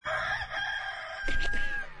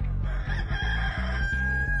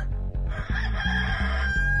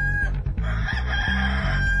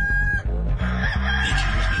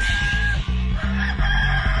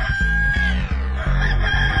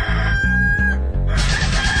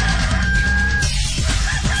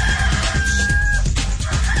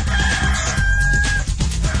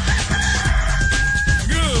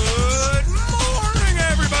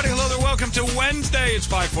It's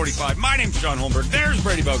 5:45. My name's John Holmberg. There's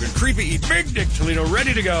Brady Bogan, Creepy E, Big Dick Toledo,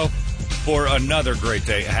 ready to go for another great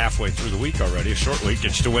day. Halfway through the week already. A short week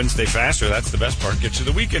gets you to Wednesday faster. That's the best part. Gets you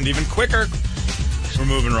to the weekend even quicker. We're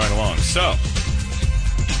moving right along. So,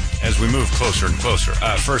 as we move closer and closer,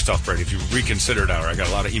 first off, Brady, if you reconsidered I got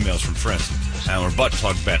a lot of emails from friends. Our butt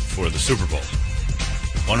plug bet for the Super Bowl.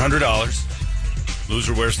 $100.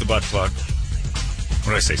 Loser wears the butt plug.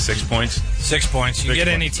 What did I say, 6 points? 6 points. You can get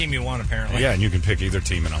any team you want, apparently. Yeah, and you can pick either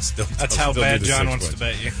team, and I'll still That's I'll how still bad do John 6 wants points. to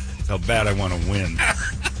bet you. That's how bad I want to win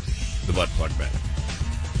the butt plug bet.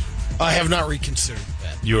 I have not reconsidered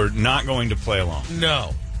that. You're not going to play along.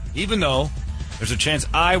 No. Even though there's a chance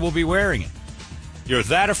I will be wearing it. You're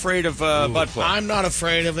that afraid of butt plug? I'm not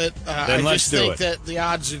afraid of it. Then let's just do think it. that the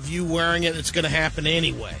odds of you wearing it, it's going to happen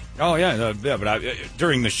anyway. Oh, yeah, but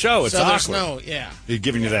during the show, it's so there's awkward. yeah. He's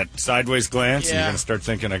giving you that sideways glance, and Yeah. you're going to start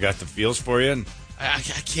thinking, I got the feels for you, and I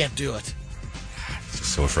can't do it.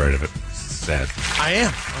 just so afraid of it. Sad. I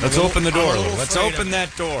am. Let's open the door. Let's afraid open of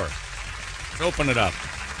that door. Let's open it up.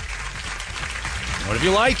 What if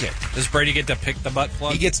you like it? Does Brady get to pick the butt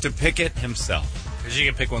plug? He gets to pick it himself. Because you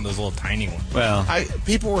can pick one of those little tiny ones. Well,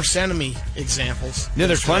 people were sending me examples. yeah,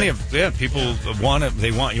 there's plenty of people want it.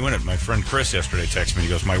 They want you in it. My friend Chris yesterday texted me. He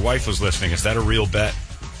goes, "My wife was listening. Is that a real bet?"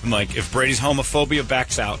 I'm like, if Brady's homophobia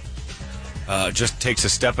backs out, just takes a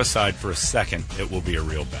step aside for a second, it will be a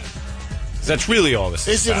real bet. That's really all this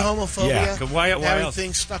is. Is it homophobia? Yeah. 'Cause why Having else?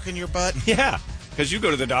 things stuck in your butt? Yeah. Because you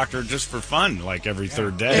go to the doctor just for fun, like every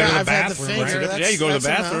third day. Yeah, Go to the I've had the bathroom, finger. right? That's- Yeah, you go to the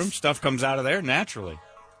that's bathroom, enough. stuff comes out of there naturally.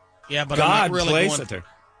 Yeah, but God I'm not really placed going, it there.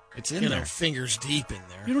 It's in there. fingers deep in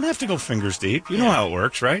there. You don't have to go fingers deep. You know how it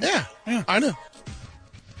works, right? Yeah, I know.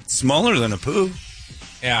 It's smaller than a poo.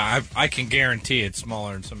 Yeah, I can guarantee it's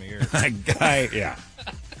smaller than some of yours. Yeah.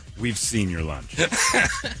 We've seen your lunch.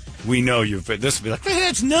 We know you've. This will be like,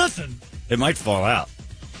 that's nothing. It might fall out.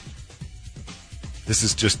 This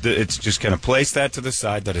is just. It's just going to place that to the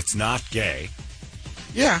side that it's not gay.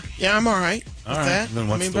 Yeah, I'm all right with All right. that. Then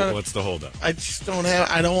what's the holdup? I just don't have.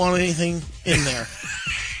 I don't want anything in there.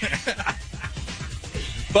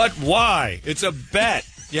 But why? It's a bet.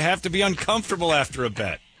 You have to be uncomfortable after a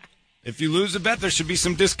bet. If you lose a bet, there should be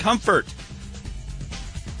some discomfort.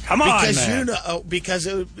 Come on, because man. because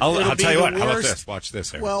I'll it'll be tell you the what. How about worst this? Watch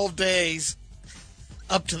this, Aaron. 12 days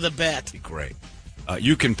up to the bet. Great.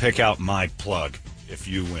 You can pick out my plug if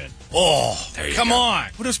you win. Oh, There you come go. on.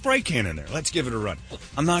 Put a spray can in there. Let's give it a run.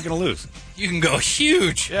 I'm not going to lose. You can go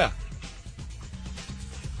huge. Yeah.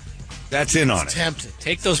 That's in on It's it. tempting.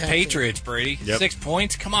 Take those Tempting. Patriots, Brady. Yep. 6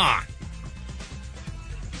 points? Come on.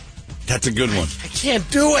 That's a good one. I can't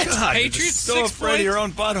do it. God, you're Patriots, just so 6 afraid of your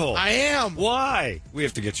own butthole. I am. Why? We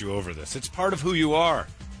have to get you over this. It's part of who you are.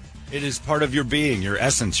 It is part of your being, your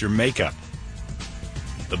essence, your makeup.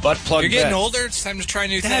 The butt plug You're getting bet. older. It's time to try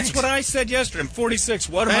new things. That's what I said yesterday. I'm 46.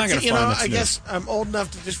 What am I going to find that's I new? guess I'm old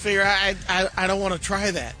enough to just figure out I don't want to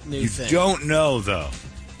try that new You thing. don't know, though.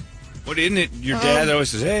 What, isn't it? Your dad always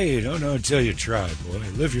says, hey, you don't know until you try, boy.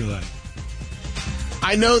 Live your life.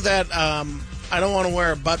 I know that I don't want to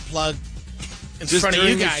wear a butt plug in Just front of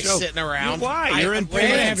during you the guys show. sitting around. Why? You're in Well, you're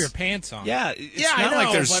going to have pants. your pants on. Yeah, it's Yeah, I not like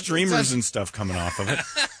know, there's but it streamers doesn't- and stuff coming off of it.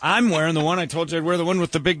 I'm wearing the one I told you I'd wear, the one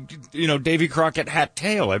with the big, Davy Crockett hat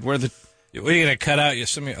tail. I'd wear the What, are you going to cut out a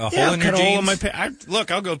hole in your cut a hole in jeans? my Look,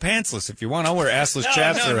 I'll go pantsless if you want. I'll wear assless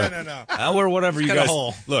chaps. no. I'll wear whatever you Cut a guys.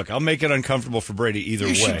 hole. Look, I'll make it uncomfortable for Brady either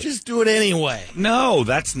You way. should just do it anyway. No,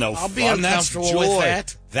 that's no I'll fun. be That's uncomfortable joy. with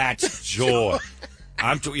that. That's joy.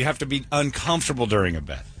 You have to be uncomfortable during a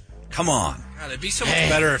bet. Come on. God, it'd be so much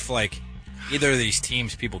better if, either of these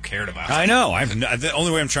teams people cared about. I know. The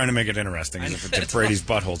only way I'm trying to make it interesting is if Brady's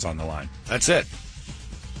butthole's on the line. That's it.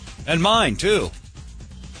 And mine, too.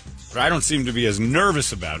 But I don't seem to be as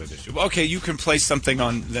nervous about it. Okay, you can place something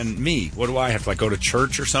on than me. What do I have to, go to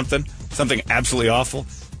church or something? Something absolutely awful?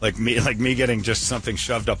 Like me getting just something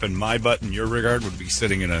shoved up in my butt in your regard would be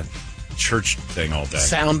sitting in a church thing all day.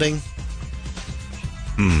 Sounding.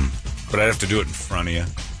 But I'd have to do it in front of you.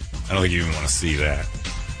 I don't think you even want to see that.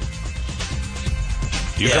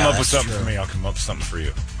 You Yeah, come up with that's something true. for me, I'll come up with something for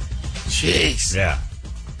you. Jeez. Yeah.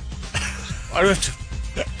 Why do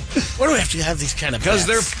we have to have these kind of bets?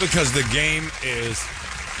 Because the game is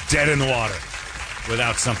dead in the water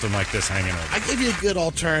without something like this hanging over. I give you a good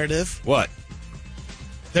alternative. What?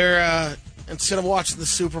 They're instead of watching the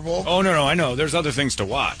Super Bowl. Oh, no, I know. There's other things to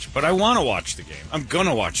watch, but I want to watch the game. I'm going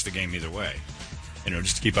to watch the game either way.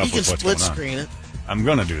 Just to keep up You can with what's going split on. screen it. I'm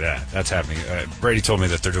going to do that. That's happening. Brady told me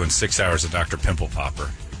that they're doing 6 hours of Dr. Pimple Popper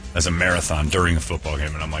as a marathon during a football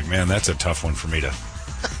game, and I'm like, man, that's a tough one for me to...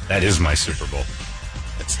 That is my Super Bowl.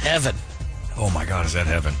 It's heaven. Oh my God, is that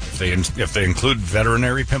heaven? If they include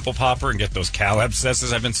veterinary pimple popper and get those cow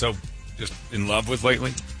abscesses I've been so just in love with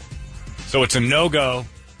lately. So it's a no-go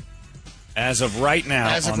as of right now.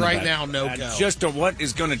 As of right now, no-go. Just what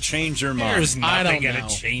is going to change your mind? There's nothing going to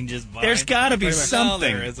change his mind. There's got to be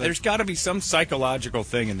something. There's got to be some psychological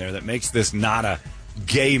thing in there that makes this not a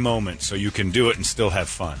gay moment so you can do it and still have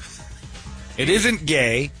fun. It isn't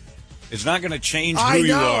gay. It's not going to change who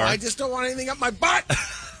you are. I just don't want anything up my butt.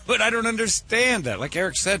 But I don't understand that. Like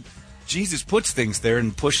Eric said, Jesus puts things there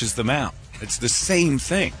and pushes them out. It's the same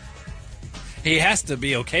thing. He has to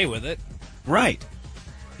be okay with it. Right.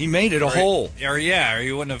 He made it a hole. Or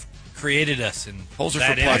he wouldn't have created us. And holes are for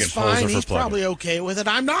plugging. That's fine. He's probably okay with it.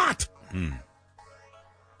 I'm not.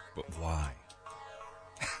 But why?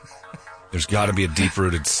 There's got to be a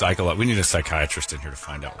deep-rooted psychology. We need a psychiatrist in here to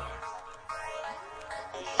find out why.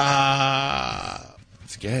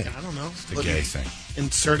 It's gay. I don't know. It's a gay thing.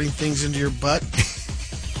 Inserting things into your butt.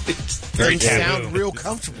 It's very doesn't sound real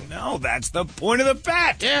comfortable. No, that's the point of the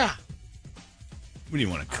bet. Yeah. What do you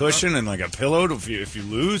want, a cushion and like a pillow if you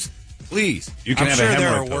lose? Please. You can I'm have sure a hemorrhoid there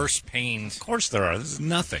are pillow. worse pains. Of course there are. This is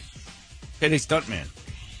nothing. Payday stuntman.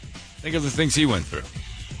 Think of the things he went through.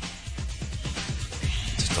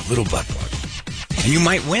 Just a little butt plug. And you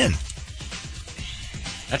might win.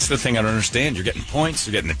 That's the thing I don't understand. You're getting points.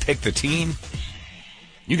 You're getting to pick the team.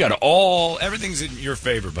 You got everything's in your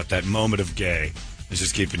favor, but that moment of gay is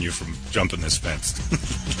just keeping you from jumping this fence.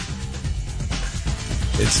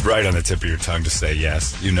 It's right on the tip of your tongue to say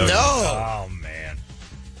yes. You know. No. Oh, man.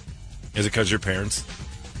 Is it because your parents?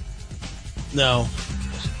 No.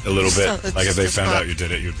 A little bit. It's Like if they just found not- out you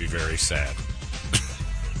did it, you'd be very sad.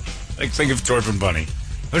 Like think of Torp and Bunny.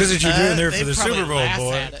 What is it you're doing there for the Super Bowl,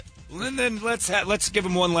 boy? Well, and then let's give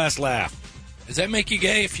him one last laugh. Does that make you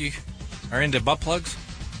gay if you are into butt plugs?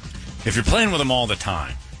 If you're playing with them all the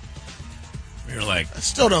time, you're like, I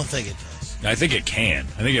still don't think it does. I think it can.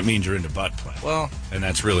 I think it means you're into butt play. Well, and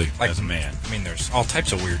that's really like as a man. I mean, there's all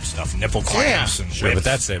types of weird stuff, nipple clamps and Sure, whips. but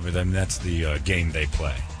that's it. But then that's the game they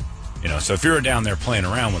play. You know, so if you're down there playing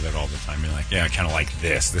around with it all the time, you're like, yeah, I kind of like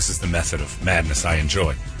this. This is the method of madness I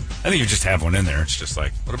enjoy. I think you just have one in there. It's just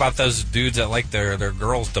like, what about those dudes that like their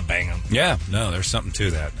girls to bang them? yeah, no, there's something to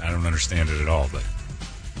that. I don't understand it at all, but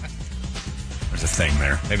there's a thing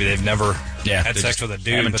there. Maybe they've never had they sex just with a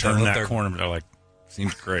dude, haven't but they turned let that their corner. But they're like,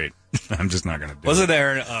 seems great. I'm just not going to do it. Wasn't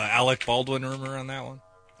there an Alec Baldwin rumor on that one?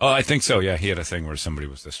 Oh, I think so. Yeah, he had a thing where somebody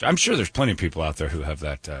was this. I'm sure there's plenty of people out there who have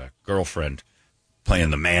that girlfriend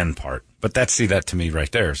playing the man part. But that to me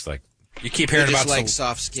right there is like you keep hearing about like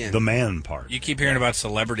soft skin. the man part. You keep hearing about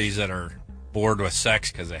celebrities that are bored with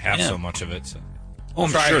sex because they have Yeah. so much of it. So. Oh, I'm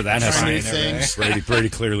sure that has trying to new be things. Brady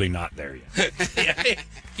clearly not there yet.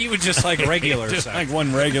 He would just like regular Just sex. like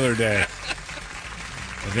one regular day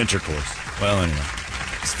of intercourse. Well, anyway,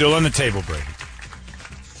 still on the table, Brady.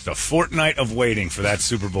 It's a fortnight of waiting for that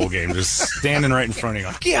Super Bowl game, just standing right in front of you.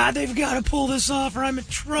 Like, God, they've got to pull this off, or I'm in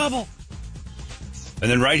trouble. And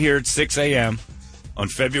then right here at 6 a.m. on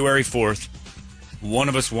February 4th, one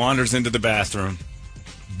of us wanders into the bathroom,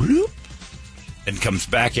 bloop, and comes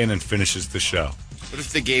back in and finishes the show. What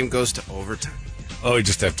if the game goes to overtime? Oh, you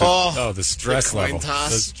just have to. The stress the coin level. toss,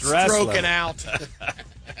 The stress stroking level. out.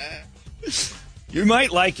 You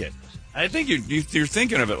might like it. I think you're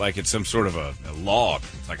thinking of it like it's some sort of a log.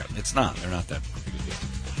 It's like it's not. They're not that big a deal.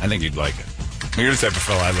 I think you'd like it. You're the type of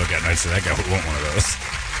fella I look at and I say, that guy would want one of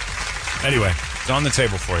those. Anyway, it's on the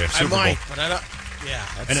table for you. Super I might, Bowl. but I don't. Yeah.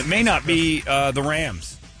 And it may not be the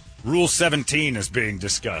Rams. Rule 17 is being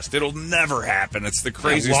discussed. It'll never happen. It's the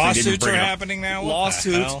craziest thing. Lawsuits are happening now? What the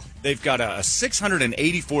Lawsuits. hell? They've got a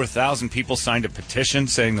 684,000 people signed a petition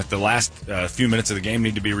saying that the last few minutes of the game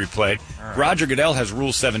need to be replayed. Right. Roger Goodell has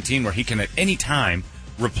Rule 17 where he can at any time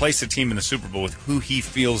replace a team in the Super Bowl with who he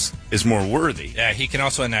feels is more worthy. Yeah, he can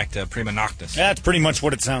also enact prima noctis. That's pretty much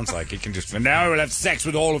what it sounds like. He can just, and now I will have sex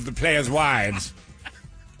with all of the players' wives.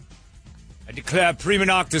 I declare prima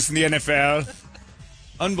noctis in the NFL.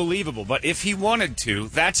 Unbelievable. But if he wanted to,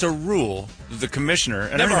 that's a rule. The commissioner...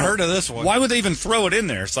 And Never heard of this one. Why would they even throw it in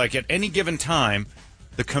there? It's like at any given time,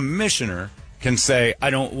 the commissioner can say,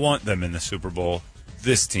 I don't want them in the Super Bowl.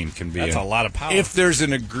 This team can be That's in. a lot of power. If there's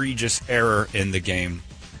an egregious error in the game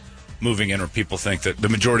moving in, or people think that... The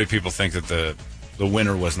majority of people think that the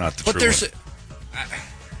winner was not the true winner.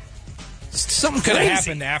 Something could have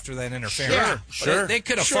happened after that interference. Sure. They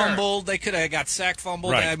could have fumbled. They could have got sack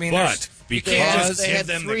fumbled. Right. I mean, But because They had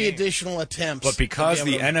them the 3 game. additional attempts. But because to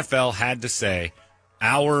be the able to- NFL had to say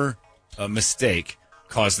our mistake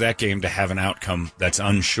caused that game to have an outcome that's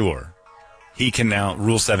unsure, he can now,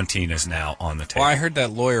 Rule 17 is now on the table. Well, I heard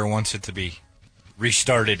that lawyer wants it to be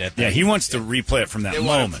restarted at that. Yeah, he wants to replay it from that They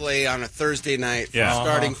want moment. to play on a Thursday night, Yeah.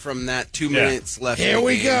 starting from that 2 minutes left. Here in the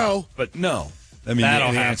we game. go. But no. I mean, the That'll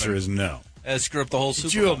answer happen. is no. Screw up the whole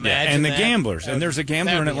Super you Bowl. imagine And the that? gamblers. And there's a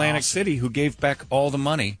gambler That'd in be Atlantic awesome. City who gave back all the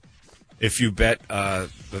money. If you bet, I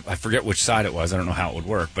forget which side it was. I don't know how it would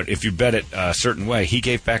work. But if you bet it a certain way, he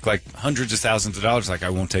gave back like hundreds of thousands of dollars. Like, I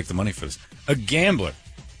won't take the money for this. A gambler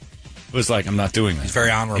was like, I'm not doing that. He's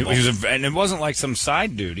very honorable. And it wasn't like some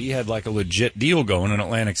side dude. He had like a legit deal going in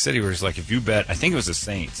Atlantic City where he's like, if you bet, I think it was the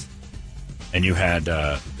Saints, and you had,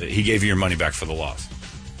 he gave you your money back for the loss.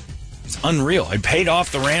 It's unreal. He paid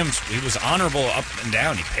off the Rams. He was honorable up and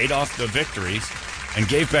down. He paid off the victories and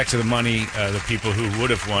gave back to the money the people who would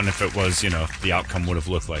have won if it was, the outcome would have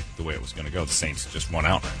looked like the way it was going to go. The Saints just won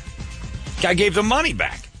outright. Guy gave the money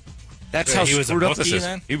back. That's So how he was a screwed up this bookie is.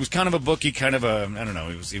 then? He was kind of a bookie, kind of a, I don't know.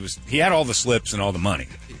 He had all the slips and all the money.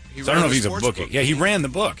 He So I don't know ran if the he's a sports bookie. book. Yeah, he ran the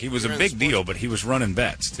book. He was a ran big the deal, sports but he was running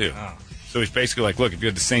bets too. Oh. So he's basically like, look, if you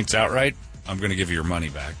had the Saints outright, I'm going to give you your money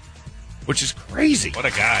back, which is crazy. What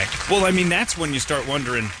a guy. Well, I mean, that's when you start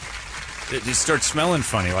wondering, it starts smelling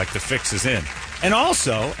funny, like the fix is in. And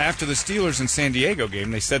also, after the Steelers and San Diego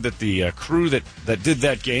game, they said that the crew that did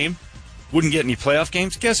that game wouldn't get any playoff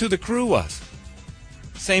games. Guess who the crew was?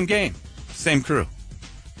 Same game, same crew.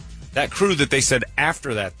 That crew that they said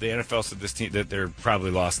after that, the NFL said this team that they're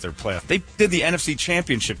probably lost their playoff. They did the NFC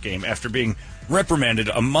Championship game after being reprimanded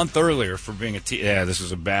a month earlier for being a team. Yeah, this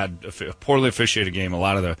was a poorly officiated game. A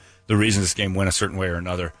lot of the reason this game went a certain way or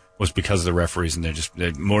another was because of the referees, and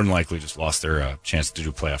they more than likely just lost their chance to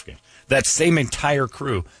do playoff games. That same entire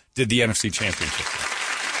crew did the NFC Championship game.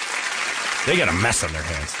 They got a mess on their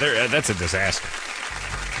hands. That's a disaster.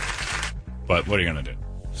 But what are you going to do?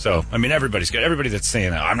 So, I mean, everybody that's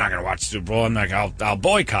saying, I'm not going to watch the Super Bowl. I'll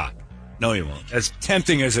boycott. No, you won't. As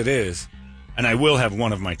tempting as it is, and I will have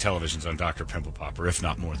one of my televisions on Dr. Pimple Popper, if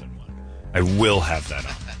not more than one. I will have that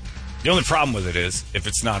on. The only problem with it is, if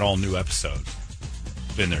it's not all new episodes.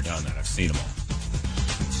 Been there, done that. I've seen them all.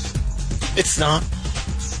 It's not.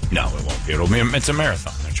 No, it won't be. It's a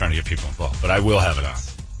marathon. They're trying to get people involved. But I will have it on.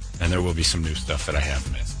 And there will be some new stuff that I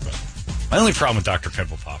have missed. But my only problem with Dr.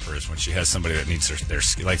 Pimple Popper is when she has somebody that needs their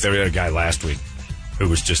skin. Like there was a guy last week who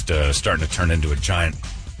was just starting to turn into a giant,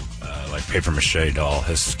 like paper mache doll.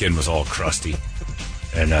 His skin was all crusty.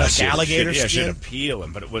 And alligator she skin? had to peel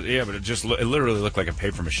him. But it literally looked like a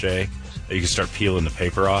paper mache that you could start peeling the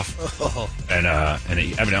paper off. Oh. And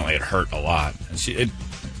evidently it hurt a lot. And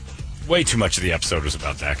way too much of the episode was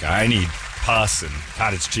about that guy. I need pus and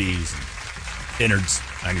cottage cheese and innards.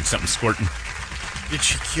 I need something squirting. Did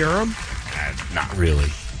she cure him? Not really.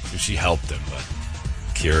 She helped him, but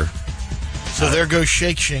cure. So there goes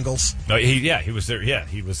Shake Shingles. No, he was there. Yeah,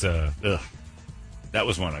 he was. That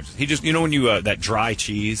was one. He just, when you that dry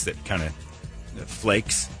cheese that kind of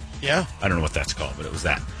flakes. Yeah. I don't know what that's called, but it was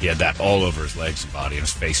that. He had that all over his legs and body, and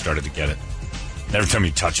his face started to get it. And every time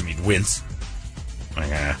you touch him, he'd wince. I'm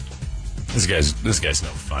like, this guy's no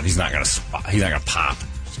fun. He's not gonna He's not gonna pop.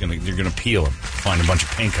 You're gonna peel him. Find a bunch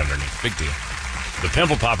of pink underneath. Big deal. The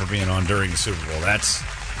Pimple Popper being on during the Super Bowl. That's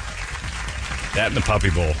that and the Puppy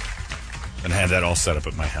Bowl. And have that all set up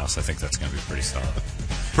at my house. I think that's gonna be pretty solid.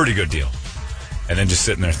 Pretty good deal. And then just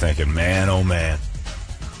sitting there thinking, man, oh man,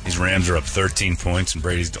 these Rams are up 13 points and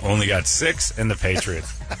Brady's only got 6, and the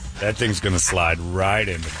Patriots. That thing's going to slide right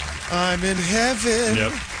into mine. I'm in heaven.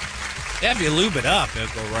 Yep. Yeah, if you lube it up, it'll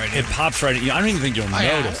go right in. It pops right in. I don't even think you'll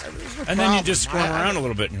notice. No And then you just problem. squirm around a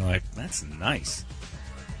little bit and you're like, that's nice.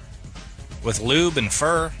 With lube and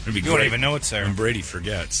fur, It'd be you won't great even know it's there. when Brady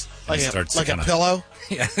forgets. Like and a starts like to a kinda, pillow.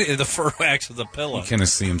 Yeah, the fur wax with the pillow. You kind of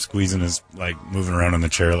see him squeezing his, moving around in the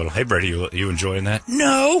chair a little. Hey, Brady, you enjoying that?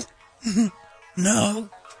 No. No.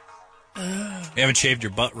 You haven't shaved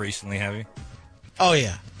your butt recently, have you? Oh,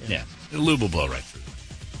 yeah. Yeah. The lube will blow right through.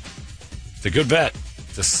 It's a good bet.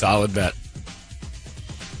 It's a solid bet.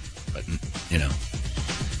 But,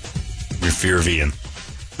 your fear of Ian.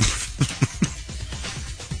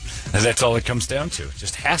 And that's all it comes down to. It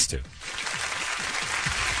just has to.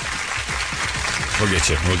 We'll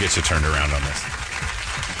get you turned around on this,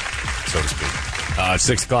 so to speak.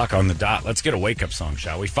 6 o'clock on the dot. Let's get a wake-up song,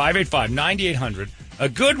 shall we? 585-9800. A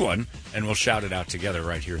good one, and we'll shout it out together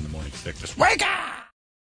right here in the morning sickness. Wake up!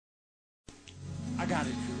 I got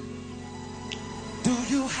it. Do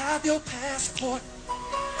you have your passport?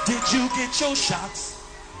 Did you get your shots?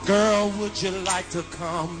 Girl, would you like to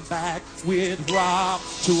come back with Rob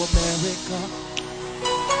to America?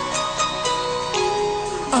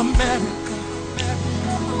 America.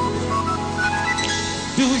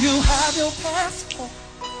 Do you have your passport?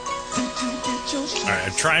 Did All right,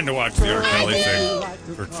 I'm trying to watch the R. Kelly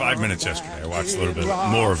thing for 5 minutes yesterday. I watched a little bit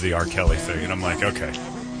more of the R. Kelly thing, and I'm like, okay,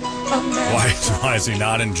 why is he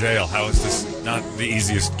not in jail? How is this not the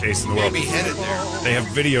easiest case in the world? Maybe headed there. They have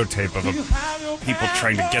videotape of people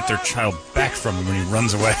trying to get their child back from him when he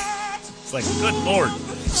runs away. It's like, good Lord.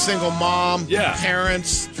 Single mom, Yeah.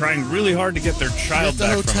 parents. Trying really hard to get their child At the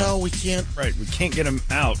back from him. hotel, we can't. Right, we can't get him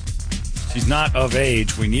out. She's not of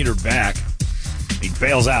age. We need her back. He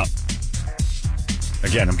bails out.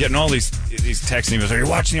 Again, I'm getting all these texts and emails. Are you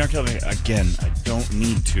watching the R. Kelly? Again, I don't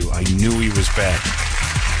need to. I knew he was bad.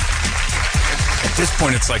 At this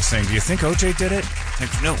point, it's like saying, do you think OJ did it? Like,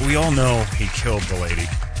 no, we all know he killed the lady.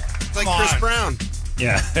 It's like Chris Brown.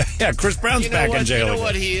 Yeah, yeah. Chris Brown's back in jail. You know again.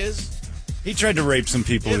 what he is? He tried to rape some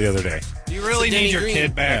people the other day. You really It's a need Danny your Green.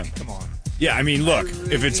 kid back. Yeah. Come on. Yeah, I mean, look,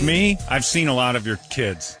 if it's me, I've seen a lot of your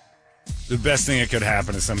kids. The best thing that could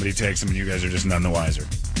happen is somebody takes them and you guys are just none the wiser.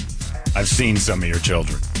 I've seen some of your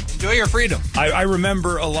children. Enjoy your freedom. I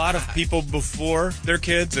remember a lot of people before their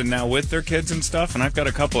kids and now with their kids and stuff, and I've got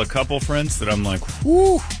a couple friends that I'm like,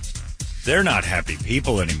 whoo, they're not happy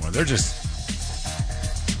people anymore. They're just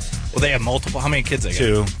Well, they have multiple. How many kids they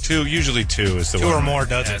got? two. Usually two is the Two one. or more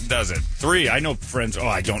does it. Does it? 3. I know friends. Oh,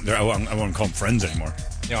 I don't. I won't call them friends anymore.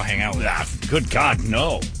 You don't hang out with them. Ah, good God,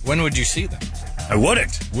 no. When would you see them? I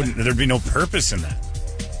wouldn't. There'd be no purpose in that.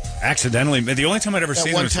 Accidentally, the only time I'd ever That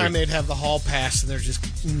seen one them was time they'd have the hall pass and they're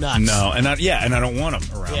just nuts. No, and I don't want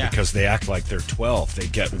them around Yeah. because they act like they're 12. They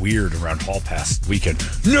get weird around Hall Pass weekend.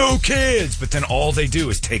 No kids! But then all they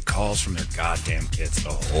do is take calls from their goddamn kids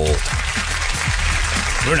the whole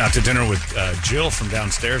time. We went out to dinner with Jill from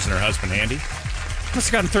downstairs and her husband, Andy. Must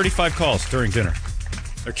have gotten 35 calls during dinner.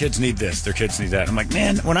 Their kids need this. Their kids need that. I'm like,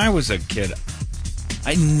 man, when I was a kid,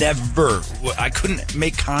 I couldn't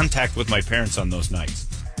make contact with my parents on those nights.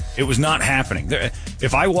 It was not happening.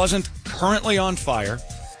 If I wasn't currently on fire,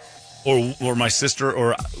 or my sister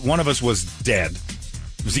or one of us was dead,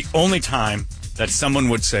 it was the only time that someone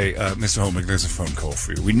would say, Mr. Holmick, there's a phone call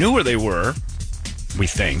for you. We knew where they were, we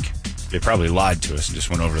think. They probably lied to us and just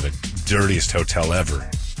went over to the dirtiest hotel ever,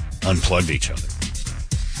 unplugged each other.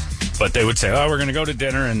 But they would say, oh, we're going to go to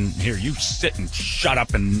dinner, and here, you sit and shut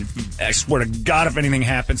up, and I swear to God, if anything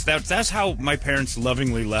happens. That's how my parents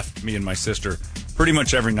lovingly left me and my sister. Pretty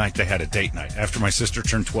much every night they had a date night. After my sister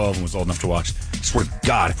turned 12 and was old enough to watch, I swear to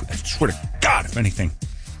God, if anything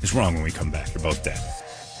is wrong when we come back, you're both dead.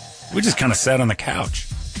 We just kind of sat on the couch.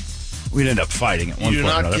 We'd end up fighting at one You do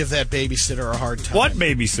point or not another. give that babysitter a hard time. What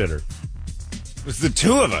babysitter? It was the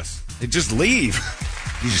two of us. They just leave.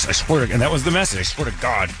 I swear to, and that was the message. I swear to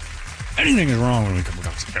God, anything is wrong when we come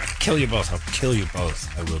back. I'm going to kill you both. I'll kill you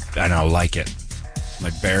both. I will, and I'll like it. My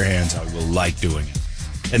bare hands, I will like doing it.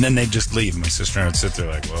 And then they'd just leave. My sister and I would sit there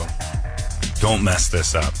like, well, don't mess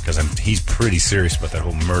this up, because he's pretty serious about that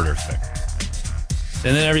whole murder thing.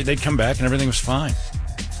 And then they'd come back and everything was fine.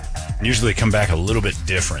 And usually they come back a little bit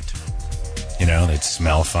different. You know, they'd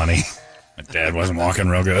smell funny. My dad wasn't walking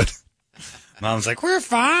real good. Mom's like, we're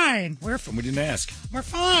fine. We're fine. We didn't ask. We're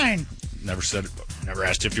fine. Never said it. Never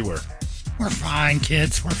asked if you were. We're fine,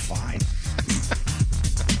 kids. We're fine.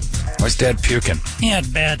 Why's Dad puking? He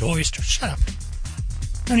had bad oysters. Shut up.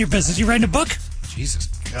 None of your business. You writing a book? Jesus.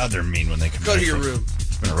 God, they're mean when they come Go back. to your from- room.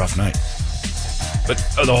 It's been a rough night. But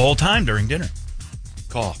the whole time during dinner.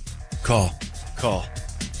 Call.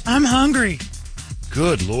 I'm hungry.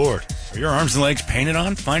 Good Lord. Are your arms and legs painted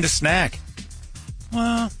on? Find a snack.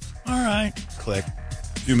 Well, all right. Click.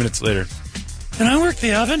 A few minutes later. Can I work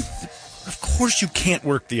the oven? Of course you can't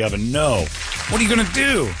work the oven. No. What are you going to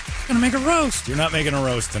do? I'm gonna make a roast. You're not making a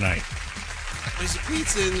roast tonight. There's a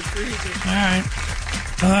pizza in the freezer.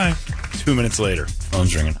 All right. 2 minutes later.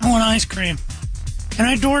 Phone's ringing. I want ice cream. Can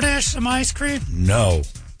I DoorDash some ice cream? No.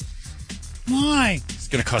 Why? It's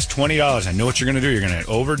going to cost $20. I know what you're going to do. You're going to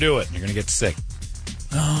overdo it. And you're going to get sick.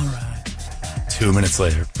 All right. 2 minutes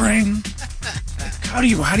later. Bring. How do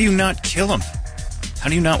you not kill them? How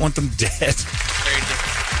do you not want them dead? Very different.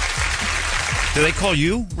 Do they call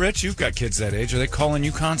you, Rich? You've got kids that age. Are they calling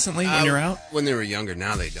you constantly when you're out? When they were younger,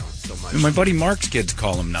 now they don't so much. My buddy Mark's kids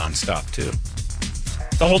call him nonstop, too.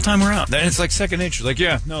 The whole time we're out. Then it's like second nature. Like,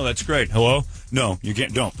 yeah, no, that's great. Hello? No, you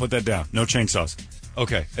can't. Don't. Put that down. No chainsaws.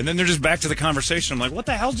 Okay. And then they're just back to the conversation. I'm like, what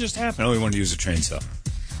the hell just happened? Oh, he wanted to use a chainsaw.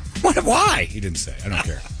 What? Why? He didn't say. I don't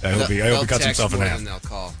care. I hope he cuts himself in half. They'll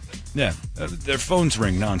call. Yeah. Their phones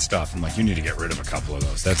ring nonstop. I'm like, you need to get rid of a couple of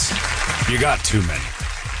those. You got too many.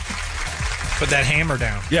 Put that hammer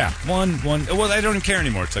down. Yeah. One. Well, I don't even care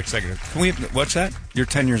anymore. It's like second. Can we? What's that? You're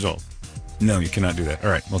 10 years old. No, you cannot do that.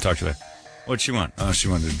 All right. We'll talk to you later. What'd she want? Oh, she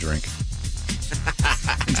wanted a drink.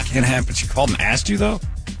 It can't happen. She called and asked you, though?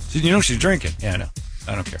 She's drinking. Yeah, I know.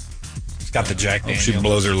 I don't care. She's got the Jack Daniels. She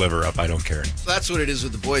blows her liver up. I don't care. That's what it is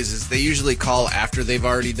with the boys, is they usually call after they've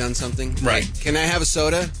already done something. Right. Like, can I have a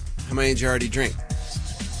soda? How many did you already drink?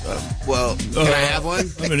 Can I have one?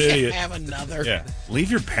 I'm an idiot. Have another. Yeah. Leave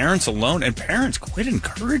your parents alone. And parents, quit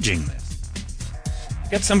encouraging this.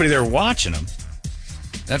 You got somebody there watching them.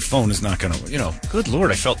 That phone is not going to, good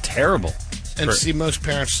Lord, I felt terrible. And see, most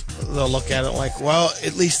parents, they'll look at it like, well,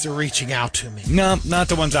 at least they're reaching out to me. No, not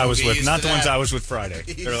the ones I was Get with. used Not to the ones that. I was with Friday.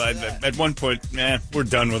 They're like, at one point, we're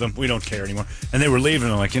done with them. We don't care anymore. And they were leaving.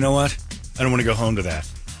 I'm like, you know what? I don't want to go home to that.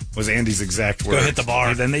 Was Andy's exact word. Go hit the bar.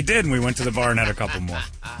 And then they did, and we went to the bar and had a couple more.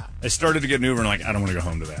 I started to get an Uber, and like, I don't want to go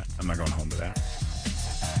home to that. I'm not going home to that.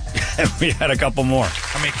 And we had a couple more.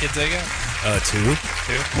 How many kids they got? 2.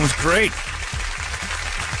 It was great.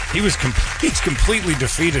 He's completely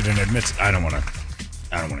defeated and admits, I don't want to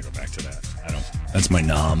go back to that. That's my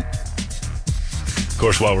nom. Of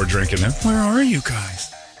course, while we're drinking them, where are you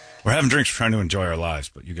guys? We're having drinks, trying to enjoy our lives,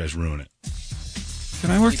 but you guys ruin it.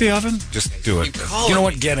 Can I work the oven? Just do it. You know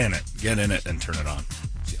what? Get in it. Get in it and turn it on.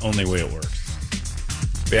 It's the only way it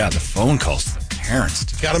works. But yeah, the phone calls to the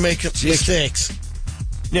parents. Got to make mistakes.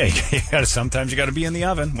 Yeah, sometimes you got to be in the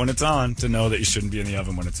oven when it's on to know that you shouldn't be in the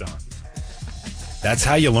oven when it's on. That's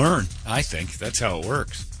how you learn, I think. That's how it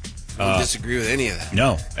works. I don't disagree with any of that.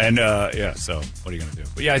 No. And, so what are you going to do?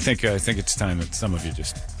 But yeah, I think it's time that some of you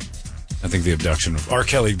I think the abduction of R.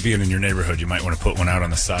 Kelly being in your neighborhood, you might want to put one out on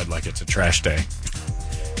the side like it's a trash day.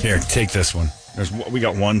 Here, take this one. We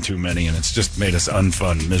got one too many, and it's just made us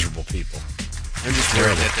unfun, miserable people. I'm just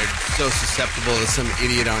worried that they're so susceptible to some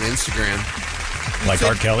idiot on Instagram. Like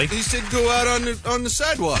R. Kelly? He said go out on the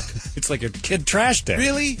sidewalk. It's like a kid trash day.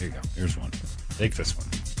 Really? Here you go. Here's one. Take this one.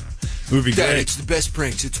 It would be Dad, great. it's the best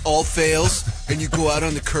pranks. It's all fails, and you go out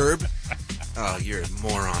on the curb. Oh, you're a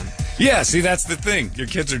moron. Yeah, see, that's the thing. Your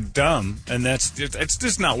kids are dumb, and it's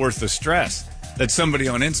just not worth the stress that somebody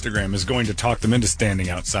on Instagram is going to talk them into standing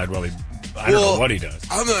outside while I don't know what he does.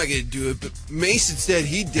 I'm not going to do it, but Mason said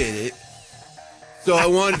he did it, so I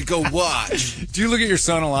wanted to go watch. Do you look at your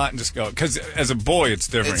son a lot and just go, because as a boy, it's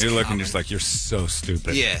different. It's You're looking common. just like, you're so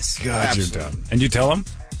stupid. Yes. God, absolutely. you're dumb. And you tell him?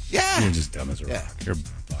 Yeah. You're just dumb as a Yeah. rock. You're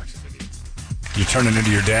a box of idiots. You're turning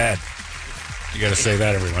into your dad. You got to say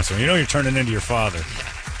that every once in a while. You know you're turning into your father.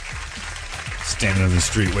 Standing on the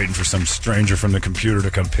street waiting for some stranger from the computer to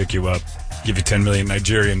come pick you up, give you 10 million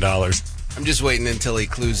Nigerian dollars. I'm just waiting until he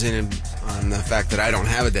clues in on the fact that I don't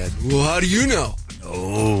have a dad. Well, how do you know?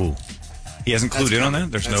 Oh. He hasn't clued in on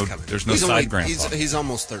that? There's no He's side only- grandpa. He's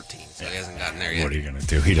almost 13, so he hasn't gotten there yet. What are you going to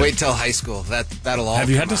do? Wait till high school. That'll all Have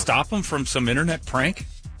you come had to out. stop him from some internet prank?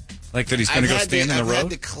 Like that he's going to go stand in the I've road? had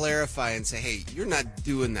to clarify and say, hey, you're not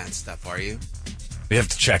doing that stuff, are you? You have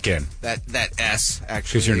to check in. That S,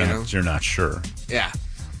 actually. Because you're not sure. Yeah.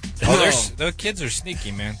 Oh, the kids are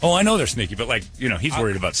sneaky, man. Oh, I know they're sneaky, but he's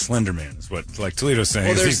worried about Slender Man is what Toledo's saying.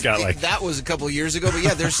 Well, Is he's got that was a couple of years ago, but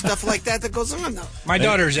yeah, there's stuff like that goes on, though. My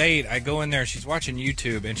daughter's 8. I go in there. She's watching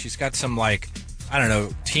YouTube, and she's got some, I don't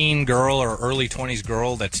know, teen girl or early 20s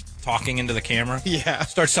girl that's talking into the camera. Yeah.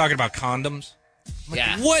 Starts talking about condoms. I'm like,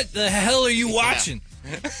 Yeah. what the hell are you watching?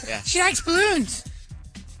 Yeah. She likes balloons.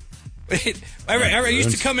 I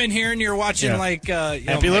used to come in here and you're watching, Yeah.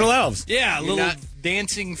 Happy Little Elves. Yeah, You're little not-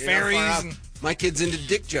 dancing You're not far fairies. off. And, My kid's into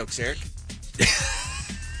dick jokes, Eric.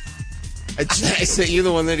 I sent you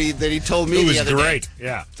the one that he told me It the was other great. day.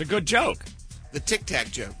 Yeah. It's a good joke. The Tic Tac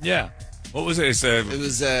joke. Yeah. What was it? It's, It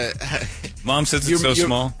was Mom says it's so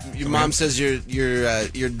small. Your mom says your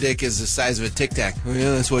dick is the size of a Tic Tac. Oh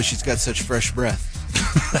yeah, that's why she's got such fresh breath.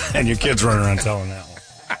 And your kid's running around telling that one.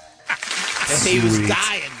 He was Sweet.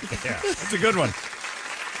 dying. Yeah. That's a good one.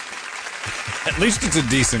 At least it's a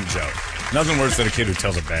decent joke. Nothing worse than a kid who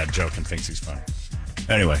tells a bad joke and thinks he's funny.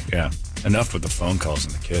 Anyway, yeah. Enough with the phone calls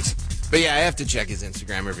and the kids. But yeah, I have to check his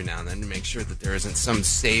Instagram every now and then to make sure that there isn't some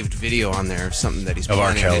saved video on there of something that he's Of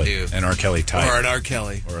R. planning Kelly. to do. And R. Kelly Tide. Or an R.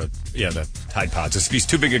 Kelly. Or the Tide Pods. It's he's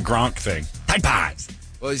too big a Gronk thing. Tide Pods.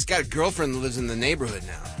 Well, he's got a girlfriend that lives in the neighborhood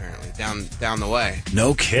now, apparently, down the way.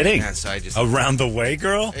 No kidding. Yeah, so I just... Around the way,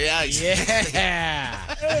 girl? Yeah.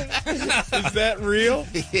 Yeah. Is that real?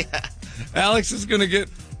 Yeah. Alex is going to get...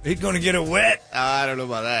 He's going to get it wet. I don't know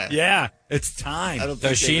about that. Yeah. It's time. I don't think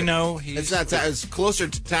does she they- know It's not time. It's closer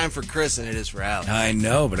to time for Chris than it is for Alex. I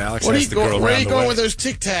know, but Alex Where are has you to go going? Where are around you the going way. with those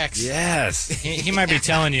Tic Tacs? Yes. he might be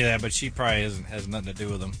telling you that, but she probably has nothing to do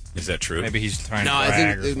with him. Is that true? Maybe he's trying No, to I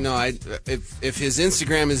brag. think if his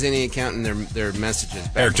Instagram is any account and their messages.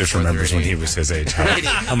 back Eric and just forth remembers are when any- he was his age.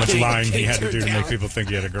 How much lying he had to do to make people think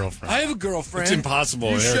he had a girlfriend. I have a girlfriend. It's impossible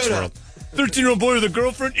in You Eric's shut up. world. 13-year-old boy with a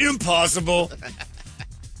girlfriend? Impossible.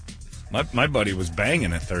 My buddy was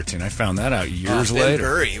banging at 13. I found that out years Ben later.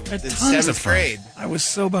 Burry, Had in tons of 7th fun. grade. I was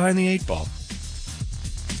so behind the 8 ball.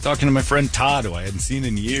 I was talking to my friend Todd, who I hadn't seen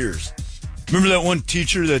in years. Remember that one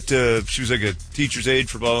teacher that she was like a teacher's aide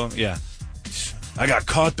for blah, blah? Yeah. I got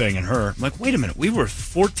caught banging her. I'm like, wait a minute. We were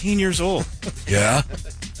 14 years old. Yeah?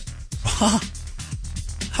 Huh?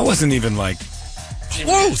 I wasn't even like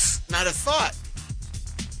close. Not a thought.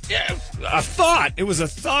 Yeah, a thought. It was a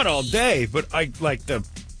thought all day, but I like the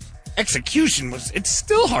execution it's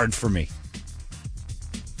still hard for me.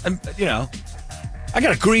 And, I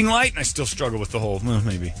got a green light and I still struggle with the whole, well,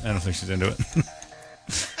 maybe. I don't think she's into it.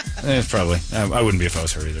 Probably. I wouldn't be if I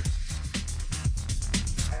was her either.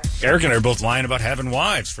 Eric and I are both lying about having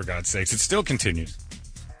wives, for God's sakes. It still continues.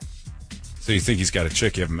 So you think he's got a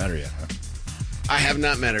chick? You haven't met her yet, huh? I have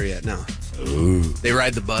not met her yet, no. Ooh. They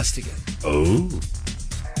ride the bus together. Oh.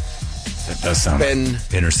 That does sound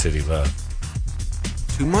like inner city love.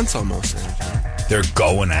 2 months almost now, John. They're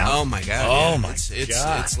going out. Oh, my God. Oh, yeah. my God.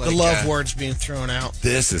 It's like, The love word's being thrown out.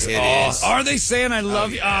 This is It awesome. is. Are they saying I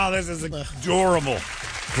love you? yeah. Oh, this is adorable.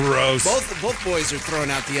 Gross. Both boys are throwing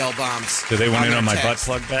out the L-bombs. Do they want in their on my text.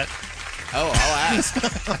 butt plug bet? Oh, I'll ask.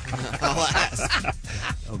 I'll ask.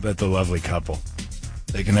 I'll bet the lovely couple.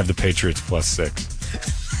 They can have the Patriots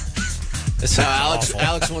 +6. No,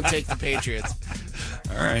 Alex won't take the Patriots.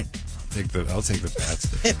 All right. I'll take the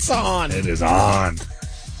bets. It's on. It is on.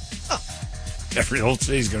 Every whole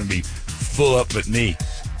city's going to be full up but me.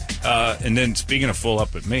 And then, speaking of full up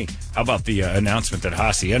but me, how about the announcement that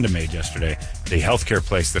Hacienda made yesterday? The healthcare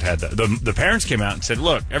place that had the parents came out and said,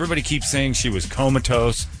 look, everybody keeps saying she was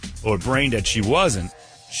comatose or brain dead. She wasn't.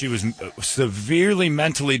 She was severely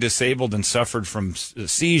mentally disabled and suffered from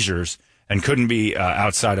seizures and couldn't be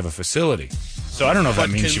outside of a facility. So I don't know if that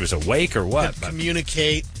means she was awake or what. But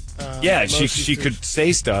Communicate. yeah, she could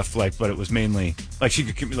say stuff but it was mainly like she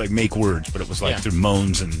could make words, but it was through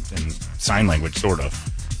moans and sign language, sort of,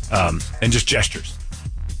 and just gestures.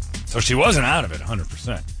 So she wasn't out of it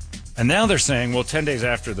 100%. And now they're saying, well, 10 days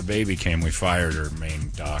after the baby came, we fired her main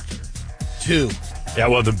doctor. 2. Yeah,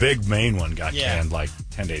 well, the big main one got canned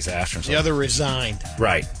 10 days after. The other resigned.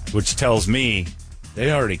 Right, which tells me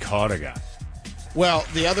they already caught a guy. Well,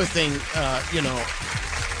 the other thing,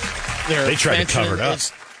 they tried to cover it up.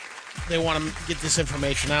 They want to get this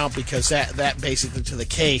information out because that basically to the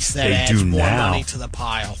case that They adds do more now. money to the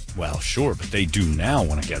pile. Well, sure, but they do now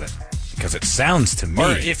want to get it because it sounds to me.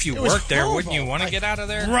 Or if you It was work there, horrible. wouldn't you want to get out of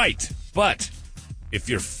there? Right. But if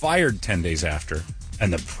you're fired 10 days after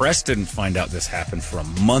and the press didn't find out this happened for a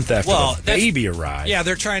month after the baby arrived. Yeah,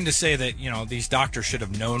 they're trying to say that, these doctors should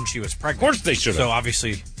have known she was pregnant. Of course they should have. So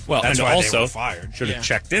obviously, Well, that's and why also they were fired. should have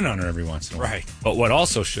checked in on her every once in a while. Right. But what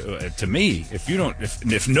also, to me,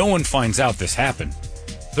 if no one finds out this happened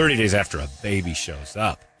 30 days after a baby shows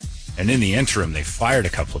up, and in the interim they fired a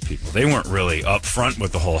couple of people, they weren't really upfront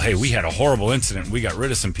with the whole, hey, we had a horrible incident, we got rid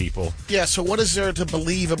of some people. Yeah, so what is there to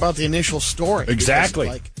believe about the initial story?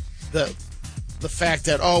 Exactly. Because, the fact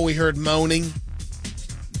that, we heard moaning.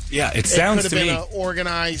 Yeah, it sounds could to have me been an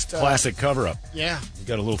organized classic cover-up. Yeah. We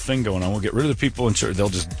got a little thing going on. We'll get rid of the people in church.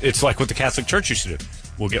 It's like what the Catholic Church used to do.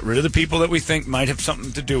 We'll get rid of the people that we think might have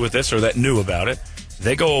something to do with this or that knew about it.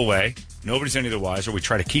 They go away. Nobody's any the wiser. We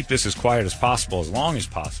try to keep this as quiet as possible, as long as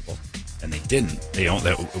possible. And they didn't.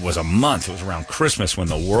 It was a month. It was around Christmas when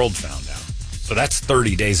the world found out. So that's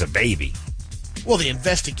 30 days of baby. Well, the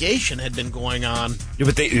investigation had been going on. Yeah,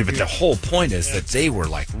 but the whole point is that they were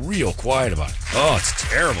real quiet about it. Oh, it's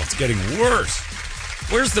terrible. It's getting worse.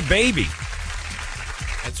 Where's the baby?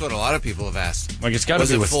 That's what a lot of people have asked. It's got to Was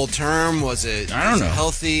be it with full term? Was it? I don't know.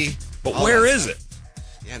 Healthy? But All where that is stuff.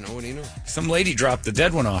 it? Yeah, nobody knows. Some lady dropped the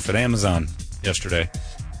dead one off at Amazon yesterday.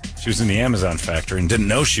 She was in the Amazon factory and didn't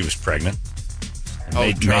know she was pregnant.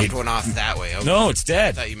 And Dropped one off that way. Okay. No, it's I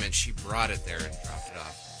dead. thought you meant she brought it there and dropped it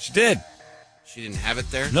off. She did. She didn't have it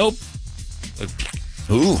there? Nope.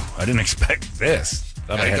 Ooh, I didn't expect this.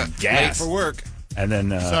 Thought I Gotta had go gas. late for work. And then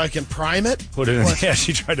So I can prime it? put it in. Yeah,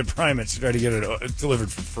 she tried to prime it. She tried to get it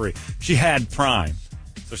delivered for free. She had Prime,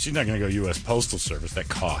 so she's not going to go U.S. Postal Service. That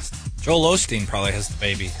costs. Joel Osteen probably has the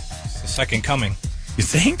baby. It's the second coming. You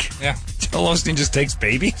think? Yeah. Joel Osteen just takes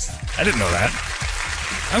babies? I didn't know that.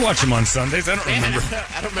 I watch him on Sundays. I don't remember.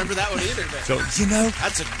 I don't remember that one either. So,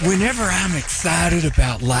 That's a. whenever I'm excited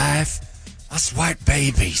about life, I swipe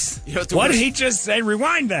babies. You know What did he just say?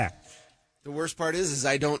 Rewind that. The worst part is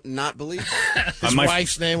I don't not believe it. His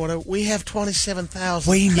wife's name, we have 27,000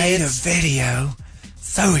 We kids. made a video,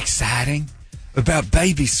 so exciting, about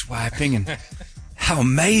baby swiping and how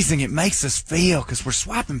amazing it makes us feel because we're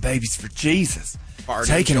swiping babies for Jesus.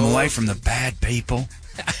 taking him away from the bad people.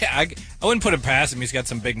 I wouldn't put it past him. He's got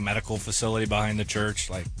some big medical facility behind the church,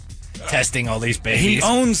 like testing all these babies. He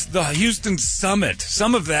owns the Houston Summit.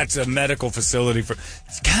 Some of that's a medical facility for.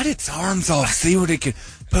 It's got its arms off. See what it can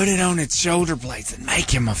put it on its shoulder blades and make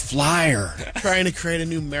him a flyer. Trying to create a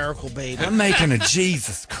new miracle baby. I'm making a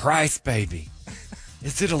Jesus Christ baby.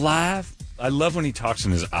 Is it alive? I love when he talks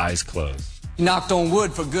and his eyes closed. He knocked on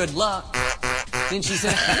wood for good luck. Didn't she say?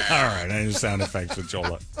 All right, I do sound effects with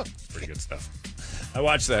Joel. Pretty good stuff. I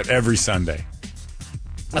watch that every Sunday.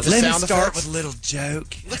 Let me start with a little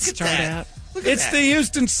joke. Look at that. It's the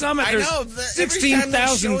Houston Summit. I There's know. Every time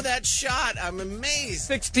they show that shot, I'm amazed.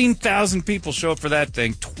 16,000 people show up for that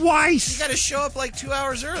thing twice. You got to show up like 2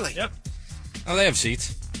 hours early. Yep. Oh, they have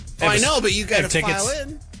seats. Oh, I know, but you got to tickets. file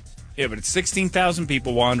in. Yeah, but it's 16,000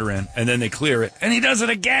 people wander in, and then they clear it, and he does it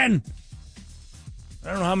again. I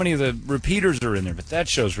don't know how many of the repeaters are in there, but that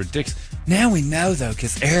show's ridiculous. Now we know, though,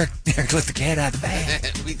 because Eric let the cat out of the bag.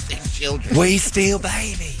 We think children. We steal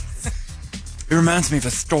babies. It reminds me of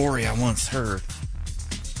a story I once heard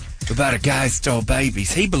about a guy who stole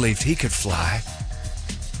babies. He believed he could fly.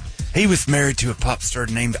 He was married to a pop star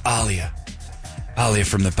named Alia. Alia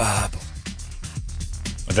from the Bible.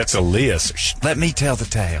 Well, that's Elias. Let me tell the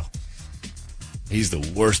tale. He's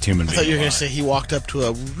the worst human I being thought you were going alive. to say he walked up to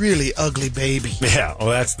a really ugly baby. Yeah, well,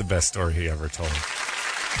 that's the best story he ever told.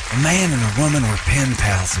 A man and a woman were pen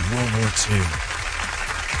pals in World War II.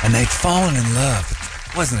 And they'd fallen in love.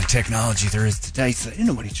 It wasn't the technology there is today, so they didn't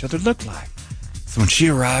know what each other looked like. So when she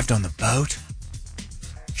arrived on the boat,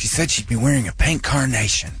 she said she'd be wearing a pink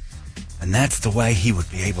carnation. And that's the way he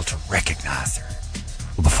would be able to recognize her.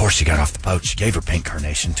 Well, before she got off the boat, she gave her pink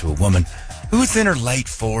carnation to a woman who was in her late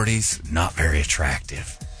 40s, not very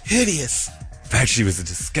attractive. Hideous. In fact, she was a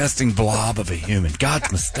disgusting blob of a human.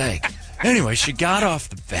 God's mistake. Anyway, she got off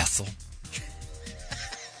the vessel.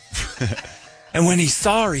 And when he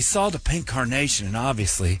saw her, he saw the pink carnation and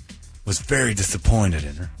obviously was very disappointed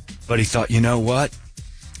in her. But he thought, you know what?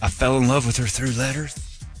 I fell in love with her through letters,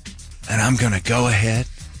 and I'm going to go ahead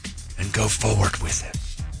and go forward with it.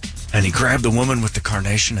 And he grabbed the woman with the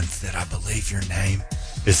carnation and said, I believe your name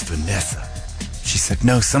is Vanessa. She said,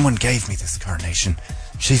 no, someone gave me this carnation.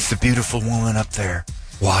 She's the beautiful woman up there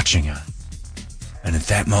watching us. And at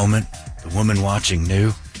that moment, the woman watching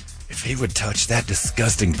knew if he would touch that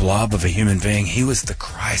disgusting blob of a human being, he was the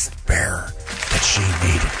Christ bearer that she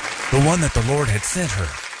needed. The one that the Lord had sent her.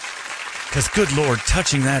 Because, good Lord,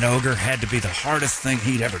 touching that ogre had to be the hardest thing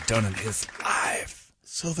he'd ever done in his life.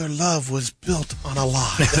 So their love was built on a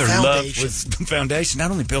lie. Their love was the foundation,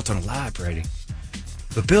 not only built on a lie, Brady,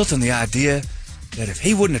 but built on the idea that if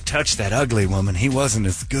he wouldn't have touched that ugly woman, he wasn't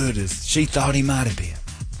as good as she thought he might have been.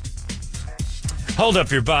 Hold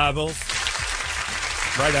up your Bibles.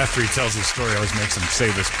 Right after he tells his story, I always makes him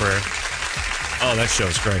say this prayer. Oh, that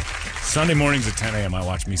show's great. Sunday mornings at 10 a.m., I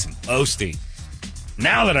watch me some Ostie.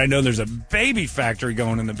 Now that I know there's a baby factory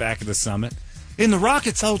going in the back of the Summit, in the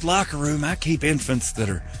Rockets' old locker room, I keep infants that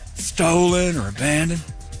are stolen or abandoned.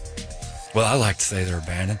 Well, I like to say they're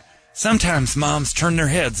abandoned. Sometimes moms turn their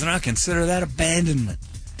heads, and I consider that abandonment.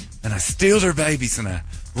 And I steal their babies, and I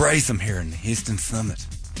raise them here in the Houston Summit.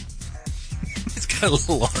 It's got a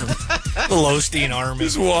little arm. Little Osteen arm.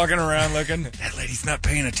 Just walking around looking. That lady's not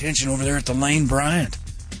paying attention over there at the Lane Bryant.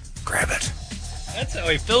 Grab it. That's how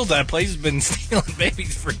he filled that place. He's been stealing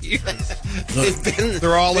babies for years.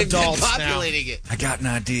 They're all They've adults been now. populating it. I got an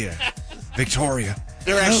idea. Victoria.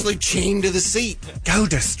 They're actually chained to the seat. Go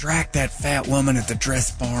distract that fat woman at the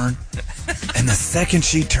dress barn. And the second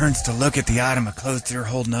she turns to look at the item of clothes they're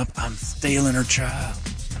holding up, I'm stealing her child.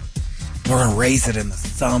 We're going to raise it in the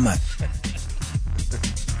Summit.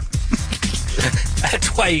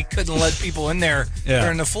 That's why he couldn't let people in there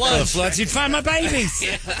during the floods. You'd find my babies.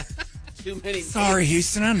 Too many. Sorry,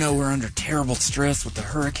 Houston. I know we're under terrible stress with the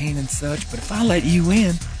hurricane and such, but if I let you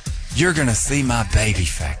in, you're going to see my baby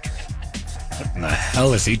factory. What in the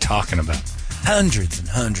hell is he talking about? Hundreds and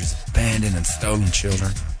hundreds of abandoned and stolen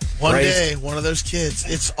children. One day, one of those kids,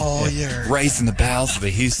 it's all yours. Raised in the bowels of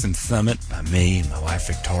the Houston Summit by me and my wife,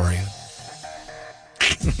 Victoria.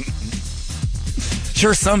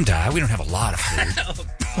 Sure, some die. We don't have a lot of food.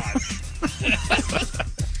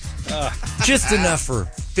 Just enough for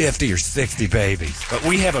 50 or 60 babies. But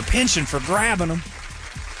we have a penchant for grabbing them.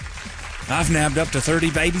 I've nabbed up to 30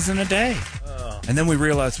 babies in a day. And then we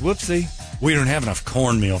realize, whoopsie, we don't have enough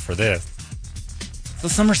cornmeal for this. So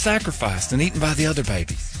some are sacrificed and eaten by the other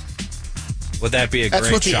babies. Would that be a That's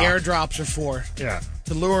great what the shot? airdrops are for. Yeah.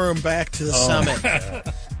 To lure them back to the summit.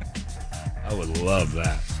 I would love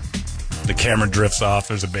that. The camera drifts off.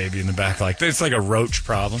 There's a baby in the back. Like it's like a roach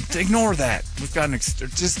problem. Ignore that. We've got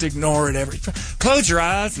just ignore it. Close your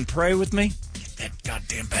eyes and pray with me. Get that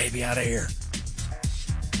goddamn baby out of here.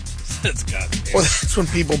 That's goddamn. Well, that's when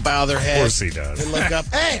people bow their head. Of course he does. They look up.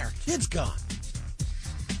 Hey, our kid's gone.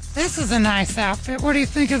 This is a nice outfit. What do you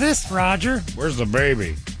think of this, Roger? Where's the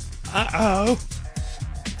baby? Uh-oh.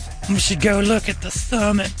 We should go look at the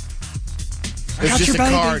summit. There's got just your a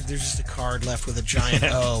baby. card. There's just a card left with a giant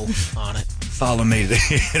O on it. Follow me.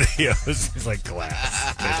 He's like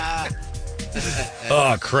glass.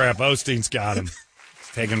 Oh, crap. Osteen's got him.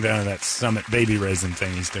 Take him down to that summit baby raising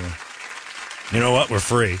thing he's doing. You know what? We're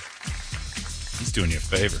free. He's doing you a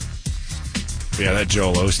favor. Yeah, that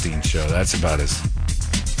Joel Osteen show, that's about as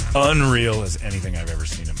unreal as anything I've ever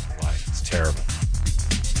seen in my life. It's terrible.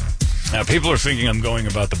 Now, people are thinking I'm going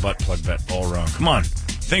about the butt plug bet all wrong. Come on.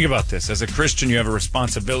 Think about this. As a Christian, you have a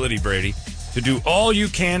responsibility, Brady, to do all you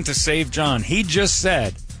can to save John. He just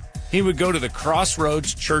said he would go to the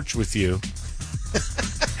Crossroads Church with you.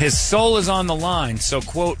 His soul is on the line, so,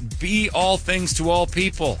 quote, be all things to all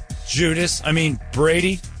people.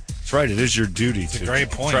 Brady. That's right, it is your duty to great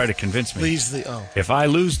point. Try to convince me. Oh. If I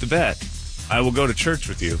lose the bet, I will go to church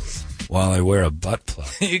with you while I wear a butt plug.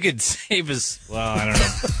 You could save his... Well, I don't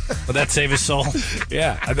know. Would that save his soul?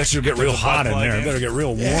 Yeah, I bet you'll get real hot in there. I better get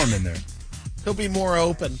real warm in there. He'll be more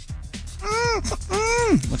open.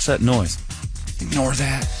 What's that noise? Ignore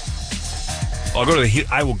that. I'll go to the...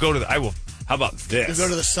 I will... How about this? You go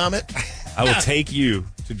to the summit? I will take you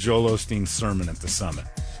to Joel Osteen's sermon at the summit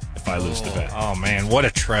if I lose the bet. Oh, man, what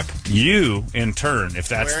a trip. You, in turn, if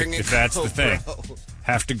that's the thing, GoPro.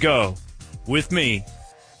 have to go with me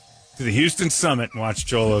to the Houston summit and watch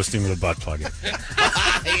Joel Osteen with a butt plug in.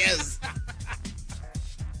 Yes.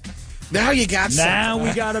 Now you got Now something.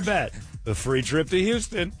 we got a bet. The free trip to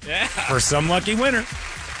Houston for some lucky winner.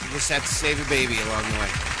 You just have to save a baby along the way.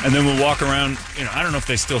 And then we'll walk around. I don't know if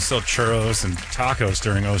they still sell churros and tacos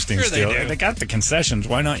during Osteen's Sure they deal. do. They got the concessions.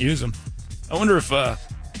 Why not use them? I wonder if the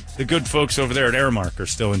good folks over there at Airmark are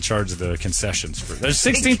still in charge of the concessions. There's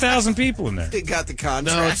 16,000 people in there. They got the contract.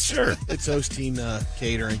 No, it's Sure. It's Osteen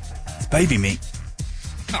Catering. It's baby meat.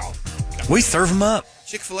 Oh, We serve them up.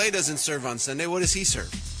 Chick-fil-A doesn't serve on Sunday. What does he serve?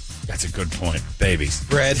 That's a good point. Babies.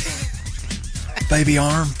 Bread. Baby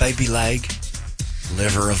arm, baby leg,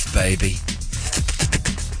 liver of baby.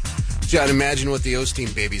 John, imagine what the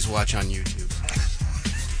Osteen babies watch on YouTube.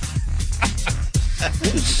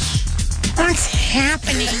 What's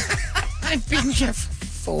happening? I've been here for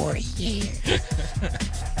 4 years.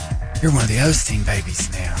 You're one of the Osteen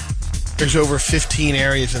babies now. There's over 15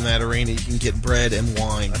 areas in that arena you can get bread and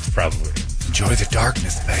wine. That's probably it. Enjoy the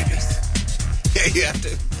darkness, babies. Yeah, you have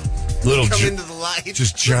to Little come into the light.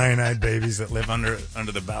 just giant-eyed babies that live under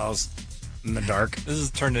the boughs in the dark. this has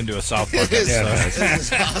turned into a South Park It is, episode. it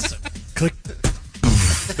is awesome. Click.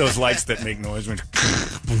 Those lights that make noise when.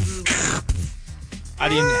 How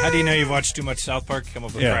do you know you've watched too much South Park? Come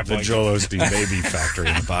up with Yeah, crap the like Joel Osteen baby factory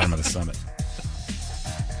in the bottom of the summit.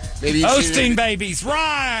 Maybe you Osteen babies,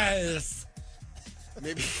 rise!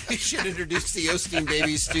 Maybe we should introduce the Osteen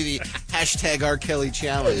babies to the hashtag R. Kelly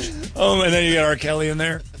challenge. Oh, and then you got R. Kelly in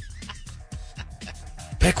there.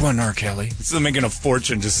 Pick one, R. Kelly. This is making a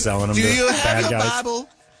fortune just selling them Do to you have bad your guys. Bible?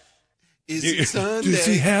 Is it Sunday? Does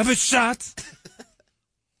he have a shot?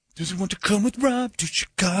 Does he want to come with Rob to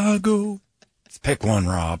Chicago? Let's pick one,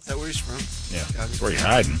 Rob. Is that where he's from? Yeah, that's where you're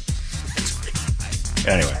hiding.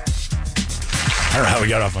 Anyway, I don't know how we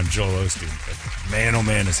got off on Joel Osteen, but man, oh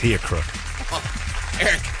man, is he a crook.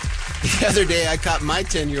 Eric, the other day I caught my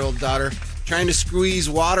 10-year-old daughter trying to squeeze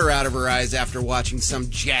water out of her eyes after watching some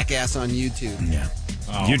jackass on YouTube. Yeah.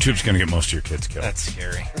 Oh. YouTube's going to get most of your kids killed. That's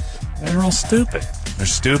scary. They're all stupid. They're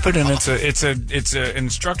stupid, and it's a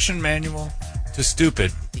instruction manual to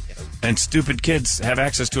stupid. And stupid kids have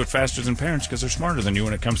access to it faster than parents because they're smarter than you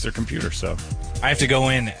when it comes to their computer. So I have to go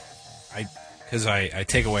in, because I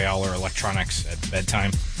take away all her electronics at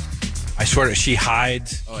bedtime. I swear to she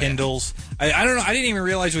hides, Kindles. I don't know. I didn't even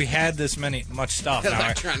realize we had this much stuff. Now,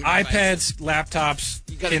 Electronic iPads, laptops,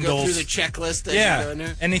 You got to Kindles. go through the checklist as Yeah, you go in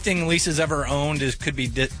there. anything Lisa's ever owned could be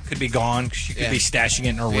gone. She could Yeah. be stashing it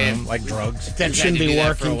in her room Yeah. like drugs. That We've shouldn't had to be do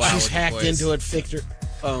that for a working. while She's with the hacked boys. into it,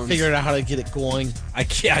 Phones. figured out how to get it going.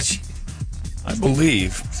 I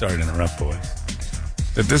believe, sorry to interrupt, boys,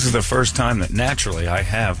 that this is the first time that naturally I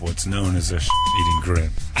have what's known as a eating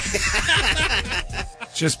grin.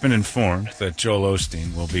 Just been informed that Joel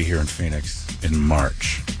Osteen will be here in Phoenix in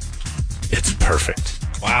March. It's perfect.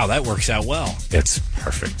 Wow, that works out well. It's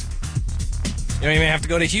perfect. You don't even have to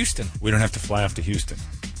go to Houston. We don't have to fly off to Houston.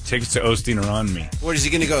 Tickets to Osteen are on me. Where is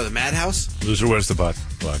he going to go? The Madhouse? Loser, where's the butt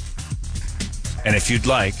plug? And if you'd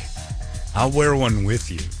like, I'll wear one with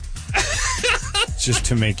you. Just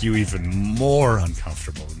to make you even more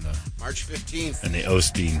uncomfortable in the March 15th. in the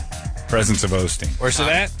Osteen presence of Osteen. Where's it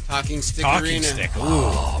at? Talking Stick Talking Arena. Stick. Ooh.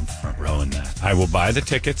 Oh, I'm front rowing that. I will buy the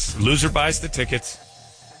tickets. Loser buys the tickets.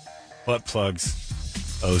 Butt plugs.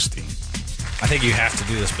 Osteen. I think you have to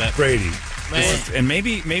do this bet. Brady. Man. And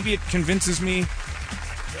maybe it convinces me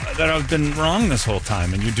that I've been wrong this whole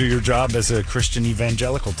time, and you do your job as a Christian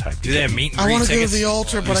evangelical type. Do they have meet and I greet want to go to tickets? the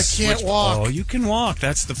altar, but I can't walk. Oh, you can walk.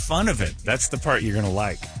 That's the fun of it. That's the part you're going to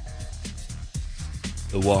like.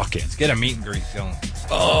 The walk-in. Get a meet and greet going.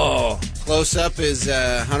 Oh. Close up is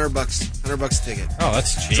 $100. $100 ticket. Oh,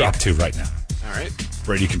 that's cheap. Drop 2 right now. All right.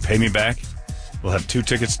 Brady, you can pay me back. We'll have 2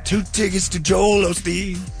 tickets. 2 tickets to Joel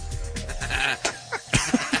Osteen.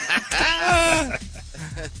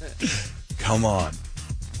 Come on.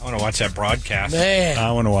 I want to watch that broadcast. Man.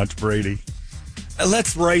 I want to watch Brady.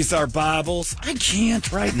 Let's raise our Bibles. I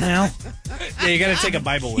can't right now. Yeah, you got to take a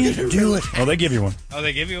Bible with you. Do it. Oh, they give you one. Oh,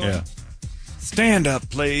 they give you one? Yeah. Stand up,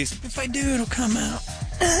 please. If I do, it'll come out.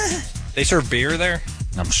 They serve beer there?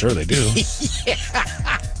 I'm sure they do. It'd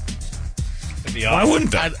be Why awesome.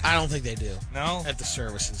 wouldn't they? I don't think they do. No? At the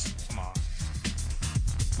services. Come on.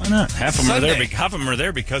 Why not? Half of them are there. Sunday. Half of them are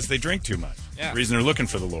there because they drink too much. Yeah. The reason they're looking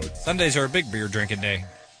for the Lord. Sundays are a big beer drinking day.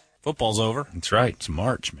 Football's over. That's right. It's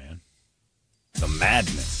March, man. It's a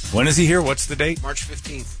madness. When is he here? What's the date? March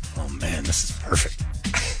 15th. Oh man, this is perfect.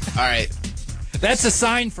 All right. That's a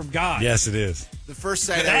sign from God. Yes, it is. The first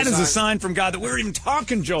site I That was is on, a sign from God that we're even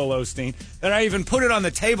talking Joel Osteen, that I even put it on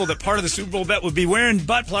the table that part of the Super Bowl bet would be wearing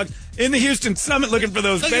butt plugs in the Houston Summit looking for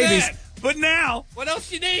those Look at babies. that. But now, What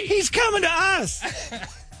else you need? he's coming to us.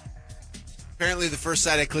 Apparently, the first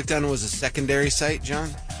site I clicked on was a secondary site, John.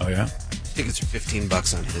 Oh, yeah? Tickets are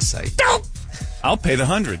 $15 on his site. I'll pay the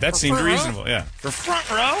 100. That seemed front row? reasonable, yeah. For front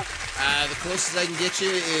row? The closest I can get you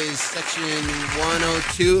is section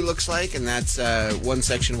 102, it looks like, and that's one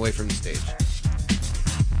section away from the stage.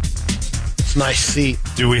 It's a nice seat.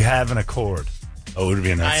 Do we have an accord? Oh, it would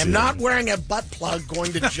be a nice I am seat. not wearing a butt plug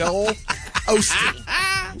going to Joel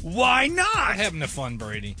Osteen. Why not? Having a fun,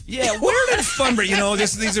 Brady. Yeah, where did fun break? You know,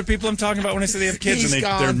 these are people I'm talking about when I say they have kids He's and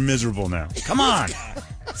gone. they're miserable now. Come on.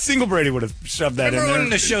 Single Brady would have shoved that Remember in when there.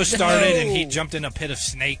 the show started and No. he jumped in a pit of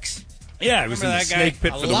snakes? Yeah, it was in the Remember that guy? snake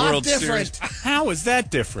pit A for the lot World different. Series. How is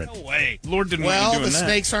that different? No way. Lord didn't Well, want you the doing that.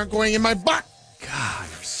 snakes aren't going in my butt. God,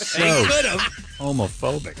 you're so They could have.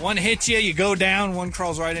 homophobic. One hits you, you go down, one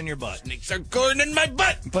crawls right in your butt. Snakes are going in my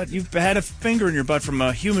butt. But you've had a finger in your butt from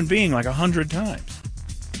a human being like 100 times.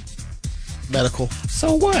 Medical.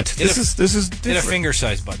 So what? This is Get a different.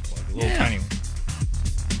 finger-sized butt plug, a little tiny one.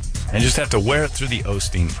 And just have to wear it through the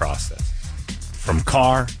Osteen process, from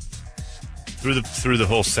car through the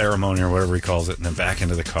whole ceremony or whatever he calls it, and then back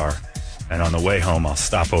into the car. And on the way home, I'll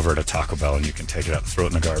stop over at a Taco Bell, and you can take it out and throw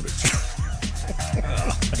it in the garbage.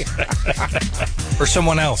 For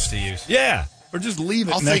someone else to use. Yeah, or just leave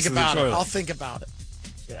it I'll next think to the about it. toilet. I'll think about it.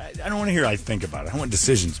 I don't want to hear I think about it. I want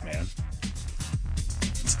decisions, man.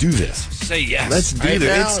 Let's do this. Say yes. Let's do Right this.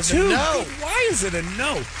 now, It's it's a too. no. Why is it a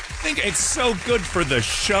no? I think it's so good for the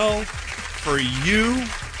show, for you.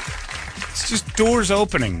 It's just doors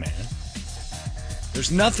opening, man.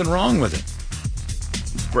 There's nothing wrong with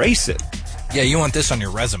it. Embrace it. Yeah, you want this on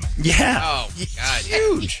your resume. Yeah. Oh, God.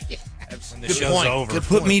 Huge. When the Good show's point. over. Good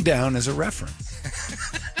Put me down as a reference.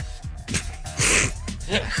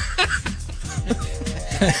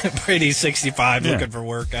 Brady's 65, Yeah. looking for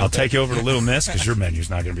work out I'll there. take you over to Little Miss because your menu's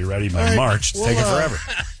not going to be ready by All right, March. It's well, taking forever.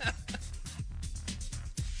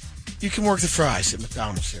 You can work the fries at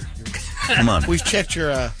McDonald's here. Come on. We've checked your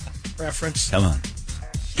reference. Come on.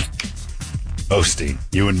 Osteen,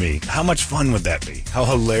 you and me. How much fun would that be? How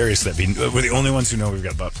hilarious would that be? We're the only ones who know we've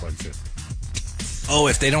got butt plugs in. Oh,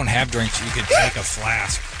 if they don't have drinks, you could take a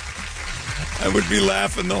flask. I would be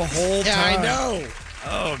laughing the whole Yeah, time. I know.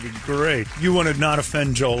 Oh, it'd be great. You want to not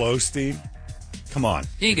offend Joel Osteen? Come on.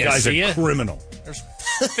 He ain't The gonna guy's see a ya. criminal. There's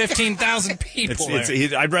 15,000 people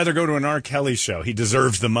there. I'd rather go to an R. Kelly show. He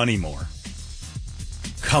deserves the money more.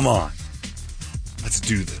 Come on. Let's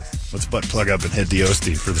do this. Let's butt plug up and hit the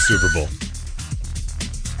Osteen for the Super Bowl.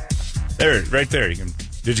 There, right there. You can.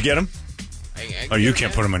 Did you get him? Oh, you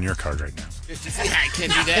can't put him on your card right now. 53. I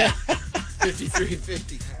can't do that. 53 and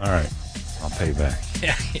 50. All right. I'll pay you back.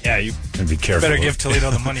 Yeah, you And be careful. better give Toledo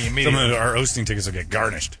the money Some immediately. of our Osteen tickets will get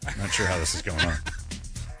garnished. I'm not sure how this is going on.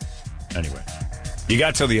 Anyway, you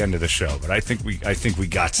got till the end of the show, but I think we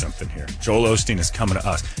got something here. Joel Osteen is coming to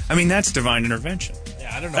us. I mean, that's divine intervention.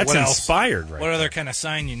 Yeah, I don't know That's what else. inspired, right? What other kind of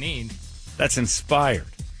sign you need? That's inspired.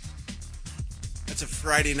 That's a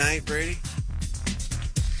Friday night, Brady.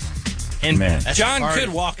 And Man. John could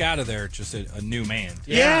walk out of there just a new man.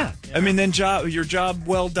 Yeah. I mean, then your job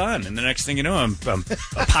well done. And the next thing you know, I'm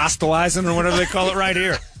apostolizing or whatever they call it right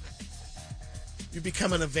here. You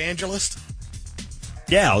become an evangelist?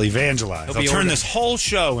 Yeah, I'll evangelize. He'll I'll be turn ordering- this whole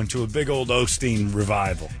show into a big old Osteen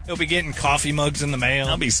revival. He'll be getting coffee mugs in the mail.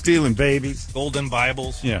 I'll be stealing babies. Golden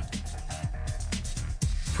Bibles. Yeah.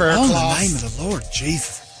 Prayer Oh, in the cloth. name of the Lord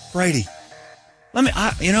Jesus. Brady.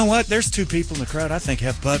 You know what? There's two people in the crowd I think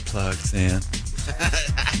have butt plugs in.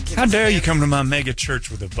 How dare you come to my mega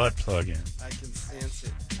church with a butt plug in? I can sense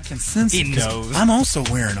it. I can sense He it 'cause knows. I'm also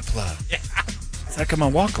wearing a plug. Yeah. How come I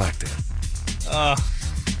walk like this?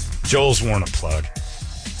 Joel's worn a plug.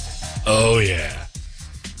 Oh, yeah.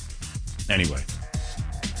 Anyway,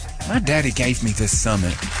 My daddy gave me this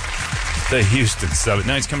summit. the Houston Summit.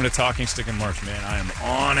 Now he's coming to Talking Stick in March, man. I am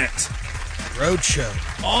on it. Road show.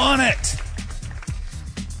 On it.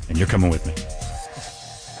 And you're coming with me.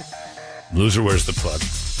 Loser, where's the plug?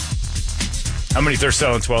 How many? They're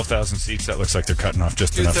selling 12,000 seats. That looks like they're cutting off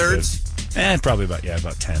just enough. Two-thirds? Probably about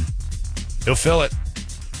 10. He'll fill it.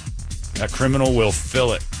 That criminal will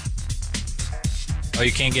fill it. Oh,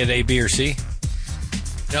 you can't get A, B, or C?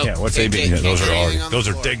 Nope. Yeah, what's Can't AB? get- Yeah, can't those get are anything all, on the those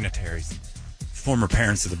are floor. dignitaries, former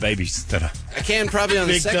parents of the babies. That I can probably on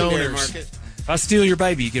the Big secondary donors. market. If I steal your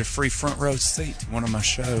baby, you get a free front row seat to one of my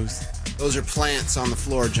shows. Those are plants on the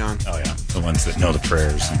floor, John. oh yeah, the ones that know the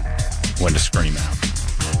prayers and when to scream out.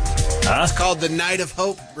 Huh? It's called the Night of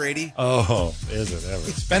Hope, Brady. Oh, is it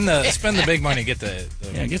ever? Spend the big money, get the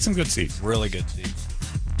Yeah, get some good seats. really good seats.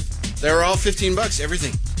 They were all $15,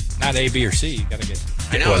 everything. Not A, B, or C. You got to get.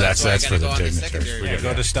 I know. Well, that's why that's I for gotta the go on the dignitaries. secondary. We Yeah,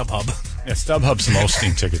 go to StubHub. Yeah, StubHub some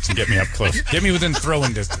Osteen tickets and get me up close. Get me within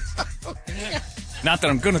throwing distance. Not that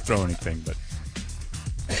I'm going to throw anything, but.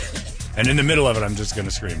 And in the middle of it, I'm just going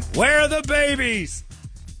to scream, "Where are the babies?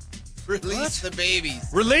 Release the babies.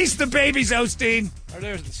 Release the babies, Osteen!" Are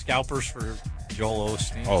there scalpers for Joel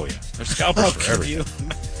Osteen? Oh, yeah. There's scalpers for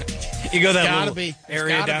everything. You go that Gotta little be. There's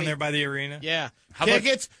area gotta down be. there by the arena? Yeah. How about-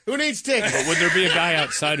 Tickets? Who needs tickets? But would there be a guy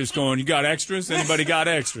outside who's going, "You got extras? Anybody got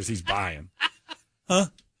extras?" He's buying.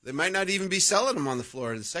 They might not even be selling them on the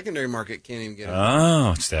floor. The secondary market can't even get them.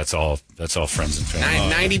 Oh, that's all friends and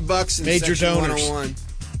family. $90 in Major section donors. 101.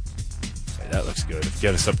 That looks good.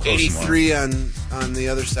 Get us up close and more. 83 on the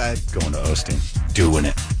other side. Going to Osteen. Doing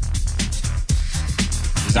it.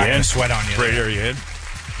 He's not You going in? to sweat on you. Brady, are you in?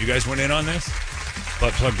 You guys went in on this?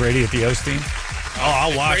 Butt plug Brady at the Osteen? Oh,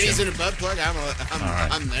 I'll watch Brady's him. in a butt plug.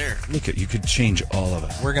 I'm there. Look at you could change all of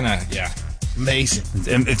us. We're going to, yeah. Amazing.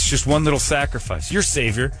 And it's just one little sacrifice. Your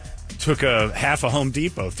savior took a half a Home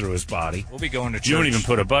Depot through his body. We'll be going to church. You don't even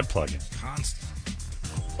put a butt plug in. Constant.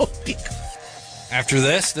 After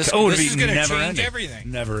this It'd is be going to never change ending.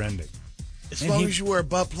 everything. Never ending. As long as you wear a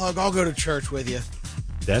butt plug, I'll go to church with you.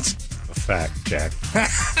 That's a fact, Jack.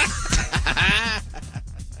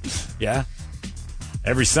 Yeah.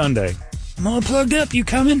 Every Sunday. I'm all plugged up. You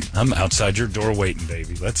coming? I'm outside your door waiting,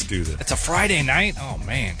 baby. Let's do this. It's a Friday night? Oh,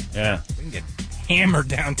 man. Yeah. We can get hammered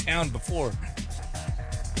downtown before.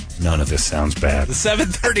 None of this sounds bad. The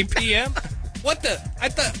 7:30 p.m.? What the? I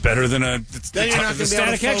thought Better than the Then you're not the going to be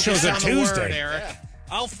able to Static X show's focus a on the word, Tuesday. Eric.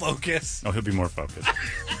 I'll focus. Oh, he'll be more focused.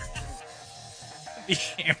 Be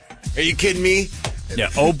hammered. Are you kidding me? Yeah.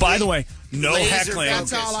 Oh, by the way, no Laser heckling.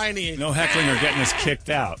 That's all I need. No heckling or getting us kicked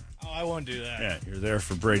out. Oh, I won't do that. Yeah, you're there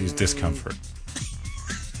for Brady's discomfort.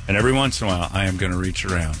 And every once in a while, I am going to reach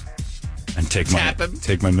around and take Tap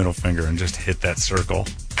him. my middle finger and just hit that circle.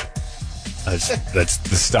 That's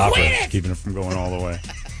the stopper, keeping it from going all the way.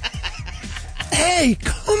 Hey,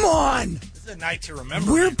 come on. This is a night to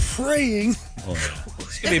remember. We're praying. Oh,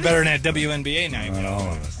 It's going to be better than that WNBA night. not all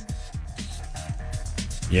of us.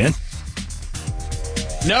 Yeah?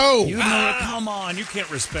 No. Come on. You can't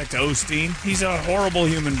respect Osteen. He's a horrible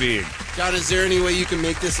human being. John, is there any way you can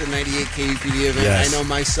make this a 98 KUPD event? Yes. I know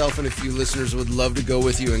myself and a few listeners would love to go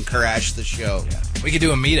with you and crash the show. Yeah. We could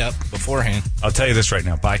do a meetup beforehand. I'll tell you this right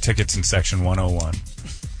now. Buy tickets in section 101.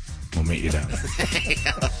 We'll meet you down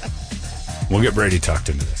there. We'll get Brady tucked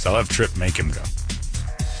into this. I'll have Tripp make him go.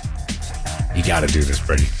 You got to do this,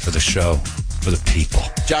 Brady, for the show, for the people.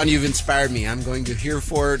 John, you've inspired me. I'm going to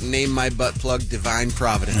herefore name my butt plug Divine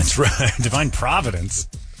Providence. That's right. Divine Providence.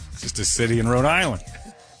 It's just a city in Rhode Island.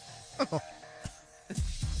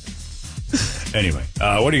 Anyway,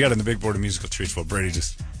 what do you got on the big board of musical treats? Well, Brady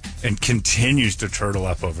just continues to turtle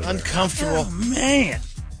up over there. Uncomfortable. Man.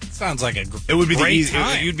 Sounds like It would be the great easy.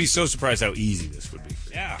 time. You'd be so surprised how easy this would be. For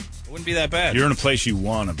you. Yeah, it wouldn't be that bad. You're in a place you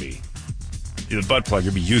want to be. You're the butt plug.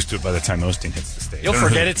 You'll be used to it by the time Osteen hits the stage. You'll I don't know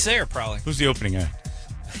forget who- it's there, probably. Who's the opening act?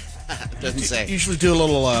 Doesn't say. Usually do a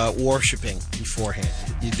little worshipping beforehand.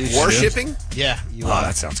 You do Worshipping? Yeah. You,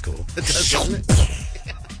 that sounds cool. It does, doesn't it?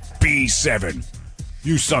 B7.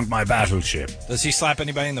 You sunk my battleship. Does he slap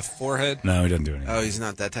anybody in the forehead? No, he doesn't do anything. Oh, he's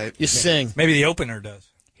not that type? you sing. Maybe the opener does.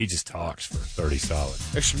 He just talks for 30 solid.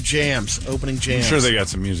 There's some jams, opening I'm jams. sure they got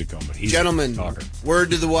some music on, but he's Gentlemen, a talker. word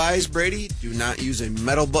to the wise, Brady, do not use a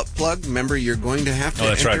metal butt plug. Remember, you're going to have to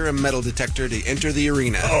that's enter right. a metal detector to enter the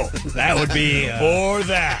arena. Oh, that would be or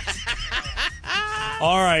that.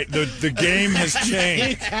 All right, the game has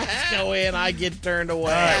changed. Go in, I get turned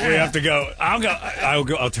away. All right, we have to go.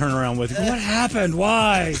 I'll turn around with you. What happened?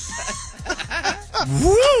 Why? Woo,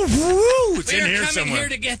 woo. It's in here somewhere.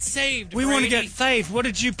 to get saved. We want to get saved. What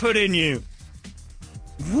did you put in you?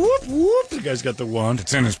 Whoop, whoop. The guy's got the wand.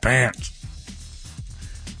 It's in his pants.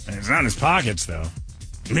 And it's not in his pockets, though.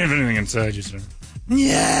 You have anything inside you, sir?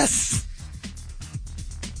 Yes.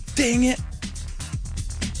 Dang it.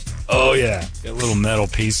 Oh, yeah. Got a little metal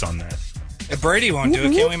piece on that. If Brady won't do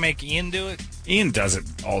it, can't we make Ian do it? Ian does it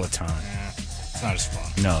all the time. It's not as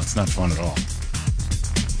fun. No, it's not fun at all.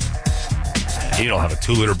 He'll have a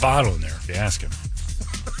 2-liter bottle in there if you ask him.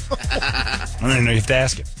 I don't even know you have to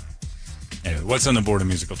ask him. Anyway, what's on the board of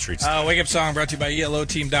musical treats? Wake Up Song brought to you by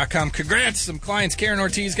ELOteam.com. Congrats, some clients. Karen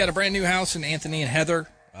Ortiz got a brand new house, and Anthony and Heather.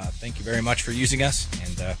 Thank you very much for using us,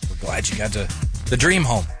 and we're glad you got the dream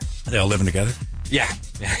home. Are they all living together? Yeah,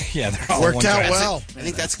 they're all Worked one out class. well. I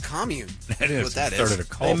think that's a commune. That is. What that Started is. a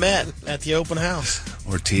cult. They met at the open house.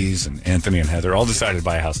 Ortiz and Anthony and Heather all decided to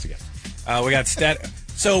buy a house together. We got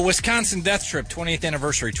So Wisconsin Death Trip 20th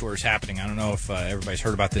anniversary tour is happening. I don't know if everybody's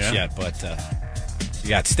heard about this yet, but you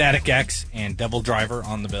got Static X and Devil Driver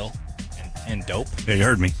on the bill, and Dope. Yeah, you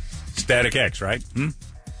heard me. Static X, right?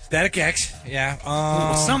 Static X, yeah.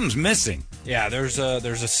 Well, something's missing. Yeah, there's a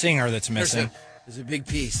singer that's missing. There's a big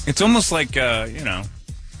piece. It's almost like, Kenny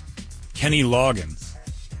Loggins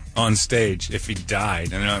on stage if he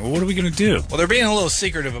died. And they're like, well, what are we going to do? Well, they're being a little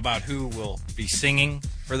secretive about who will be singing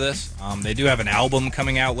for this. They do have an album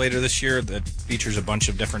coming out later this year that features a bunch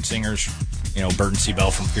of different singers. Burton C.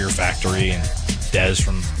 Bell from Fear Factory and Dez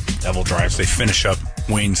from Devil Driver. They finish up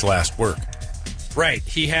Wayne's last work. Right.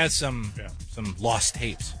 He has some lost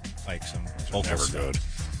tapes, like some vocal Never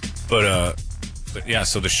stuff. good. But yeah,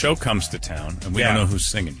 so the show comes to town, and we don't know who's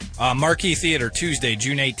singing. Marquee Theater, Tuesday,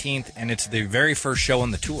 June 18th, and it's the very first show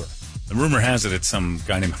on the tour. The rumor has it it's some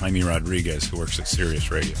guy named Jaime Rodriguez who works at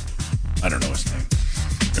Sirius Radio. I don't know his name.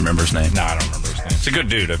 Remember his name? No, I don't remember his name. It's a good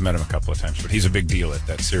dude. I've met him a couple of times, but he's a big deal at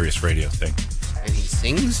that Sirius Radio thing. And he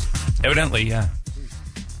sings? Evidently, yeah.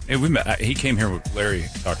 We met. He came here with Larry,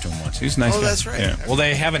 talked to him once. He's a nice guy. That's right. Yeah. Well,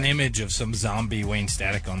 they have an image of some zombie Wayne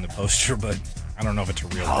Static on the poster, but I don't know if it's a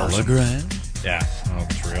real person. Hologram? Yeah, I don't know if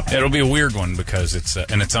it's real. It'll be a weird one because it's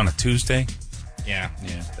and it's on a Tuesday. Yeah.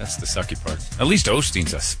 Yeah, that's the sucky part. At least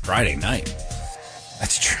Osteen's a Friday night.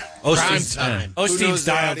 That's true. Prime time. Who Osteen's knows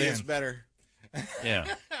their dialed audience in. better? Yeah.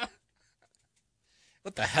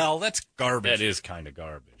 What the hell? That's garbage. That is kind of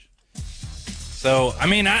garbage. So, I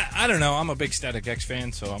mean, I don't know. I'm a big Static X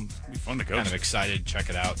fan, so I'm It'd be fun to go. kind of excited to check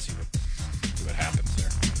it out, see what happens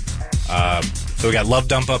there. So we got Love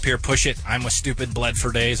Dump up here, Push It, I'm With Stupid, Bled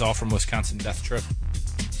for Days, all from Wisconsin Death Trip.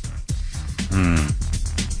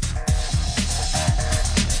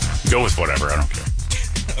 Go with whatever. I don't care.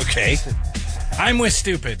 Okay. I'm With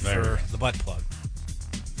Stupid for the butt plug.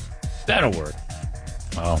 That'll work.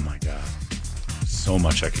 Oh my god. So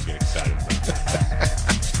much I could get excited about.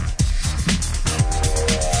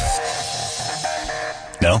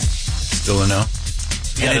 No? Still a no?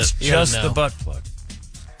 And it's just the butt plug.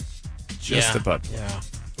 Just the butt plug. Yeah.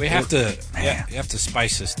 We have to you have to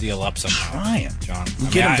spice this deal up somehow. Trying. John.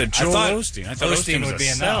 Get him to I Joel thought Osteen. I thought Osteen Osteen would was be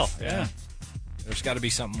a enough. sell. Yeah. There's got to be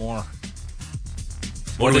something more.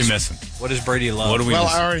 What are we missing? What does Brady love? What do we Well,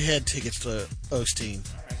 missing? I already had tickets to Osteen.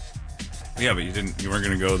 Yeah, but you weren't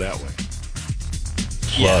going to go that way.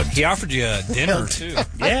 Yeah, Plugged. he offered you a dinner too.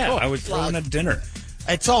 Yeah, I would throw in a dinner.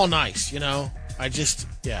 It's all nice, I just,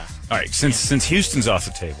 yeah. All right, since Houston's off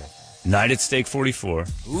the table, night at Steak 44,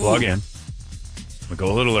 plug in. We'll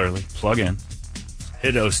go a little early, plug in.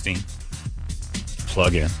 Hit Osteen,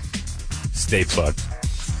 plug in. Stay plugged.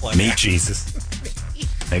 Meet Jesus.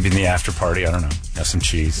 Maybe in the after party, I don't know. Have some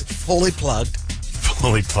cheese. Fully plugged.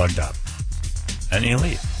 Fully plugged up. And you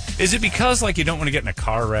leave. Is it because, you don't want to get in a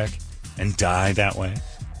car wreck and die that way?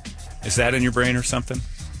 Is that in your brain or something?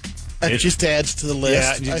 It just adds to the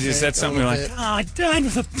list. Yeah, I is think, that something a like, little bit. I died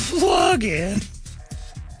with a plug-in?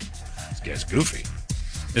 This guy's goofy.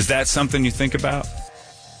 Is that something you think about?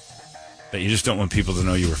 That you just don't want people to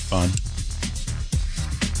know you were fun?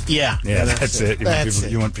 Yeah. Yeah, that's it. That's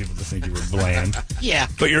it. You want people to think you were bland. Yeah.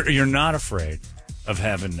 But you're not afraid of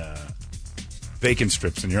having bacon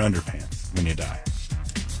strips in your underpants when you die.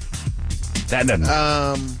 That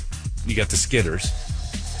doesn't. You got the skitters.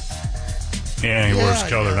 Yeah, your worst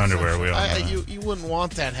colored underwear. We all know. You wouldn't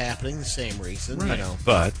want that happening. The same reason, Right. you know.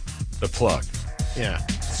 But the plug. Yeah.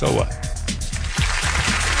 So what?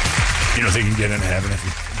 You don't think you can get into heaven if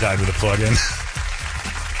you died with a plug in?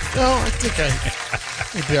 No, I think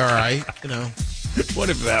it'd be all right. You know. What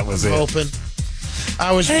if that was I'm it? hoping.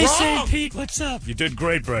 I was Hey, wrong. St. Pete, what's up? You did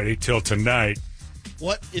great, Brady, till tonight.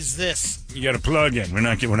 What is this? You got a plug in. We're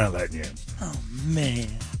not letting you in. Oh, man.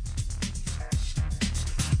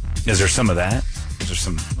 Is there some of that? Is there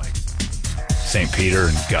some, like, St. Peter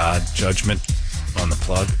and God judgment on the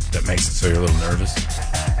plug that makes it so you're a little nervous?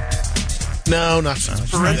 No, not so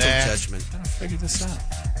much. Parental that. judgment. I gotta figure this out.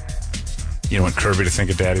 You don't want Kirby to think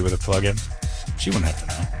of Daddy with a plug in? She wouldn't have to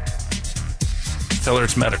know. Tell her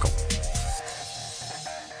it's medical.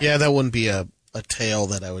 Yeah, that wouldn't be a tale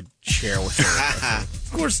that I would share with her.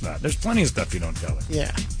 Of course not. There's plenty of stuff you don't tell her.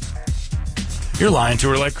 Yeah. You're lying to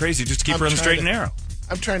her like crazy just to keep I'm her on the straight trying and to- narrow.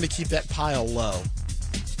 I'm trying to keep that pile low.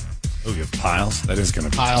 Oh, you have piles? That is going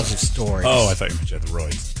to be Piles of stories. Oh, I thought you meant you had the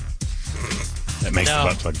roids. That makes No. the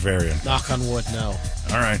butt plug very uncomfortable. Knock on wood, no.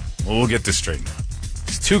 All right. Well, we'll get this straightened out.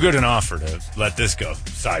 It's too good an offer to let this go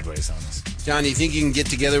sideways on us. John, do you think you can get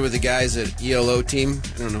together with the guys at ELO team?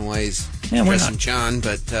 I don't know why he's Yeah, why dressing not? John,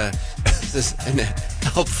 but and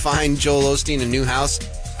help find Joel Osteen a new house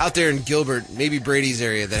out there in Gilbert, maybe Brady's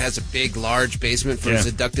area, that has a big, large basement for his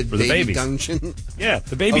abducted for the baby babies. dungeon Yeah,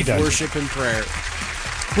 the baby of dungeon. worship and prayer.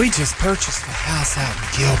 We just purchased the house out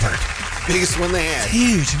in Gilbert. Biggest one they had.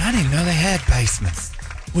 Huge, and I didn't know they had basements,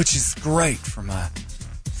 which is great for my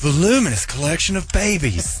voluminous collection of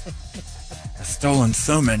babies. I've stolen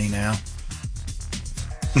so many now.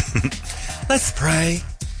 Let's pray.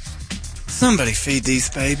 Somebody feed these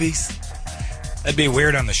babies. That'd be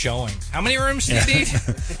weird on the showing. How many rooms do you need?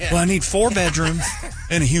 Well, I need 4 bedrooms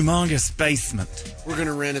and a humongous basement. We're going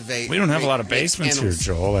to renovate. We don't have a lot of Make basements here, kennels.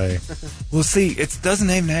 Joel. Eh? Well, see, it doesn't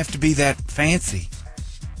even have to be that fancy.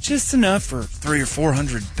 Just enough for 300 or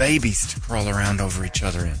 400 babies to crawl around over each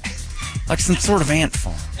other in. Like some sort of ant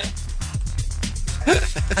farm.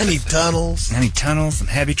 I need tunnels. I need tunnels and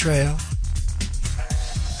happy trail.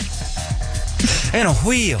 And a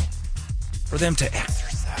wheel for them to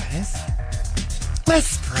exercise.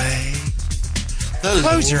 Let's pray.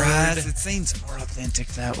 Close your eyes. It seems more authentic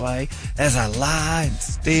that way as I lie and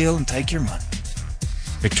steal and take your money.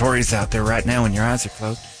 Victoria's out there right now when your eyes are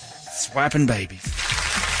closed, swiping babies.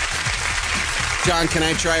 John, can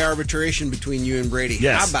I try arbitration between you and Brady?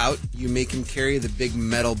 Yes. How about you make him carry the big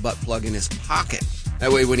metal butt plug in his pocket?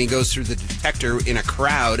 That way, when he goes through the detector in a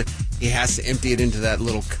crowd, he has to empty it into that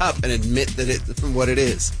little cup and admit that what it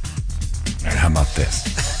is. All right, how about this?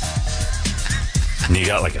 And you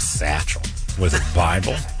got like a satchel with a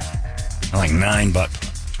Bible and like 9 butt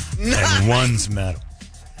plugs. And one's metal.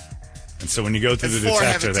 And so when you go through And the 4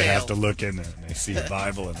 have detector, a they tail. have to look in there and they see a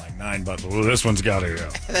Bible and like 9 butt plugs. Well, this one's got to go.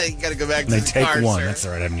 You got to go back And to they the take car, one. sir. That's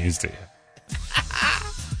all right. I haven't used it yet.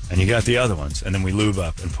 And you got the other ones. And then we lube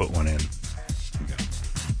up and put one in. And go.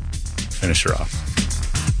 Finish her off.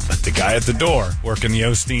 But the guy at the door, working the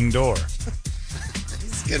Osteen door,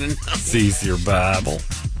 He's gonna know. sees your Bible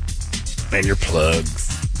and your plugs.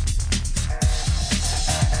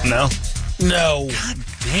 No? No. God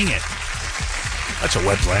dang it. That's a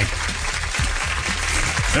wet blanket.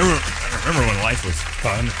 Remember when life was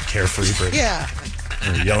fun, carefree, Brady? Yeah.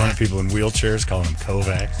 We were yelling at people in wheelchairs, calling them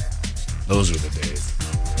Kovacs. Those were the days.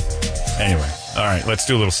 Anyway, all right, let's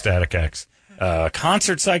do a little Static X.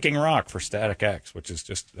 Concert Psyching Rock for Static X, which is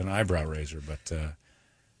just an eyebrow raiser, but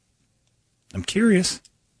I'm curious.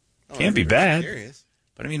 Can't be bad. Curious.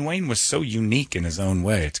 But I mean, Wayne was so unique in his own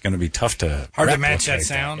way. It's going to be tough to Hard to match that replicate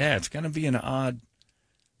sound. Yeah, it's going to be an odd.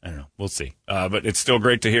 I don't know. We'll see. But it's still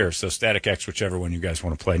great to hear. So Static X, whichever one you guys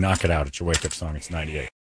want to play, knock it out. It's your wake up song. It's 98.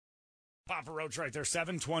 Papa Roach right there,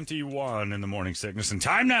 7:21 in the morning sickness. And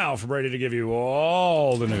time now for Brady to give you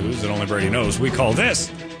all the news that only Brady knows. We call this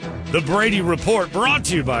the Brady Report, brought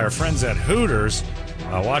to you by our friends at Hooters.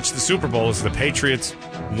 Watch the Super Bowl as the Patriots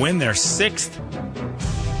win their 6th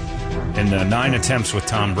in 9 attempts with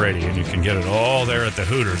Tom Brady. And you can get it all there at the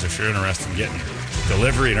Hooters if you're interested in getting your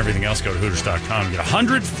delivery and everything else. Go to Hooters.com and get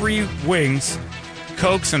 100 free wings,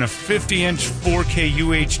 Cokes, and a 50-inch 4K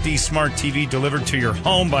UHD smart TV delivered to your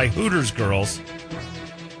home by Hooters girls.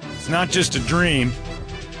 It's not just a dream.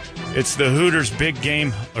 It's the Hooters Big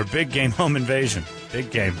Game Home Invasion.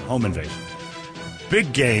 Big Game Home Invasion.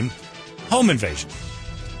 Big Game Home Invasion.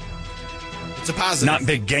 It's a positive. Not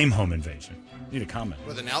big game home invasion. Need a comment.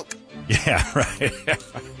 With an elk? Yeah, right.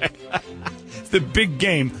 The big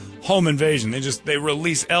game home invasion. They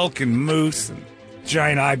release elk and moose and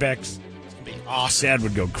giant ibex. It's gonna be awesome. Dad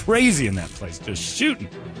would go crazy in that place, just shooting.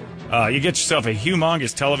 You get yourself a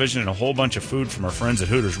humongous television and a whole bunch of food from our friends at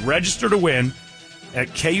Hooters. Register to win at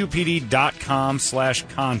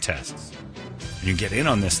KUPD.com/contests. You can get in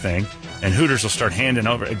on this thing, and Hooters will start handing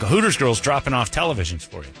over. Hooters girls dropping off televisions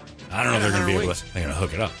for you. I don't know if they're going to be able to. They're going to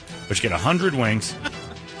hook it up. But you get 100 wings.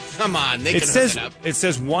 Come on, they can hook it up. It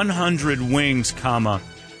says 100 wings, comma,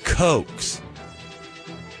 Cokes.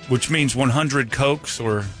 Which means 100 Cokes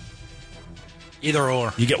or... Either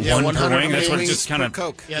or. You get one per wing? That's what it just kind of...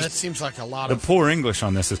 Coke. Yeah, that seems like a lot The of... poor English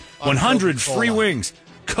on this is 100 free Coca-Cola. wings,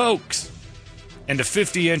 Cokes, and a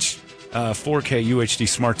 50-inch 4K UHD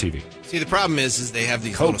smart TV. See, the problem is they have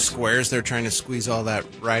these Cokes. little squares they're trying to squeeze all that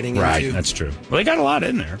writing Right, into. that's true. Well, they got a lot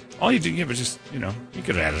in there. All you do, but just, you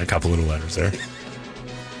could have added a couple little letters there.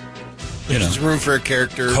 There's room for a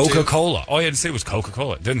character. or two. Coca-Cola. All you had to say was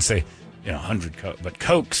Coca-Cola. It didn't say, 100 Coke. But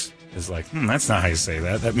Cokes is like, that's not how you say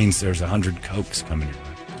that. That means there's 100 Cokes coming your way.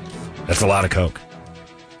 That's a lot of Coke.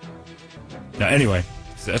 Now, anyway,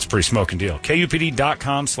 that's a pretty smoking deal.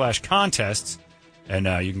 KUPD.com/contests. And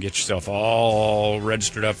you can get yourself all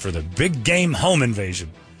registered up for the big game home invasion,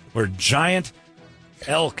 where giant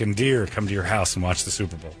elk and deer come to your house and watch the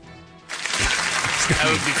Super Bowl. That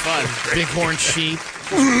would be fun. Bighorn sheep.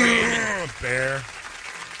 Bear,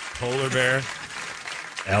 polar bear,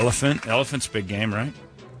 elephant. Elephant's big game, right?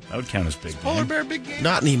 That would count as big game. Polar bear big game?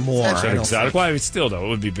 Not anymore. Is that I don't exotic? think. Well, still, though, it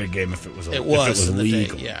would be big game if it was It was in the day.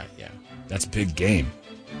 legal. Yeah. That's big game.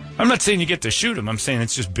 I'm not saying you get to shoot them. I'm saying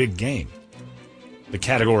it's just big game. The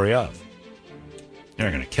category of. You're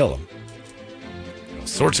not going to kill them. All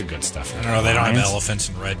sorts of good stuff. I don't know. They don't have elephants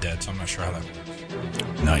in Red Dead, so I'm not sure how that works.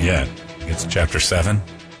 Not yet. It's chapter 7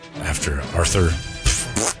 after Arthur.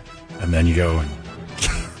 And then you go and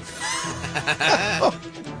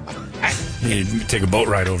you take a boat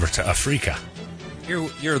ride over to Africa.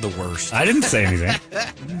 You're the worst. I didn't say anything.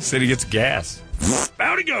 I said he gets gas.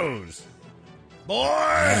 Out he goes. Boy,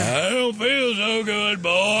 I don't feel so good,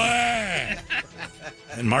 boy.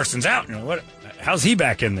 And Marston's out. What? How's he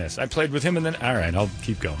back in this? I played with him, and then all right, I'll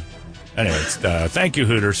keep going. Anyways, thank you,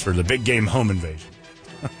 Hooters, for the big game home invasion.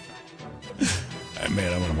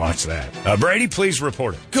 Man, I want to watch that. Brady, please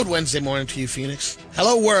report it. Good Wednesday morning to you, Phoenix.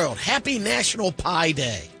 Hello, world. Happy National Pie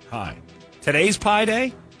Day. Hi. Today's Pie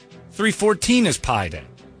Day. 3/14 is Pie Day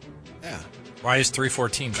Yeah. Why is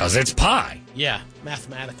 3/14? because it's pie. Yeah,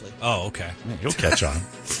 mathematically. Oh, okay. Yeah, you'll catch on.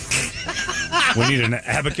 We need an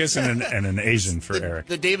abacus and an Asian for Eric.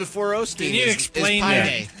 The day before Osteen Can you is explain Pie that?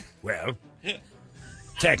 Day. Well,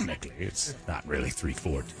 technically, it's not really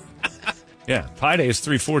 3/14. Yeah, Pie Day is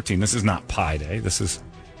 3/14. This is not Pie Day. This is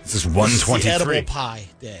This is 1/23. the edible pie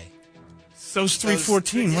day. So's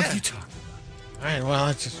 3/14. What are you talking? All right, well,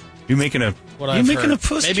 that's just You making a? what you I've making heard. a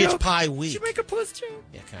puss Maybe joke? it's pie week. You make a puss joke?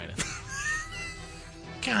 Yeah, kind of.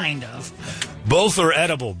 Kind of. Both are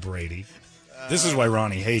edible, Brady. This is why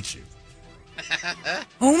Ronnie hates you.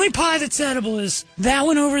 Only pie that's edible is that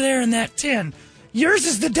one over there in that tin. Yours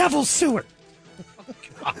is the devil's sewer.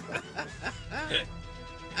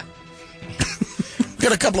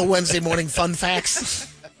 Got a couple of Wednesday morning fun facts.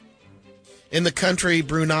 In the country,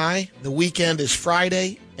 Brunei, the weekend is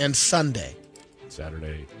Friday and Sunday.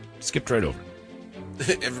 Saturday. Skipped right over.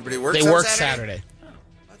 Everybody works They on work Saturday? Saturday.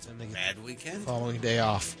 That's a bad weekend. Following day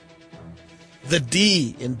off. The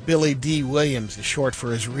D in Billy D. Williams is short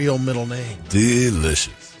for his real middle name.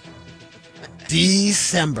 Delicious.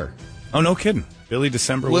 December. Oh, no kidding. Billy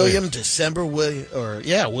December William December William,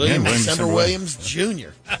 William William December December Williams Jr.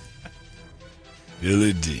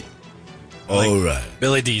 Billy D. All right.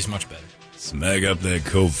 Billy D's much better. Smack up that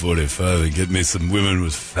Colt 45 and get me some women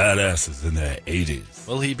with fat asses in their 80s.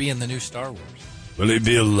 Will he be in the new Star Wars? Will he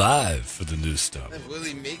be alive for the new Star Wars? Will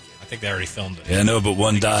he make it? I think they already filmed it. Yeah, no, but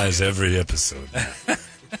one dies every episode.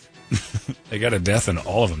 They got a death in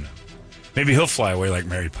all of them now. Maybe he'll fly away like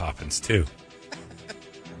Mary Poppins, too.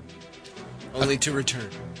 Only to return.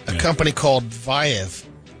 A company called Vaev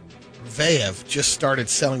just started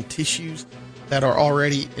selling tissues that are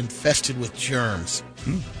already infested with germs.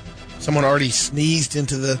 Someone already sneezed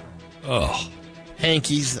into the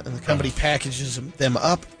hankies, and the company packages them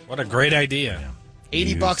up. What a great idea.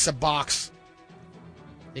 $80 a box.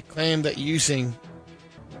 They claim that using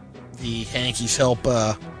the hankies help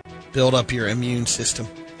build up your immune system,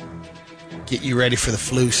 get you ready for the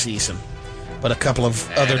flu season. But a couple of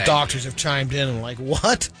other doctors have chimed in and like,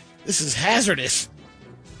 what? This is hazardous.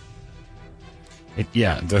 It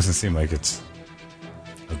doesn't seem like it's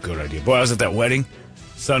a good idea. Boy, I was at that wedding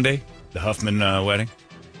Sunday, the Huffman wedding,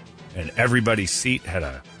 and everybody's seat had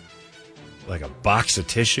a box of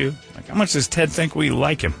tissue. Like, how much does Ted think we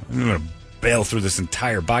like him? I'm going to bail through this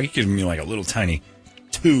entire box. He gave me like a little tiny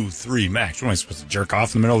 2-3 max. What am I supposed to jerk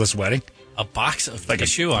off in the middle of this wedding? A box of Like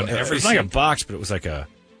tissue on every It was seat? like a box, but it was like a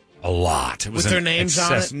lot. It was With their names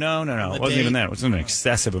on it? No. The It wasn't even date? that. It was an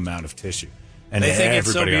excessive amount of tissue. And They think it's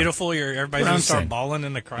so everybody- beautiful, everybody's What going I'm to start saying. bawling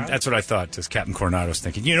in the crowd? That's what I thought, as Captain Coronado's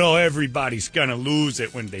thinking. You know, everybody's going to lose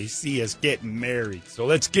it when they see us getting married. So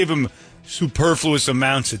let's give them superfluous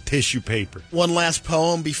amounts of tissue paper. One last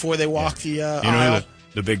poem before they walk the You know aisle. who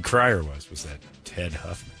the big crier was that Ted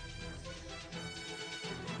Huffman.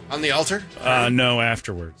 On the altar? No,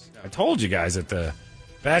 afterwards. I told you guys at the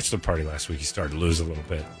bachelor party last week he started to lose a little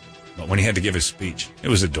bit. But when he had to give his speech, it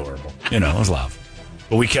was adorable. You know, it was love.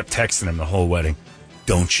 But we kept texting him the whole wedding.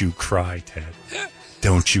 Don't you cry, Ted.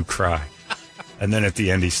 Don't you cry. And then at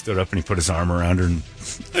the end, he stood up and he put his arm around her and,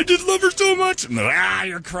 I just love her so much. And they're like,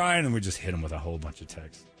 you're crying. And we just hit him with a whole bunch of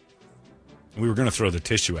texts. We were going to throw the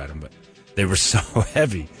tissue at him, but they were so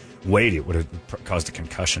heavy, weighty, it would have caused a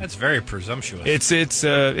concussion. That's very presumptuous. It's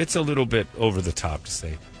a little bit over the top to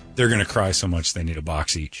say they're going to cry so much they need a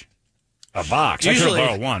box each. A box. Usually, I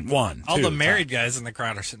could borrow one. all two, the married guys in the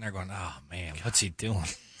crowd are sitting there going, oh, man, what's he doing?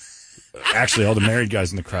 Actually, all the married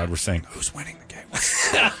guys in the crowd were saying, who's winning the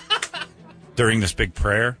game? During this big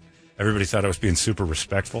prayer, everybody thought I was being super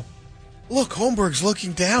respectful. Look, Holmberg's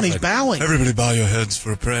looking down. He's Like, bowing. Everybody bow your heads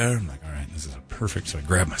for a prayer. I'm like, all right, this is perfect. So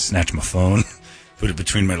I snatched my phone, put it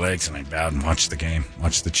between my legs, and I bowed and watched the game.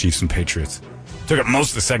 Watched the Chiefs and Patriots. Took up most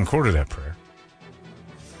of the second quarter of that prayer.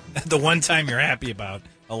 The one time you're happy about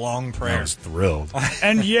a long I prayer. was thrilled.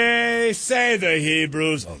 And yay, say the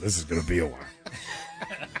Hebrews. Oh, this is going to be a while.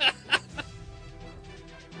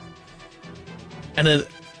 And then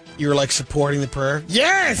you're like supporting the prayer.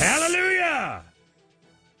 Yes! Hallelujah!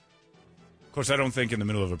 Of course, I don't think in the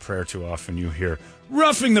middle of a prayer too often you hear,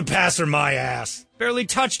 roughing the passer my ass. Barely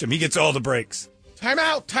touched him. He gets all the breaks. Time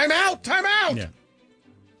out! Time out! Time out! Yeah.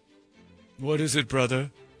 What is it,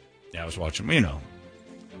 brother? Yeah, I was watching. You know,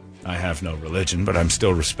 I have no religion, but I'm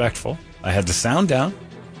still respectful. I had the sound down.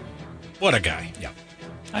 What a guy. Yeah.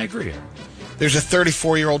 I agree. There's a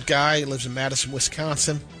 34-year-old guy who lives in Madison,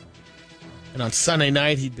 Wisconsin. And on Sunday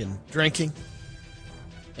night, he'd been drinking.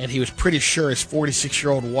 And he was pretty sure his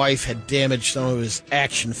 46-year-old wife had damaged some of his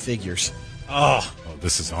action figures. Oh,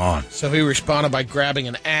 this is on. So he responded by grabbing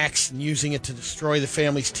an axe and using it to destroy the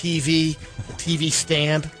family's TV, the TV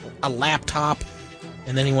stand, a laptop,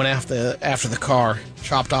 and then he went after the car,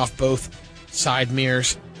 chopped off both side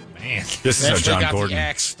mirrors. Man. This is how Eventually John got Gordon. the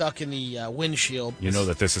axe stuck in the windshield. You know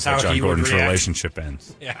that this is How how John he would Gordon's react. relationship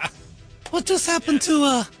ends. Yeah. What just happened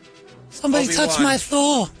to, somebody Obi-Wan. touched my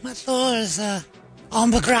Thor? My Thor is,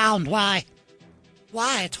 on the ground. Why?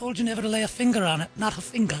 Why? I told you never to lay a finger on it. Not a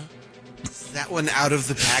finger. That one out of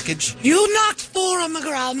the package? You knocked Thor on the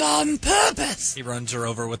ground on purpose. He runs her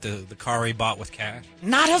over with the car he bought with cash.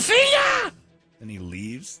 Not a finger! Then he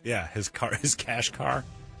leaves. Yeah, his cash car.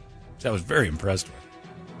 Which I was very impressed with.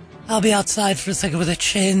 I'll be outside for a second with a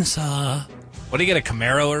chainsaw. What, did he get a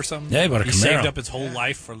Camaro or something? Yeah, he bought a He Camaro. saved up his whole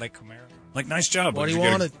life for Lake Camaro. Like, nice job. What Did he you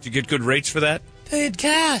get wanted. Did you get good rates for that? Paid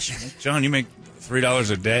cash. John, you make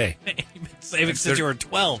 $3 a day. You've been saving since you were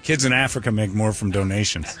 12. Kids in Africa make more from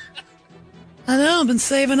donations. I know, I've been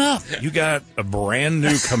saving up. You got a brand new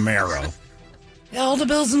Camaro. Yeah, all the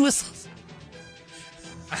bells and whistles.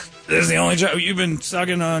 This is the only job you've been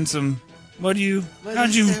sucking on some. What did you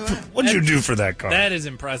do for that car? That is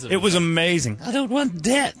impressive. It was amazing. I don't want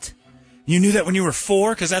debt. You knew that when you were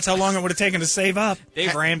 4, because that's how long it would have taken to save up.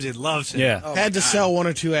 Dave Ramsey loves it. Yeah, Had to sell one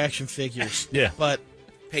or two action figures. Yeah. But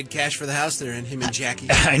Paid cash for the house there, and him and Jackie.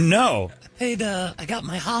 I know. I got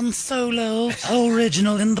my Han Solo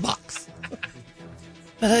original in the box.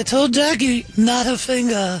 But I told Jackie, not a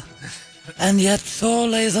finger. And yet Thor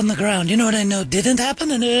lays on the ground. You know what I know didn't happen?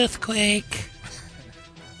 An earthquake.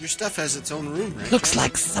 Your stuff has its own room, right? Looks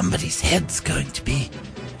like somebody's head's going to be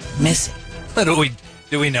missing.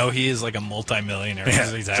 Do we know he is like a multimillionaire because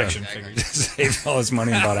of these action figures? Saved all his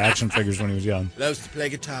money and bought action figures when he was young. Loves to play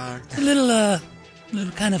guitar. A little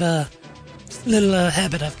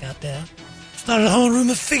habit I've got there. Started a whole room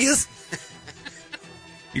of figures.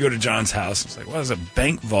 You go to John's house. It's like, well, there's a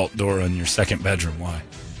bank vault door on your second bedroom. Why?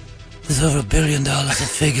 There's over $1 billion of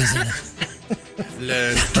figures in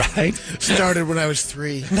it. Right? started when I was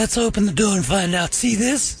 3. Let's open the door and find out. See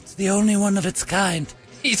this? It's the only one of its kind.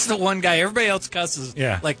 He's the one guy. Everybody else cusses.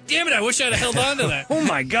 Yeah. Like, damn it, I wish I'd have held on to that. Oh,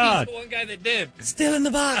 my God. He's the one guy that did. Still in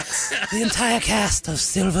the box. The entire cast of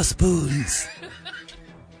silver spoons.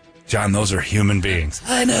 John, those are human beings.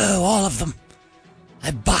 I know, all of them.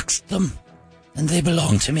 I boxed them, and they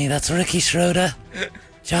belong to me. That's Ricky Schroeder,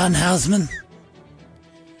 John Hausman,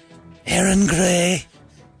 Aaron Gray.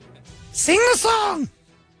 Sing the song!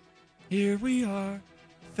 Here we are,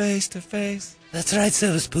 face to face. That's right,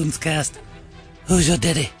 Silver Spoon's cast. Who's your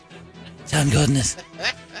daddy? John Goodness.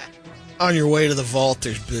 On your way to the vault,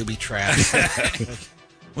 there's booby traps.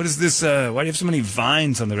 What is this? Why do you have so many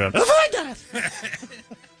vines on the ground? Avoid that!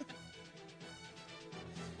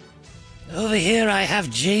 Over here I have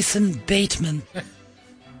Jason Bateman.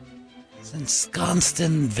 It's ensconced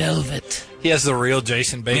in velvet. He has the real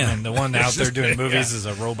Jason Bateman. The one out there doing movies is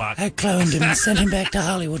a robot. I cloned him and sent him back to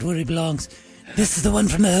Hollywood where he belongs. This is the one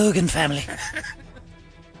from the Hogan family.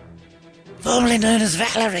 Formerly known as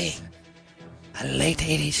Valerie. A late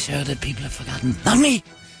 80s show that people have forgotten. Not me!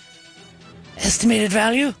 Estimated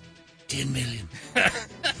value? 10 million.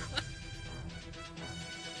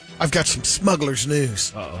 I've got some smuggler's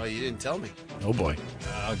news. Oh, you didn't tell me. Oh, boy.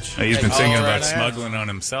 Oh, He's been thinking all right, about I have. smuggling on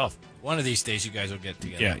himself. one of these days, you guys will get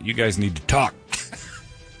together. Yeah, you guys need to talk.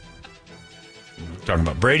 We're talking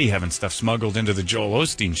about Brady having stuff smuggled into the Joel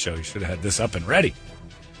Osteen show. You should have had this up and ready.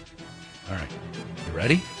 All right. You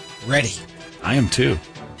ready? Ready. I am too.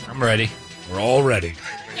 I'm ready. We're all ready.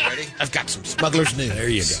 I've got some smuggler's news. There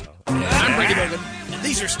you go. I'm Brady Bogan. And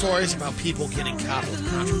these are stories about people getting caught with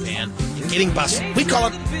contraband and getting busted. We call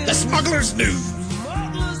it the smuggler's news.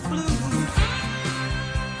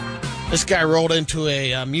 This guy rolled into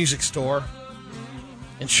a music store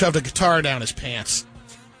and shoved a guitar down his pants.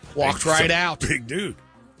 Walked right out. Big dude.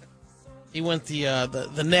 He went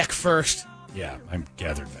the neck first. Yeah, I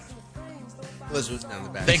gathered that. Liz was down the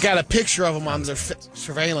back. They got a picture of him on their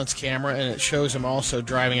surveillance camera, and it shows him also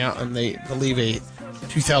driving out, and they believe a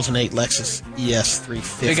 2008 Lexus ES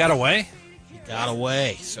 350. They got away? He got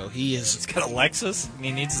away, so he is He's got a Lexus and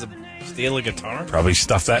he needs to steal a guitar? Probably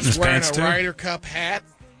stuffed that in his wearing pants a too. Ryder Cup hat.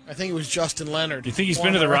 I think it was Justin Leonard. Do you think he's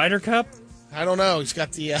been to the Ryder Cup? I don't know. He's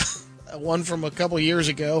got the one from a couple years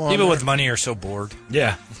ago. People with money are so bored.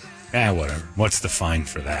 Yeah. Whatever. What's the fine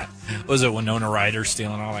for that? Was it Winona Ryder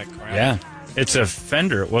stealing all that crap? Yeah. It's a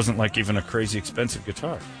Fender. It wasn't like even a crazy expensive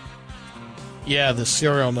guitar. Yeah, the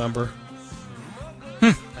serial number.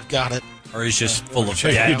 I've got it. Or he's just full of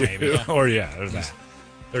Yeah, shit, you do. maybe. Yeah. Or there's that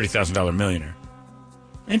 $30,000 millionaire.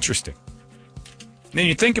 Interesting. Then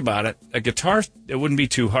you think about it, a guitar, it wouldn't be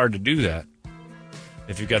too hard to do that.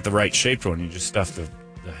 If you've got the right shaped one, you just stuff the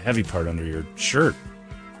heavy part under your shirt.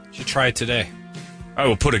 Should try it today. I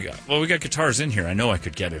will we got guitars in here. I know I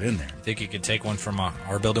could get it in there. Think you could take one from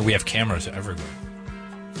our building? We have cameras everywhere.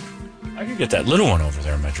 I could get that little one over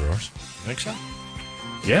there in my drawers. Think so?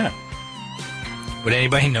 Yeah. Would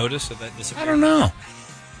anybody notice that disappeared? I don't know.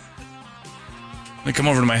 They come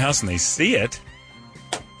over to my house and they see it.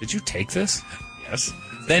 Did you take this? Yes.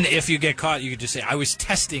 Then if you get caught, you could just say, I was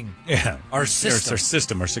testing Yeah. our It's system. our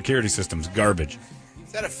system. Our security system's garbage.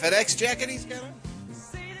 Is that a FedEx jacket he's got on?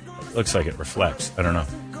 Looks like it reflects. I don't know.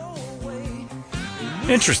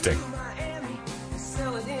 Interesting.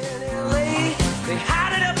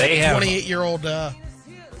 They have 28-year-old.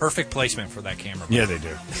 perfect placement for that camera. Yeah, they do.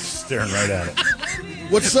 Staring right at it.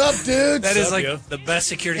 What's up, dude? That is Sup, like yo? the best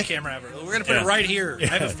security camera ever. We're going to put Yeah. it right here. I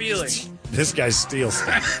have a feeling. This guy steals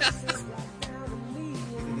stuff.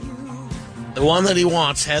 The one that he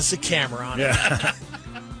wants has the camera on it. Yeah.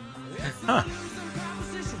 Huh.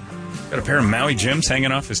 Got a pair of Maui Jims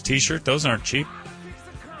hanging off his T-shirt. Those aren't cheap.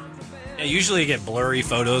 Yeah, usually you get blurry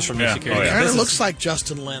photos from the Yeah. security Oh, yeah. guard. Kind This of is- looks like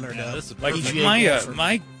Justin Leonard. this is Like PGA my golfer.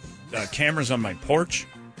 my cameras on my porch,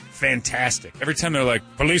 fantastic. Every time they're like,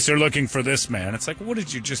 police are looking for this man. It's like, what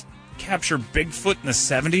did you just capture Bigfoot in the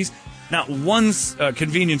 70s? Not one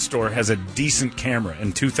convenience store has a decent camera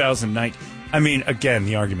in 2009. I mean, again,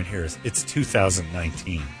 the argument here is it's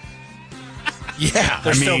 2019. Yeah.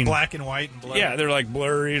 They're I still mean- black and white and blurry. Yeah, they're like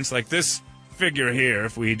blurry. It's like this figure here,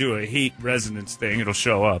 if we do a heat resonance thing, it'll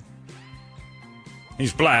show up.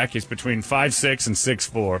 He's black. He's between 5'6" and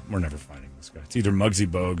 6'4". We're never finding this guy. It's either Muggsy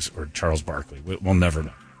Bogues or Charles Barkley. We'll never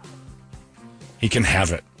know. He can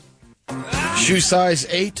have it. Shoe size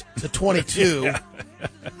 8 to 22. Yeah.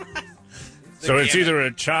 So it's either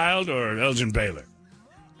a child or an Elgin Baylor.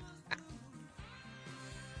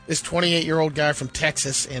 This 28-year-old guy from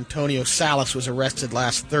Texas, Antonio Salas, was arrested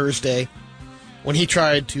last Thursday when he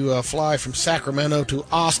tried to fly from Sacramento to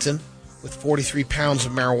Austin with 43 pounds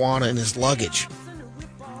of marijuana in his luggage.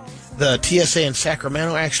 The TSA in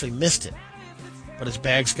Sacramento actually missed it, but his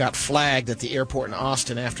bags got flagged at the airport in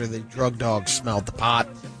Austin after the drug dogs smelled the pot.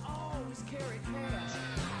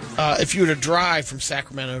 If you were to drive from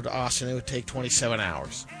Sacramento to Austin, it would take 27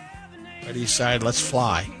 hours. But he decided, let's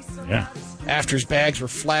fly. Yeah. After his bags were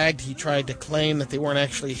flagged, he tried to claim that they weren't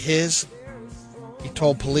actually his. He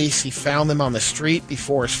told police he found them on the street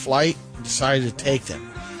before his flight and decided to take them.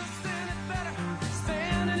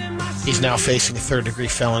 He's now facing a third-degree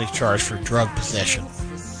felony charge for drug possession,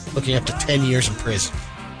 looking up to 10 years in prison.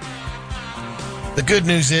 The good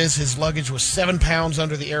news is his luggage was 7 pounds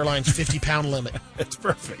under the airline's 50-pound limit. That's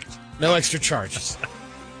perfect. No extra charges.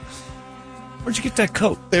 Where'd you get that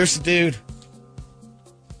coat? There's the dude.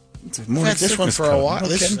 It's a I've morning had this one sickness for a coat. while. No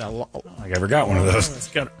This is kidding. a I ever got one of those.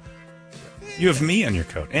 You have me on your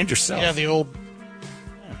coat and yourself. yeah, the old.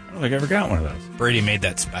 I don't think I ever got one of those. Brady made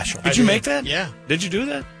that special. Did you make that? Yeah. Did you do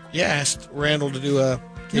that? Yeah, I asked Randall to do a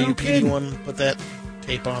No KUPD kidding. one, put that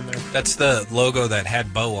tape on there. That's the logo that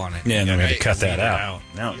had Bo on it. Yeah, and then we had to Right. cut that Leave it out.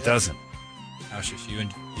 No, it doesn't. Now it's just you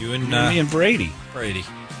and Me and Brady. Brady.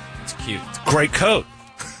 It's cute. Great coat.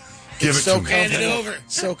 Give it so to me. comfortable.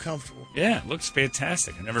 So comfortable. Yeah, it looks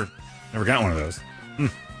fantastic. I never got one of those.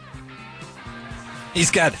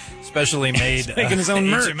 He's got specially made making his own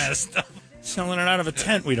merch. HMS stuff. Selling it out of a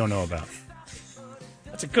tent we don't know about.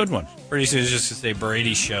 That's a good one. Pretty soon it's just to say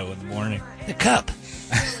Brady show in the morning. The cup.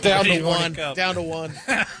 Down Brady to morning one. cup. Down to one.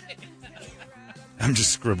 I'm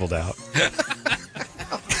just scribbled out.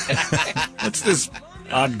 What's this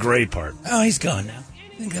odd gray part? Oh, he's gone now.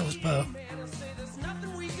 I think that was Bo.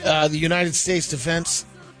 The United States Defense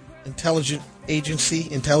Intelligence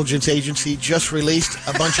Agency just released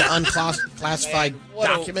a bunch of unclassified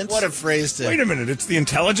documents. What a phrase to... Wait a minute, it's the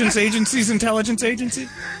intelligence agency's intelligence agency?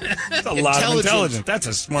 That's a lot of intelligence. That's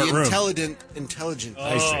a smart the room. intelligent.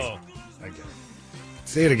 I see. I get it.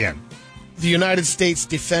 Say it again. The United States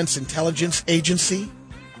Defense Intelligence Agency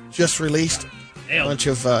just released a bunch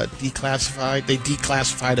of declassified. They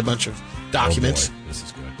declassified a bunch of documents. Oh boy, this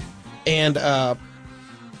is good. And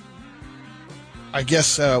I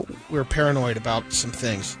guess we're paranoid about some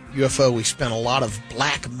things. UFO, we spent a lot of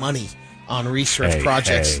black money on research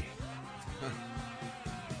projects. Hey.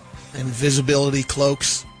 Invisibility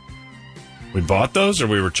cloaks. We bought those, or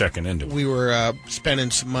we were checking into it? We were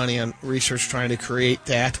spending some money on research trying to create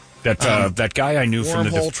that. That guy I knew from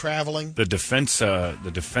Wormhole traveling. the defense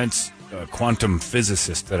quantum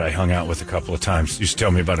physicist that I hung out with a couple of times used to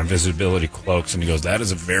tell me about invisibility cloaks, and he goes, "That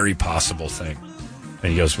is a very possible thing."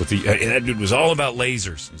 And he goes, "With that dude was all about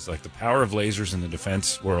lasers." He's like, the power of lasers in the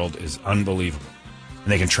defense world is unbelievable,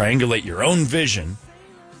 and they can triangulate your own vision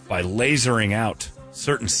by lasering out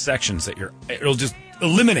certain sections it'll just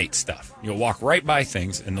eliminate stuff. You'll walk right by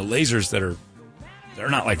things, and the lasers they're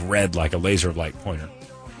not like red like a laser light pointer.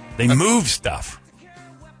 They move stuff.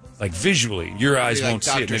 Like visually, your eyes Like won't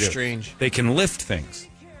see it. Doctor Strange. They can lift things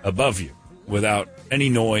above you without any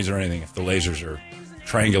noise or anything if the lasers are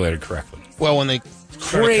triangulated correctly. Well, when they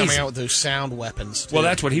started Crazy. coming out with those sound weapons. Too. Well,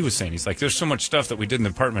 that's what he was saying. He's like, there's so much stuff that we did in the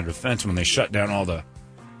Department of Defense when they shut down all the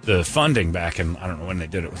funding back in, I don't know when they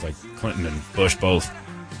did it. It was like Clinton and Bush both.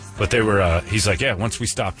 But they were, he's like, yeah, once we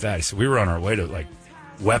stopped that, he said, we were on our way to like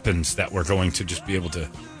weapons that were going to just be able to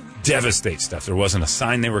devastate stuff. There wasn't a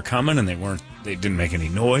sign they were coming, and they didn't make any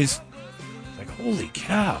noise. Like, holy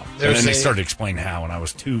cow. And then they started explaining how, and I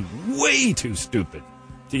was way too stupid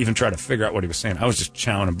to even try to figure out what he was saying. I was just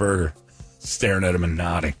chowing a burger, staring at him and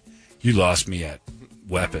nodding. You lost me at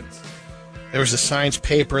weapons. There was a science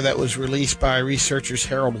paper that was released by researchers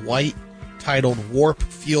Harold White titled Warp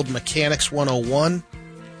Field Mechanics 101. It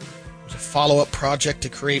was a follow-up project to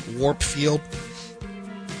create warp field.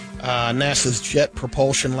 NASA's Jet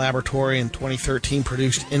Propulsion Laboratory in 2013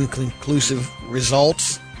 produced inconclusive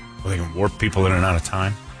results. Well, they can warp people in and out of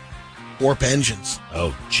time? Warp engines.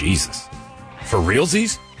 Oh, Jesus. For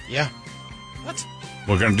realsies? Yeah. What?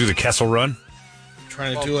 We're going to do the Kessel Run?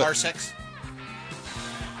 Trying to 12 do it. parsecs?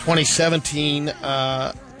 2017,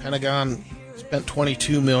 Pentagon spent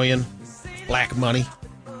 $22 million black money.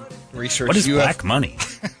 Research. What is black money?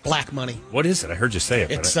 Black money. What is it? I heard you say it.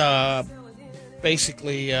 But It's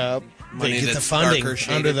basically Money they get the that's funding darker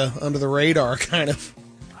shaded. under the radar, kind of.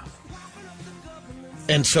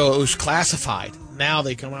 And so it was classified. Now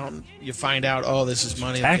they come out and you find out, oh, this is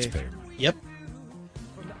money. taxpayer money. Yep.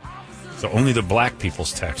 So only the black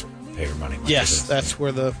people's taxpayer money. went to Yes, this. that's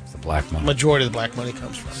where the the black money. majority of the black money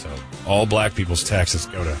comes from. So all black people's taxes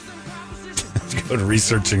go to go to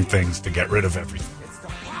researching things to get rid of everything.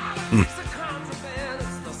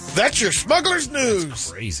 That's your smuggler's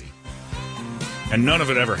news. Crazy. And none of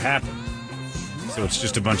it ever happened. So it's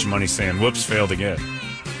just a bunch of money saying, whoops, failed again.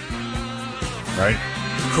 Right?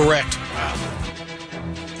 Correct.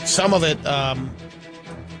 Some of it,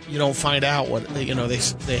 you don't find out what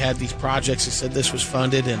they had these projects. They said this was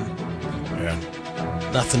funded, and Yeah.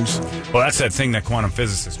 nothing's. Well, that's that thing that quantum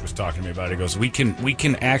physicist was talking to me about. He goes, we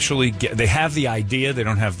can actually get. They have the idea, they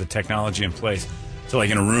don't have the technology in place. So, like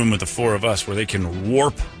in a room with the four of us, where they can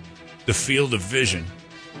warp the field of vision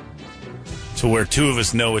to where two of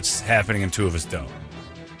us know it's happening and two of us don't.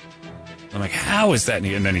 I'm like, how is that?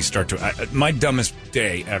 And then he start to. My dumbest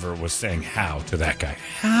day ever was saying how to that guy.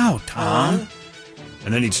 How, Tom?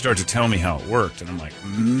 And then he'd start to tell me how it worked, and I'm like,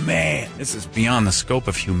 man, this is beyond the scope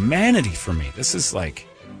of humanity for me. This is like,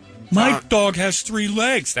 my dog has 3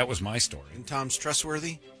 legs. That was my story. And Tom's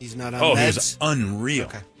trustworthy? He's not on Oh, meds? he was unreal.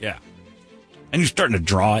 Okay. Yeah. And you're starting to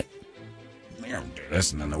draw it. Here, do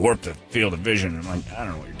this, and then they warp the field of vision. I'm like, I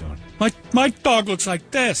don't know what you're doing. My dog looks like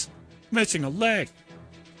this, missing a leg.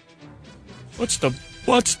 What's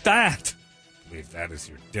that? I believe that is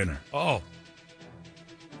your dinner. Oh.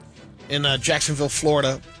 In Jacksonville,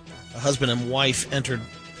 Florida, a husband and wife entered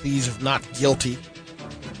pleas of not guilty.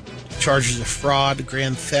 Charges of fraud,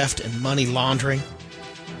 grand theft, and money laundering.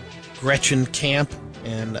 Gretchen Camp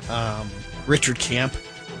and Richard Camp.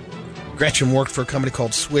 Gretchen worked for a company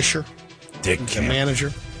called Swisher. Dick The Camp. manager.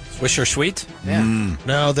 Swisher Sweet? Yeah.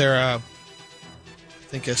 No, they're, I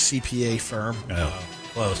think, a CPA firm Oh.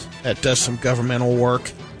 Close. that does some governmental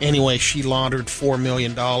work. Anyway, she laundered $4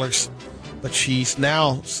 million. But she's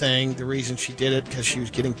now saying the reason she did it because she was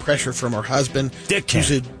getting pressure from her husband. Dick who's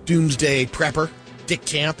Camp. a doomsday prepper. Dick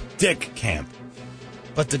Camp. Dick Camp.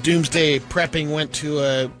 But the doomsday prepping went to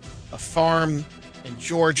a farm in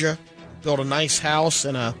Georgia, built a nice house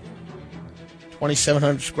and a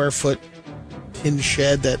 2,700 square foot tin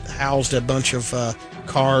shed that housed a bunch of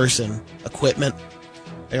cars and equipment.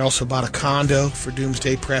 They also bought a condo for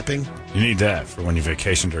doomsday prepping. You need that for when you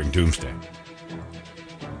vacation during doomsday.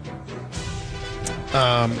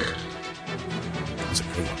 That's a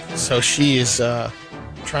good one. So she is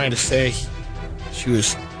trying to say she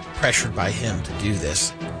was pressured by him to do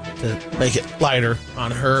this, to make it lighter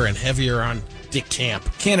on her and heavier on Dick Camp.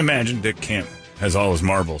 Can't imagine Dick Camp has all his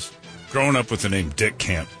marbles. Growing up with the name Dick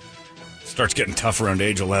Camp. Starts getting tough around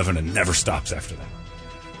age 11 and never stops after that.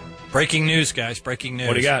 Breaking news, guys. Breaking news.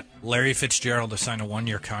 What do you got? Larry Fitzgerald to sign a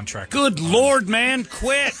 1-year contract. Good Lord, man,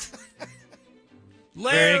 quit!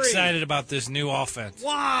 Very excited about this new offense.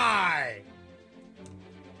 Why?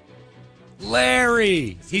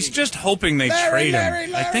 Larry! He's just hoping they trade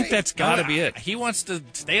him. I think that's got to be it. He wants to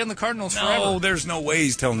stay on the Cardinals No, forever. there's no way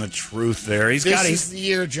he's telling the truth there. He's This got is the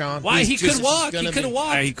year, John. Why? He This could is walk. gonna He could have be-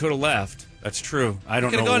 walked. He could have left. That's true. I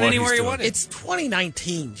don't know Could have gone what anywhere he's he doing. wanted. It's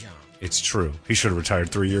 2019, John. It's true. He should have retired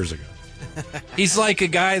 3 years ago. He's like a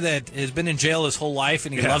guy that has been in jail his whole life,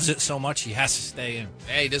 and he Yeah. loves it so much he has to stay in.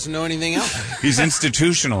 Hey, he doesn't know anything else. He's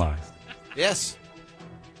institutionalized. Yes.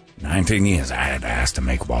 19 years I had to ask to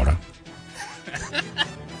make water.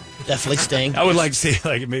 Definitely staying. I would like to see,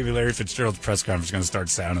 like, maybe Larry Fitzgerald's press conference is going to start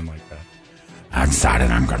sounding like that. I decided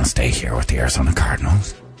I'm going to stay here with the Arizona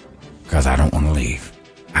Cardinals because I don't want to leave.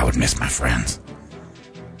 I would miss my friends.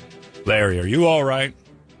 Larry, are you all right?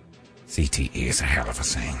 CTE is a hell of a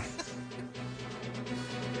thing.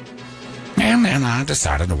 And then I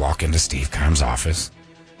decided to walk into Steve Keim's office,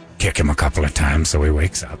 kick him a couple of times so he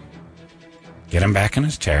wakes up, get him back in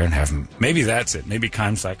his chair and have him. Maybe that's it. Maybe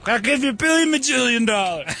Keim's like, I'll give you $1 billion.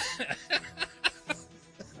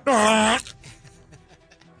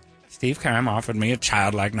 Steve Keim offered me a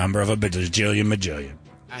childlike number of a bajillion.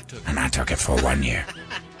 And I took it for 1 year.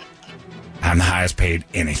 I'm the highest paid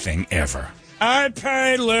anything ever. I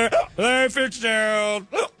paid Larry Fitzgerald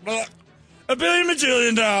 $1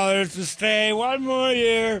 billion to stay 1 more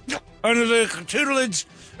year under the tutelage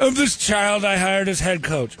of this child I hired as head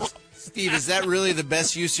coach. Steve, is that really the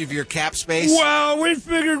best use of your cap space? Well, we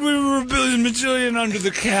figured we were $1 billion under the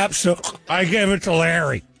cap, so I gave it to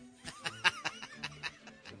Larry.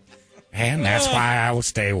 And that's why I will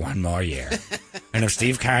stay 1 more year. And if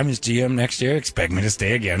Steve Keim is GM next year, expect me to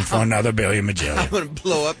stay again for another $1 billion. I'm going to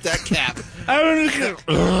blow up that cap.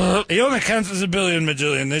 He only counts as $1 billion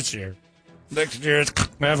this year. Next year, it's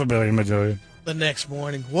 $500 million. The next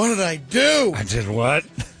morning, what did I do? I did what?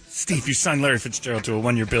 Steve, you signed Larry Fitzgerald to a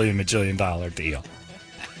 1 year $1 billion deal.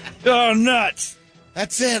 Oh, nuts.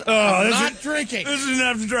 That's it. Oh, I'm this not is- drinking. This is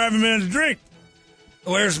enough to drive a man to drink.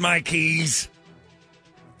 Where's my keys?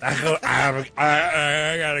 I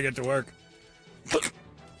gotta get to work.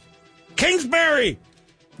 Kingsbury!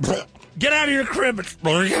 Get out of your crib.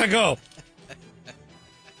 We gotta go.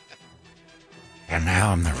 And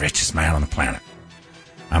now I'm the richest man on the planet.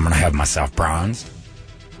 I'm gonna have myself bronzed,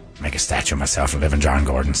 make a statue of myself and live in John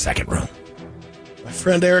Gordon's second room. My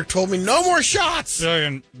friend Eric told me no more shots.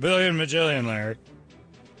 Billion, Larry.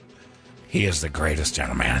 He is the greatest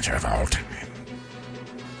general manager of all time.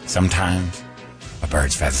 Sometimes a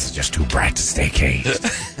bird's feathers are just too bright to stay caged.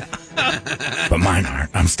 But mine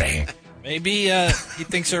aren't. I'm staying. Maybe he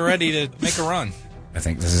thinks they're ready to make a run. I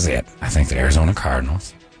think this is it. I think the Arizona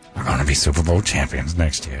Cardinals are going to be Super Bowl champions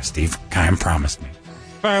next year. Steve Keim promised me.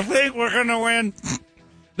 I think we're going to win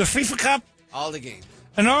the FIFA Cup All the games.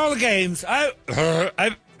 and all the games. I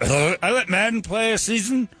let Madden play a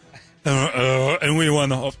season, and we won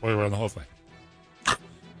the whole thing.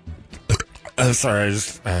 Sorry,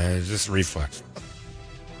 just reflex.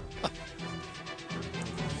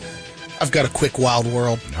 I've got a quick wild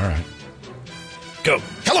world. All right. Go.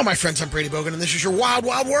 Hello, my friends. I'm Brady Bogan, and this is your wild,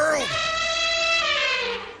 wild world.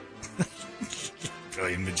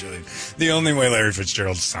 Bajillion. The only way Larry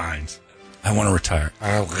Fitzgerald signs. I want to retire.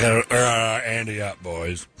 I'll get Andy up,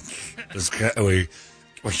 boys.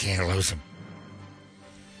 We can't lose him.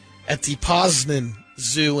 At the Poznan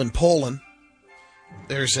Zoo in Poland,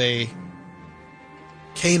 there's a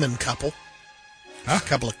caiman couple. A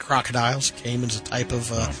couple of crocodiles. Caiman's a type of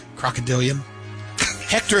crocodilian.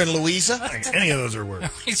 Hector and Louisa. I don't think any of those are words.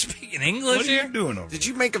 He's speaking English What are here? you doing over Did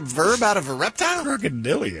you make a verb out of a reptile?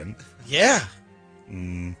 Crocodilian? Yeah.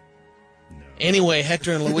 No. Anyway,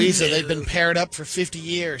 Hector and Louisa, they've been paired up for 50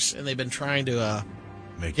 years, and they've been trying to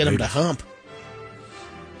Make get them to babies. hump.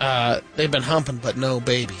 They've been humping, but no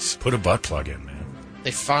babies. Put a butt plug in, man.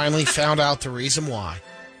 They finally found out the reason why.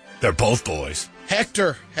 They're both boys.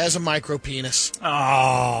 Hector has a micro penis.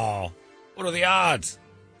 Oh. What are the odds?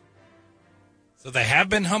 So they have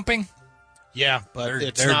been humping? Yeah, but They're,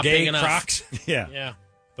 it's they're not gay big enough. crocs? Yeah. Yeah.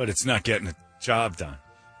 But it's not getting the job done.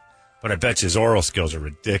 But I bet you his oral skills are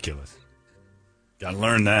ridiculous. Got to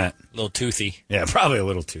learn that. A little toothy. Yeah, probably a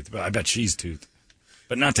little tooth. But I bet she's toothed.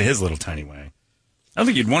 But not to his little tiny way. I don't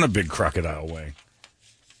think you'd want a big crocodile way.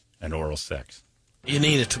 And oral sex. You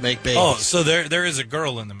need it to make babies. Oh, so there is a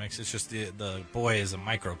girl in the mix. It's just the boy is a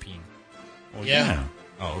micropene. Well, Yeah.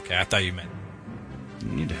 Oh, okay. I thought you meant You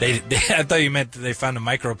need to- I thought you meant that they found a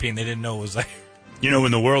micropene. They didn't know it was there. You know,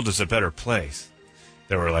 when the world is a better place,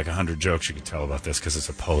 there were like 100 jokes you could tell about this because it's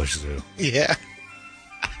a Polish zoo. Yeah.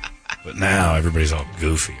 But now everybody's all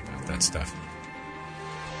goofy about that stuff.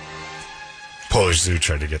 Polish zoo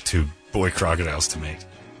tried to get 2 boy crocodiles to mate.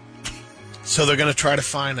 So they're going to try to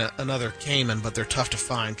find another caiman, but they're tough to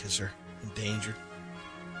find because they're endangered.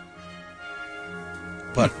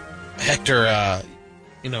 But Hector,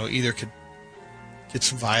 either could get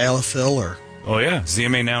some Vialafil or... Oh, yeah.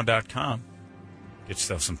 ZMAnow.com. Get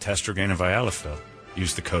yourself some Testosterone and Vialafil.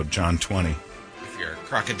 Use the code John20. If you're a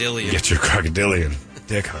crocodilian. Get your crocodilian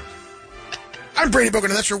dick hard. I'm Brady Bogan,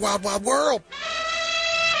 and that's your wild, wild world.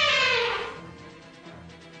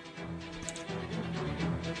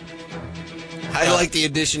 I like the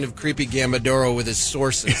addition of Creepy Gambadoro with his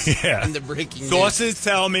sources Yeah. in the breaking news. Sources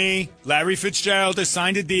tell me Larry Fitzgerald has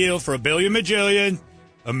signed a deal for $1 billion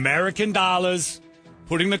American dollars,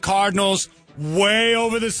 putting the Cardinals way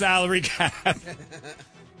over the salary cap.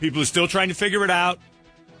 People are still trying to figure it out.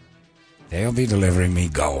 They'll be delivering me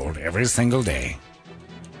gold every single day.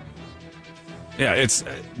 Yeah, it's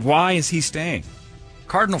why is he staying?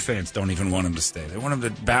 Cardinal fans don't even want him to stay. They want him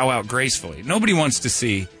to bow out gracefully. Nobody wants to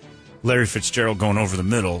see Larry Fitzgerald going over the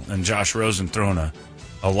middle and Josh Rosen throwing a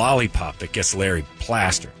lollipop that gets Larry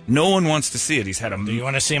plastered. No one wants to see it. He's had a. Do you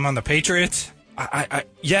want to see him on the Patriots?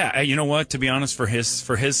 Yeah. You know what? To be honest, for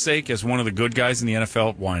his sake, as one of the good guys in the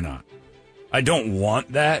NFL, why not? I don't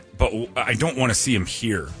want that, but I don't want to see him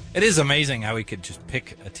here. It is amazing how he could just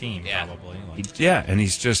pick a team, probably. And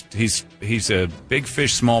he's a big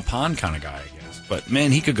fish, small pond kind of guy, I guess. But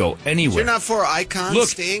man, he could go anywhere. You're not for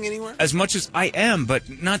icons staying anywhere? As much as I am,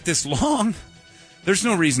 but not this long. There's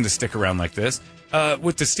no reason to stick around like this.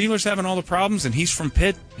 With the Steelers having all the problems, and he's from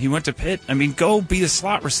Pitt, he went to Pitt. I mean, go be a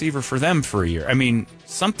slot receiver for them for a year. I mean,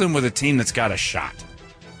 something with a team that's got a shot.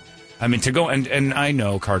 I mean, to go, and I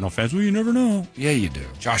know Cardinal fans, well, you never know. Yeah, you do.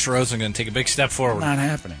 Josh Rosen going to take a big step forward. Not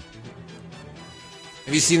happening.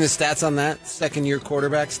 Have you seen the stats on that? Second-year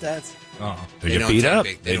quarterback stats? They They get don't beat take up.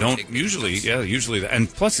 big- They they don't don't take big usually. hits. Yeah, usually. And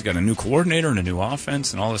plus, he's got a new coordinator and a new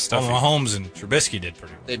offense and all this stuff. Well, Mahomes and Trubisky did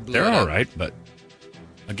pretty well. They blew They're it all up. right, but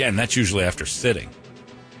again, that's usually after sitting.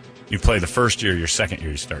 You play the first year, your second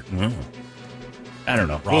year, you start. I don't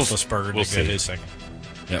know. Roethlisberger we'll did good see. his second.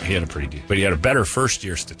 Yeah, he had a pretty deep, but he had a better first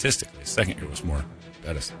year statistically. His second year was more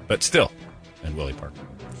better, but still, and Willie Parker.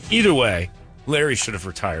 Either way, Larry should have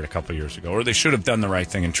retired a couple years ago, or they should have done the right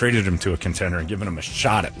thing and traded him to a contender and given him a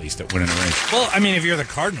shot at least at winning a ring. Well, I mean, if you're the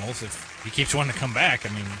Cardinals, if he keeps wanting to come back,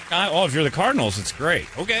 I mean, If you're the Cardinals, it's great.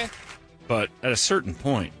 okay. But at a certain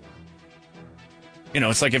point,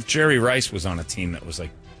 it's like if Jerry Rice was on a team that was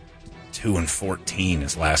like 2-14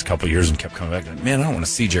 his last couple years and kept coming back. Man, I don't want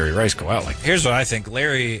to see Jerry Rice go out like that. Here's what I think.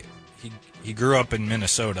 Larry, he grew up in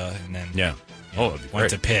Minnesota and then went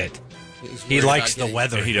to Pitt. He likes the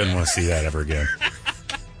weather. He doesn't want to see that ever again.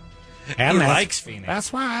 And he likes Phoenix.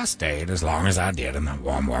 That's why I stayed as long as I did in the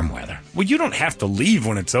warm weather. Well, you don't have to leave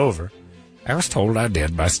when it's over. I was told I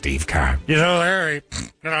did by Steve Carr. You know, Larry,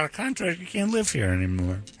 get out of contract. You can't live here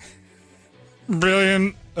anymore. A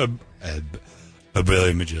billion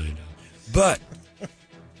majillion dollars. But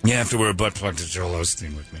you have to wear a butt plug to Joel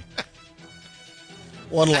Osteen with me.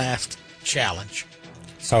 One last challenge.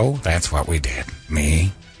 So that's what we did.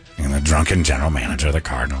 Me and the drunken general manager of the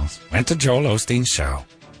Cardinals went to Joel Osteen's show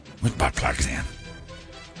with butt plugs in.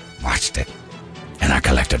 Watched it. And I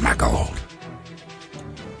collected my gold.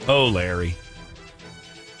 Oh, Larry.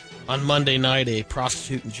 On Monday night, a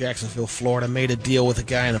prostitute in Jacksonville, Florida, made a deal with a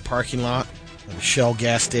guy in a parking lot of a Shell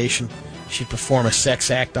gas station. She'd perform a sex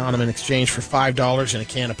act on him in exchange for $5 and a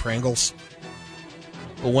can of Pringles.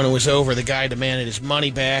 But when it was over, the guy demanded his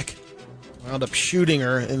money back. Wound up shooting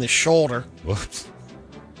her in the shoulder. Whoops.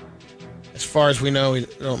 As far as we know, we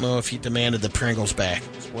don't know if he demanded the Pringles back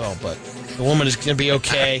as well, but the woman is going to be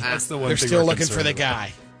okay. That's the one They're thing still we're looking for the concerned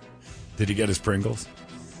guy. Did he get his Pringles?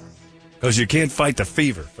 Because you can't fight the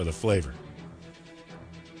fever for the flavor.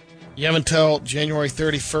 You have until January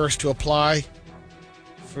 31st to apply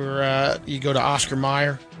for, you go to Oscar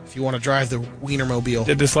Mayer if you want to drive the Wienermobile.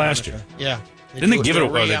 Did this last year? Yeah. Didn't they give it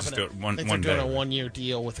away? They They just do it one they're day. doing a one-year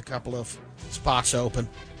deal with a couple of spots open.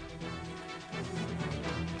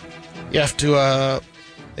 You have to,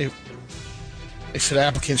 they said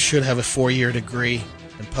applicants should have a 4-year degree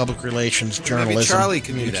in public relations, journalism, Charlie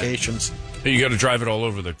can do that. communications. You got to drive it all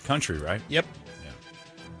over the country, right? Yep.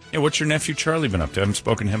 Yeah, what's your nephew Charlie been up to? I haven't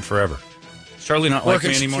spoken to him forever. Is Charlie not like Working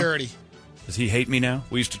me anymore? security. Does he hate me now?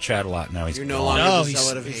 We used to chat a lot. Now he's You're no gone. longer No, the he's-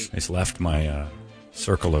 zealot of hate. He's left my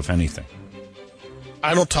circle of anything.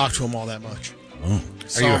 I don't talk to him all that much. Oh.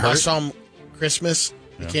 I saw him Christmas.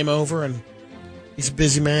 He came over, and he's a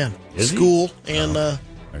busy man. Is he? School and There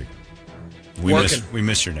you go. Working. We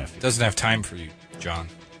miss your nephew. Doesn't have time for you, John.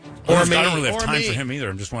 I me, don't really have or time me. for him either.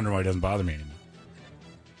 I'm just wondering why he doesn't bother me anymore.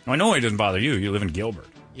 I know why he doesn't bother you. You live in Gilbert.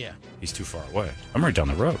 yeah. He's too far away. I'm right down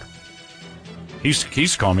the road. He used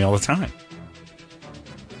to call me all the time.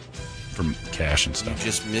 For cash and stuff.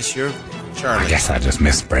 Just miss your Charlie. I guess I just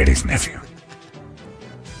miss Brady's nephew.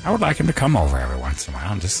 I would like him to come over every once in a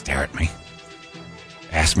while and just stare at me.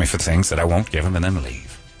 Ask me for things that I won't give him and then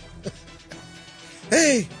leave.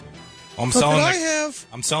 Hey, I'm what selling did I the have?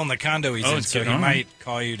 I'm selling the condo he's Oh, in, it's so he getting on. might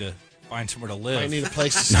call you to find somewhere to live. I need a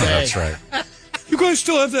place to stay. No, that's right. You guys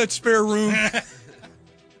still have that spare room?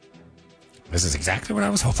 This is exactly what I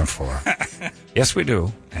was hoping for. Yes, we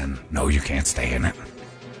do. And no, you can't stay in it.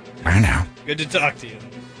 I know. Good to talk to you.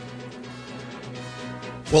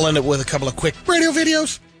 We'll end it with a couple of quick radio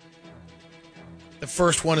videos. The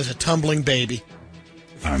first one is a tumbling baby.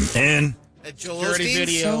 I'm in. At Joel Security Osteen's?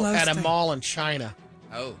 video Joel at a Osteen. mall in China.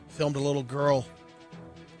 Oh. Filmed a little girl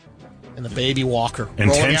and the baby walker rolling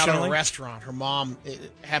out of Intentionally? a restaurant. Her mom,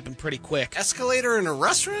 it happened pretty quick. Escalator in a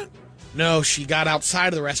restaurant? No, she got outside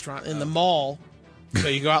of the restaurant in the mall. So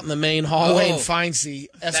you go out in the main hallway Oh. and finds the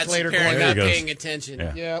escalator That's a parent going There up. he not goes. paying attention.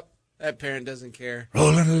 Yeah. Yep. That parent doesn't care.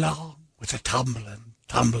 Rolling along with the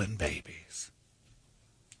tumbling babies.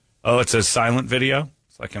 Oh, it's a silent video?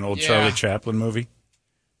 It's like an old Yeah. Charlie Chaplin movie?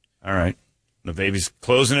 All right. The baby's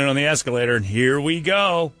closing in on the escalator, and here we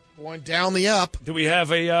go. Going down the up. Do we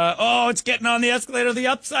have a, it's getting on the escalator, the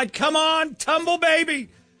upside. Come on, tumble, baby.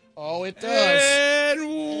 Oh, it does. And,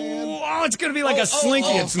 oh, it's going to be like a slinky.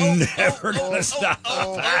 It's never going to stop.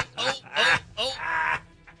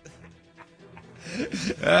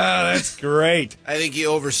 That's great. I think he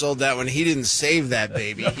oversold that one. He didn't save that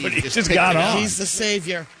baby. He just picked got it up. on. He's the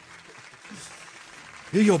savior.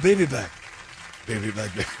 Here, your baby back. Baby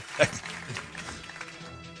back, baby back.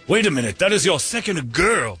 Wait a minute. That is your second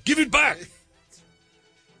girl. Give it back.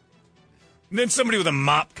 And then somebody with a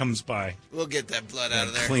mop comes by. We'll get that blood out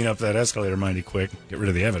of there. Clean up that escalator mighty quick. Get rid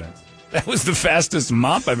of the evidence. That was the fastest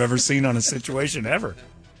mop I've ever seen on a situation ever.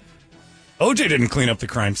 OJ didn't clean up the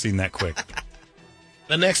crime scene that quick.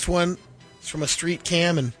 The next one is from a street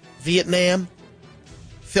cam in Vietnam.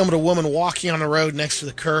 Filmed a woman walking on the road next to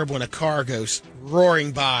the curb when a car goes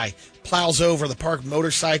roaring by, plows over the parked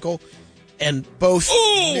motorcycle, and both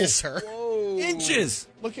miss her. Inches.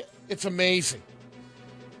 Look at it's amazing.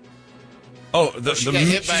 Oh, She got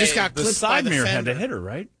hit by- she just got the clipped by side the mirror had fender. to hit her,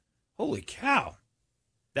 right? Holy cow.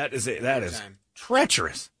 That is Time.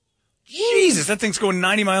 treacherous. Jesus, that thing's going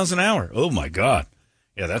 90 miles an hour. Oh, my God.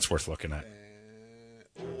 Yeah, that's worth looking at.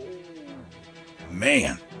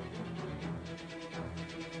 Man.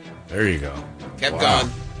 There you go. Kept Wow.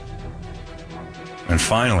 going. And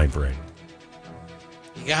finally, Brady.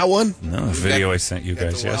 You got one? No, the video I sent you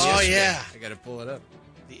guys yesterday. Oh, yeah. I got to pull it up.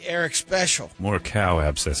 The Eric special. More cow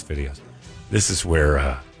abscess videos. This is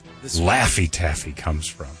where Laffy Taffy comes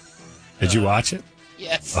from. Did you watch it?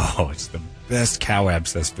 Yes. Oh, it's the best cow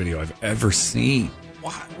abscess video I've ever seen.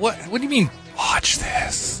 What do you mean? Watch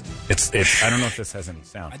this. It's. I don't know if this has any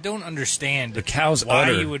sound. I don't understand The cow's why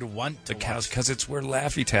udder. you would want to The cows, watch because it's where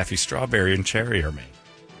Laffy Taffy, strawberry, and cherry are made.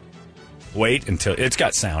 Wait until it's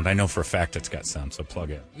got sound. I know for a fact it's got sound, so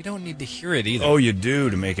plug in. You don't need to hear it either. Oh, you do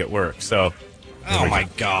to make it work. So. Oh, my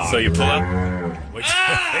God. So you pull up. Wait,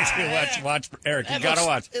 watch, Eric. You gotta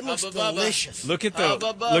watch. It looks delicious. Look at the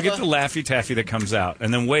Laffy Taffy that comes out,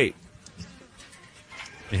 and then wait.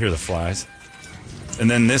 You hear the flies, and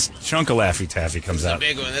then this chunk of Laffy Taffy comes That's a out.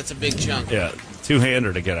 big one. That's a big chunk. Yeah,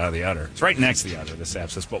 two-hander to get out of the udder. It's right next to the udder, this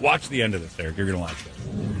abscess. But watch the end of this, Eric. You're gonna like it.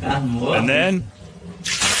 And then. Boom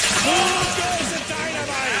goes the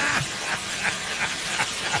dynamite!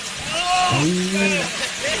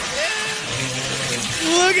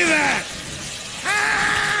 Look at that!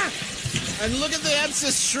 And look at the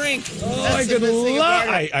abscess shrink. Oh, That's I the could best thing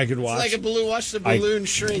about it. I could watch. It's like a balloon. Watch the balloon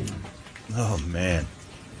shrink. Oh man,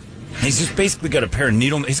 he's just basically got a pair of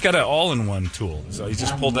needle. He's got an all-in-one tool, so he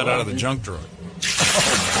just pulled that out of the junk drawer.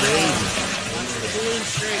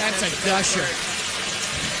 That's a gusher.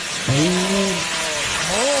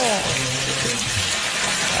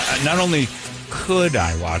 Not only could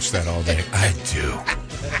I watch that all day, I do.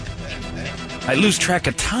 I lose track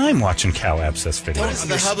of time watching cow abscess videos. What's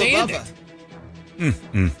the hubba bubba?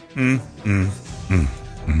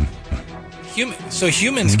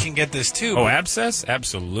 Humans can get this too. Oh, abscess?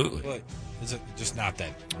 Absolutely. But is it just not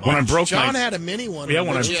that much? When I broke John my had a mini one. Yeah,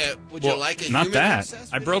 when Would you like a not human that. abscess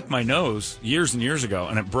I video? broke my nose years and years ago,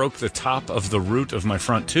 and it broke the top of the root of my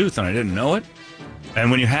front tooth, and I didn't know it.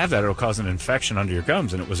 And when you have that, it'll cause an infection under your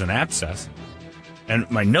gums, and it was an abscess. And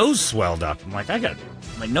my nose swelled up. I'm like,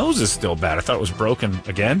 my nose is still bad. I thought it was broken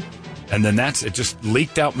again. And then it just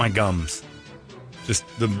leaked out my gums. Just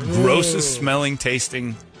the grossest smelling,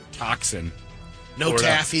 tasting toxin. No poured out.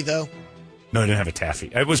 taffy, though. No, I didn't have a taffy.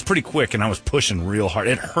 It was pretty quick, and I was pushing real hard.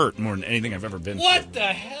 It hurt more than anything I've ever been through. What the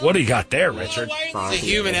hell? What do you got there, Richard? It's a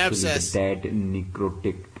human abscess. Dead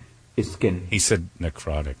necrotic skin. He said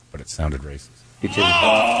necrotic, but it sounded racist. Which is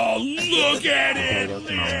Oh, look at died it! out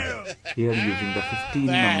now. Here using the 15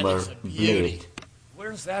 That number is a beauty. blade.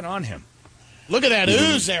 Where's that on him? Look at that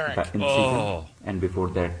ooze, Eric. The incision, Oh. and before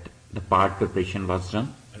that, the part preparation was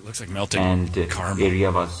done, It looks like melted and caramel. area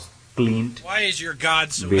was cleaned Why is your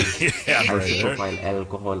God so with Yeah, right. isopropyl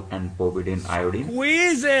alcohol and povidone iodine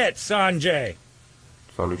Squeeze it, Sanjay.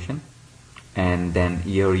 solution. And then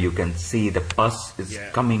here you can see the pus is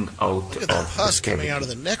coming out Look at the of pus the coming cavity. out of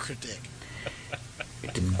the necrotic.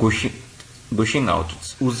 It is gushing out.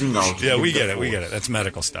 It's oozing out. Yeah, with we the get it. We force. get it. That's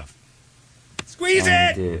medical stuff. Squeeze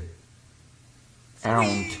And it.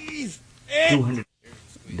 Around 200,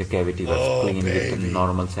 the cavity was cleaned with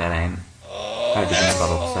normal saline, hydrogen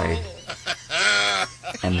peroxide,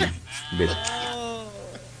 and with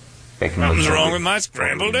packing Something's was wrong with my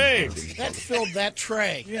scrambled eggs. That filled that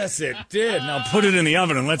tray. Yes, it did. Now put it in the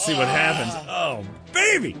oven and let's see what happens. Oh,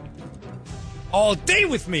 baby. All day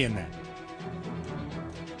with me in that.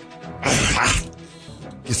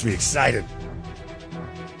 Gets me excited.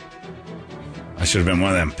 I should have been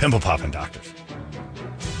one of them pimple popping doctors.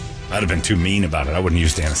 I'd have been too mean about it. I wouldn't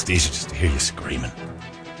use the anesthesia just to hear you screaming.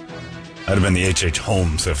 I'd have been the H.H.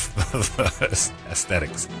 Holmes of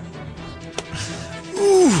aesthetics.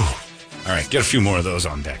 Ooh. All right, get a few more of those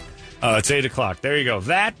on deck. It's 8 o'clock. There you go.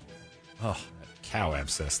 That cow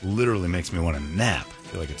abscess literally makes me want to nap. I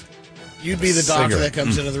feel like it's... You'd be the doctor cigarette. that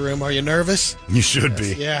comes into the room. Are you nervous? You should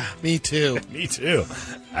be. Yeah, me too. Me too.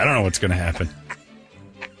 I don't know what's going to happen.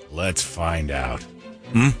 Let's find out.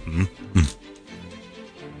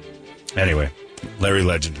 Anyway, Larry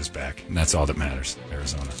Legend is back, and that's all that matters,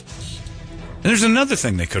 Arizona. And there's another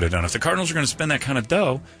thing they could have done. If the Cardinals are going to spend that kind of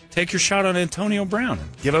dough, take your shot on Antonio Brown and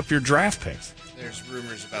give up your draft picks. There's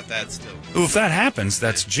rumors about that still. Ooh, if that happens,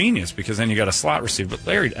 that's genius, because then you got a slot receiver. But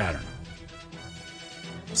Larry, I don't know.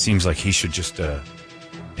 Seems like he should just...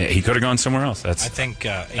 he could have gone somewhere else. I think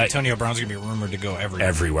Antonio Brown's going to be rumored to go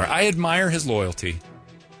everywhere. I admire his loyalty,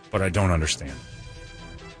 but I don't understand.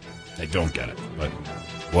 I don't get it, but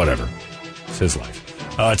whatever. It's his life.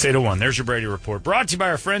 It's 8:01. There's your Brady Report. Brought to you by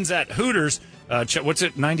our friends at Hooters. What's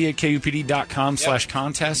it?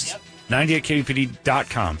 98kupd.com/contest.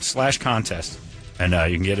 98kupd.com/contest. And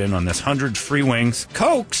you can get in on this 100 free wings,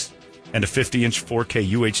 Cokes, and a 50-inch 4K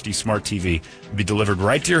UHD smart TV. Will be delivered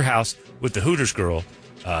right to your house with the Hooters girl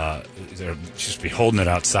They'll just be holding it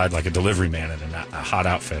outside like a delivery man in a hot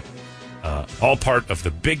outfit. All part of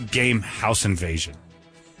the big game house invasion.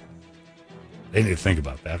 They need to think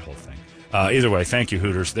about that whole thing. Either way, thank you,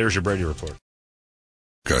 Hooters. There's your Brady report.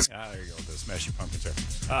 There you go. The Smashy Pumpkins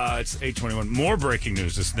there. It's 8:21. More breaking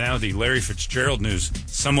news. It's now the Larry Fitzgerald news,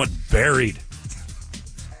 somewhat buried.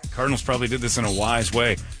 Cardinals probably did this in a wise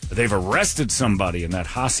way. They've arrested somebody in that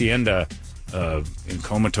Hacienda in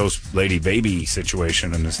comatose lady baby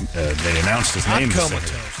situation, and they announced his name.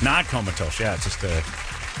 Not comatose. Yeah, it's just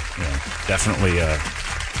definitely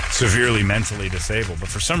severely mentally disabled. But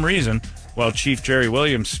for some reason, while Chief Jerry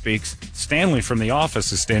Williams speaks, Stanley from The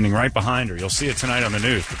Office is standing right behind her. You'll see it tonight on the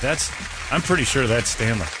news. But I'm pretty sure that's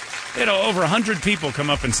Stanley. Over 100 people come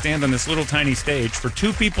up and stand on this little tiny stage for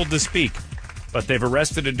 2 people to speak. But they've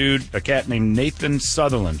arrested a cat named Nathan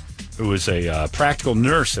Sutherland, who was a practical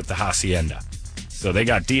nurse at the Hacienda. So they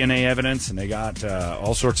got DNA evidence, and they got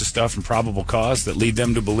all sorts of stuff and probable cause that lead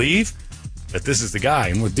them to believe that this is the guy.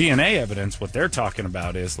 And with DNA evidence, what they're talking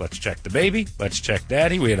about is, let's check the baby, let's check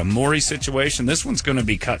daddy. We had a Maury situation. This one's going to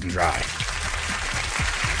be cut and dry.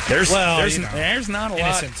 There's not a lot.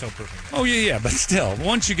 Innocent until proven. Oh, yeah, but still,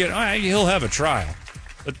 once you get, he'll have a trial.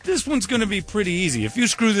 But this one's going to be pretty easy. If you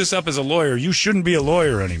screw this up as a lawyer, you shouldn't be a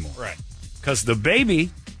lawyer anymore. Right. Because the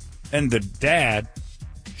baby and the dad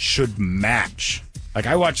should match. Like,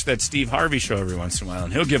 I watch that Steve Harvey show every once in a while,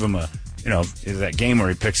 and he'll give him that game where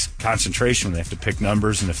he picks concentration, when they have to pick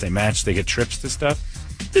numbers, and if they match, they get trips to stuff.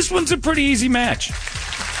 This one's a pretty easy match.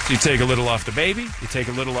 You take a little off the baby, you take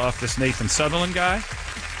a little off this Nathan Sutherland guy.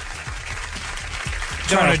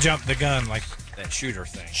 Don't want to jump the gun like that shooter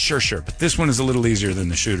thing. Sure. But this one is a little easier than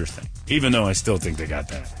the shooter thing, even though I still think they got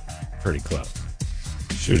that pretty close.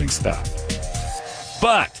 Shooting stuff.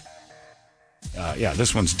 But,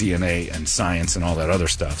 this one's DNA and science and all that other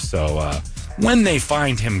stuff. So when they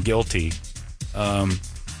find him guilty,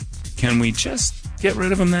 can we just get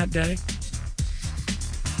rid of him that day?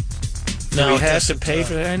 No, he has to pay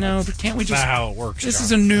for that. I know, but can't we just... That's not how it works. This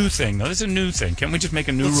is a new thing, though. This is a new thing. Can't we just make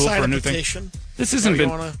a new rule for a new thing? This isn't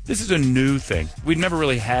been. This is a new thing. We've never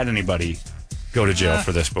really had anybody go to jail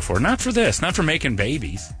for this before. Not for this. Not for making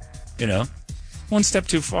babies. One step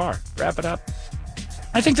too far. Wrap it up.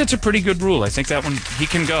 I think that's a pretty good rule. I think that one he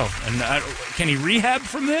can go. And can he rehab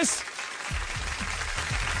from this?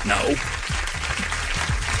 No.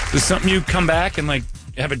 Is this something you come back and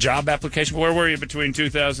have a job application? Where were you between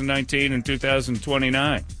 2019 and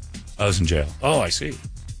 2029? I was in jail. Oh, I see.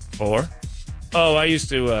 4? Oh, I used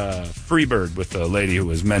to freebird with a lady who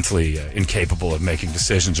was mentally incapable of making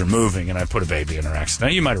decisions or moving, and I put a baby in her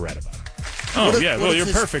accident. You might have read about it. Oh, you're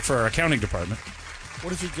perfect for our accounting department.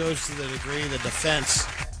 What if he goes to the degree of the defense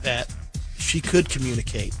that she could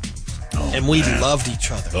communicate, and we loved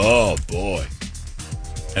each other? Oh, boy.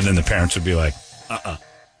 And then the parents would be like,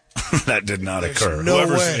 that did not occur. No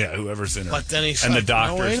way. Yeah, whoever's in her. But then he's and like, the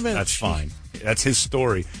doctors, no, wait a minute. That's fine. That's his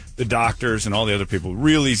story. The doctors and all the other people,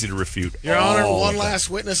 real easy to refute. Your Honor, one last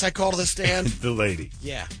witness I call to the stand. The lady.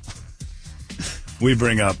 Yeah. We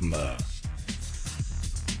bring up Ma.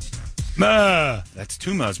 Ma! That's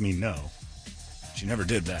 2 Ma's mean no. She never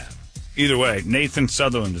did that. Either way, Nathan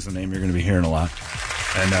Sutherland is the name you're going to be hearing a lot.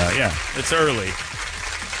 And, it's early.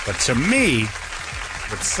 But to me,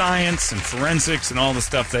 with science and forensics and all the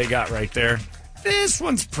stuff they got right there, this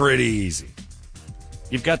one's pretty easy.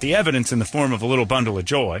 You've got the evidence in the form of a little bundle of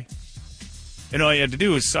joy. And all you had to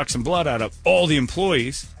do is suck some blood out of all the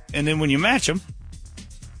employees. And then when you match them,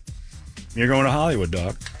 you're going to Hollywood,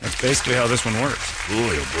 dog. That's basically how this one works. Boy,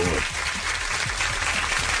 oh boy.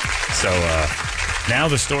 So now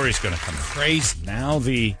the story's going to come crazy. Now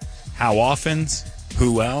the how often's,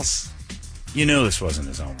 who else. This wasn't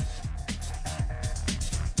his own.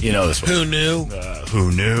 This was. Who knew?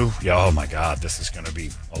 Who knew? Yeah, oh, my God. This is going to be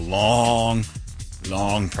a long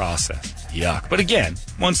process. Yuck. But again,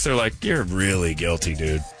 once they're like, you're really guilty,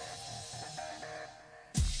 dude.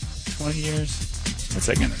 20 years? What's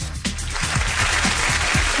that going to do?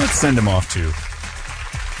 Let's send him off to,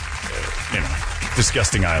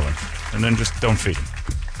 disgusting island. And then just don't feed him.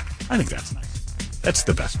 I think that's nice. That's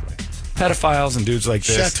the best way. Pedophiles and dudes like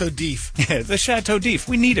this. Chateau d'If. Yeah, the Chateau d'If.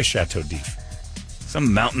 We need a Chateau d'If.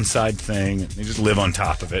 Some mountainside thing. And you just live on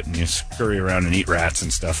top of it and you scurry around and eat rats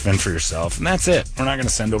and stuff. Fend for yourself. And that's it. We're not going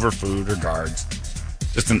to send over food or guards.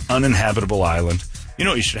 Just an uninhabitable island. You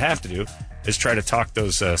know what you should have to do is try to talk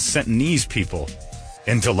those Sentinese people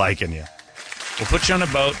into liking you. We'll put you on a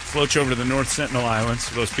boat, float you over to the North Sentinel Islands,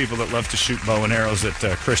 those people that love to shoot bow and arrows at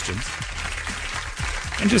Christians,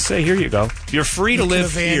 and just say, here you go. You're free to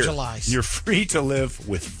live here. You're free to live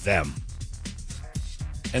with them.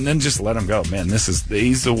 and then just let him go. Man,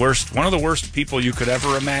 he's the worst, one of the worst people you could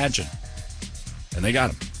ever imagine. And they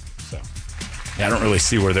got him. So, yeah, I don't really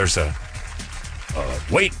see where there's a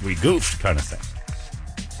wait, we goofed kind of thing.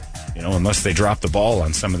 You know, unless they drop the ball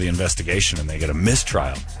on some of the investigation and they get a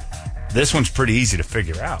mistrial. This one's pretty easy to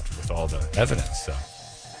figure out with all the evidence. So,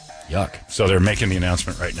 yuck. So they're making the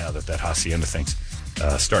announcement right now that Hacienda thing's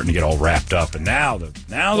starting to get all wrapped up. And now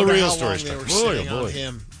the real story starts. They were sitting on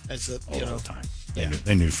him as a, all the time.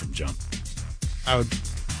 They knew from jump. I would.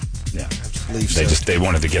 Yeah, I believe so. They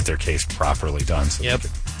wanted to get their case properly done. So yep.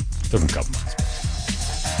 Took them a couple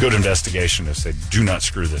months. Good investigation to say, do not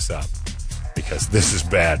screw this up, because this is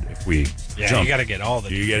bad. If we jump, you got to get all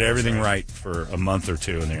the. You get everything right for a month or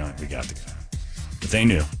two, and they're like, we got the guy. But they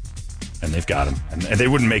knew, and they've got him. And they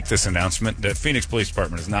wouldn't make this announcement. The Phoenix Police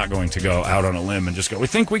Department is not going to go out on a limb and just go, we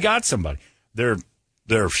think we got somebody. They're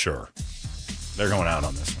sure. They're going out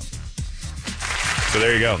on this one. So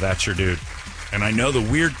there you go. That's your dude. And I know the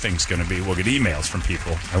weird thing's going to be, we'll get emails from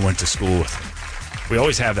people. I went to school with him. We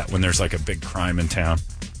always have that when there's like a big crime in town.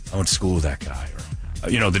 I went to school with that guy.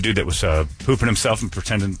 Or, the dude that was pooping himself and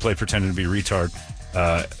pretending to be retard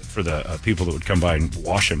for the people that would come by and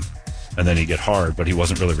wash him. And then he'd get hard, but he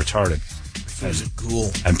wasn't really retarded. He was a ghoul.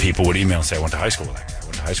 And people would email and say, I went to high school with that guy. I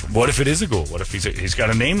went to high school. What if it is a ghoul? What if he's got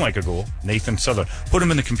a name like a ghoul? Nathan Sutherland. Put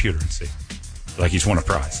him in the computer and see. Like he's won a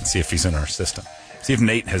prize, and see if he's in our system. See if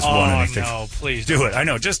Nate has won anything. Oh, no, please do it. I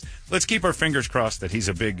know. Just let's keep our fingers crossed that he's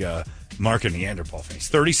a big Mark and Neanderthal fan. He's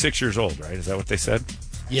 36 years old, right? Is that what they said?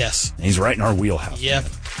 Yes. And he's right in our wheelhouse. Yep.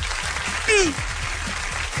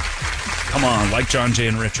 Come on, like John Jay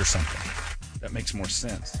and Rich or something. That makes more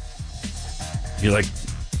sense. You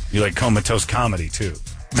like comatose comedy too.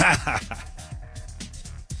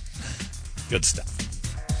 Good stuff.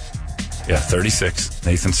 Yeah, 36.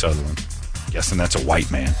 Nathan Sutherland. Guessing that's a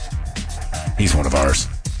white man. He's one of ours.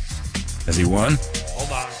 Has he won?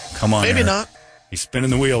 Hold on. Come on. Maybe Eric. not. He's spinning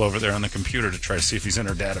the wheel over there on the computer to try to see if he's in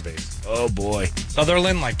our database. Oh, boy.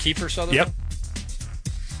 Sutherland, like Kiefer Sutherland? Yep.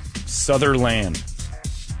 Sutherland.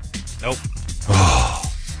 Nope.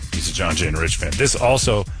 Oh, he's a John Jay and Rich fan. This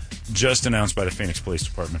also just announced by the Phoenix Police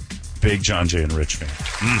Department. Big John Jay and Rich fan.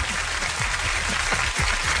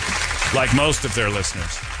 Like most of their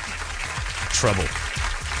listeners. Trouble.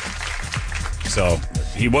 So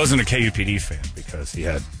he wasn't a KUPD fan because he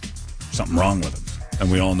had something wrong with him.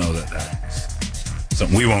 And we all know that's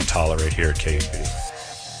something we won't tolerate here at KUPD.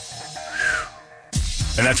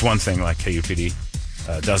 And that's one thing like KUPD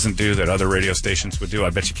doesn't do that other radio stations would do. I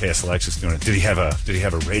bet you KSLX is doing it. Did he have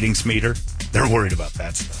a ratings meter? They're worried about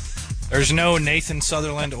that stuff. There's no Nathan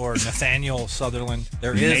Sutherland or Nathaniel Sutherland.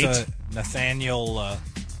 There is a Nathaniel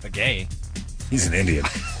Begay. He's an Indian.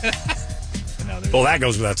 Well, that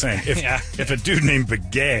goes without saying. If a dude named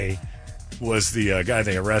Begay was the guy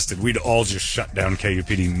they arrested, we'd all just shut down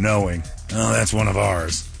KUPD knowing, oh, that's one of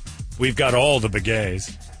ours. We've got all the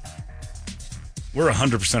Begays. We're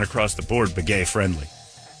 100% across the board Begay friendly.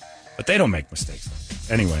 But they don't make mistakes like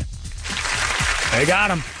that. Anyway, they got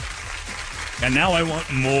him. And now I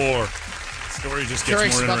want more. The story just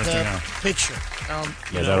gets more interesting now. Picture.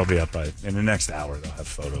 That'll be up in the next hour. They'll have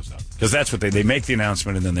photos up. Because that's what they make the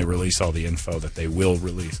announcement and then they release all the info that they will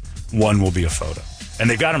release. One will be a photo. And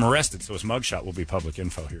they've got him arrested, so his mugshot will be public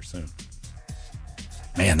info here soon.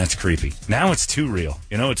 Man, that's creepy. Now it's too real.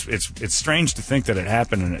 It's strange to think that it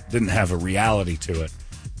happened and it didn't have a reality to it.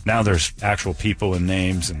 Now there's actual people and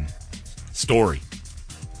names and story.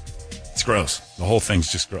 It's gross. The whole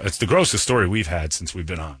thing's just gross. It's the grossest story we've had since we've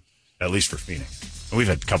been on, at least for Phoenix. And we've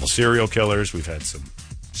had a couple serial killers. We've had some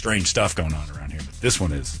strange stuff going on around here. But this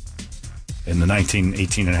one is, in the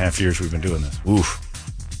 18 and a half years we've been doing this, oof.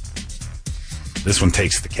 This one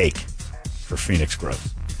takes the cake for Phoenix growth.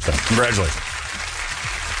 So, congratulations.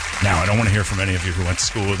 Now, I don't want to hear from any of you who went to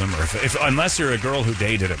school with him, or unless you're a girl who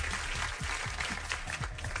dated him.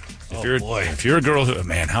 If you're a girl who,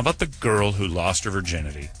 man, how about the girl who lost her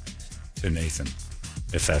virginity to Nathan,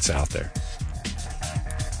 if that's out there?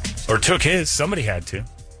 Or took his. Somebody had to.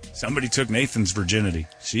 Somebody took Nathan's virginity.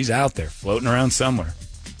 She's out there, floating around somewhere.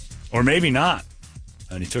 Or maybe not.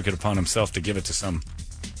 And he took it upon himself to give it to some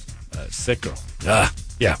sick girl.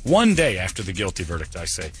 Yeah, one day after the guilty verdict, I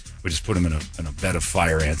say, we just put him in a bed of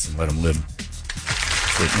fire ants and let him live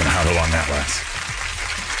for however long that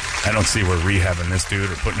lasts. I don't see where rehabbing this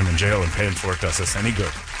dude or putting him in jail and paying for it does us any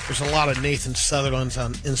good. There's a lot of Nathan Sutherlands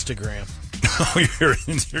on Instagram. Oh,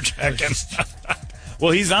 you're checking.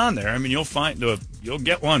 Well, he's on there. I mean, you'll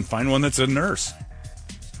get one. Find one that's a nurse.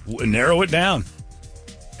 Narrow it down.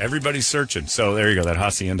 Everybody's searching. So there you go. That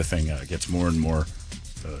Hacienda thing gets more and more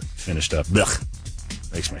finished up. Blech.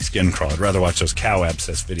 Makes my skin crawl. I'd rather watch those cow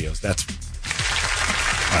abscess videos.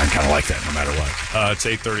 I kind of like that no matter what. It's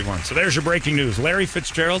 8:31. So there's your breaking news. Larry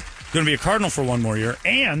Fitzgerald going to be a Cardinal for one more year,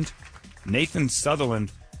 and Nathan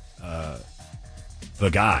Sutherland, the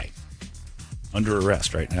guy, under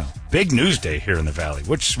arrest right now. Big news day here in the Valley.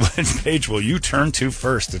 Which page will you turn to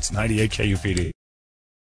first? It's 98 KUPD.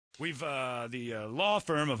 We've the law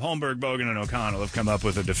firm of Holmberg, Bogan, and O'Connell have come up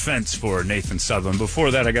with a defense for Nathan Sutherland.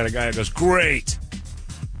 Before that, I got a guy that goes, great.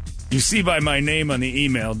 You see by my name on the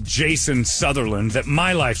email, Jason Sutherland, that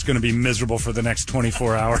my life's going to be miserable for the next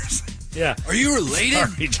 24 hours. Yeah. Are you related?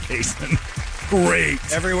 Sorry, Jason. Great.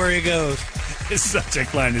 Everywhere he goes. His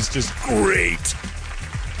subject line is just great.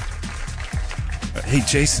 Hey,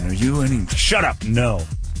 Jason, are you any... Shut up. No.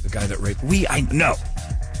 The guy that raped... No.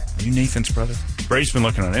 Are you Nathan's brother? Brady's been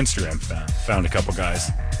looking on Instagram, found a couple guys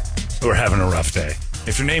who are having a rough day.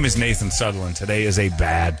 If your name is Nathan Sutherland, today is a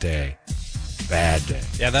bad day. Bad day.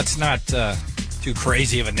 Yeah, that's not too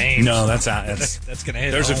crazy of a name. No, that's going to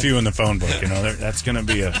hit There's home. a few in the phone book, that's going to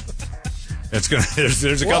be a... That's gonna.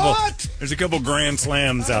 There's a couple. There's a couple grand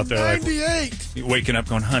slams out there. 98. Like, waking up,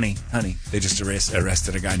 going, honey. They just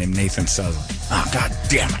arrested a guy named Nathan Sutherland. Oh, God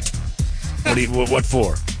damn it! What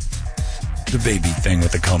for? The baby thing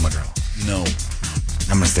with the coma girl. No,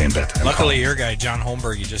 I'm gonna stay in bed. Luckily, your guy John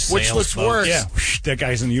Holmberg, he just Which sails looks boats. worse? Yeah, that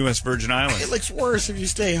guy's in the U.S. Virgin Islands. It looks worse if you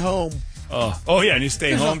stay home. Oh yeah, and you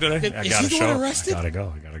stay home today. I gotta he the one arrested? I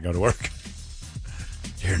gotta go to work.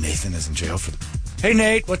 Here, Nathan is in jail for the. Hey,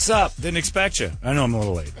 Nate, what's up? Didn't expect you. I know I'm a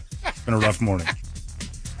little late. It's been a rough morning.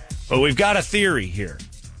 But we've got a theory here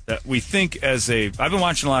that we think I've been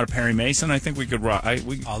watching a lot of Perry Mason. I think we could...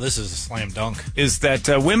 this is a slam dunk. Is that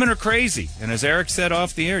women are crazy. And as Eric said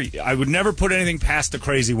off the air, I would never put anything past a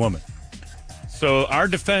crazy woman. So our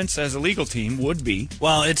defense as a legal team would be...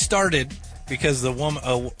 Well, it started... Because a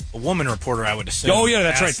woman reporter, I would assume. Oh, yeah,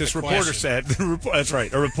 that's right. asked This the reporter question. said, that's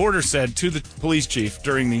right. A reporter said to the police chief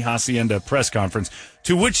during the Hacienda press conference,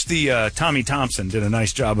 to which the Tommy Thompson did a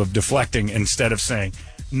nice job of deflecting instead of saying,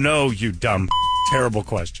 no, you dumb, terrible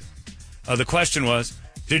question. The question was,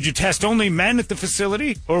 did you test only men at the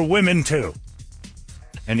facility or women too?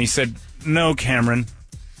 And he said, no, Cameron,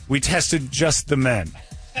 we tested just the men.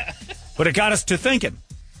 But it got us to thinking.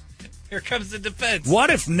 Here comes the defense. What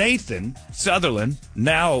if Nathan Sutherland,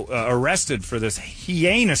 now arrested for this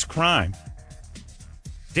heinous crime,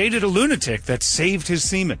 dated a lunatic that saved his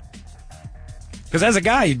semen? Because as a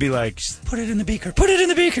guy, you'd be like, put it in the beaker. Put it in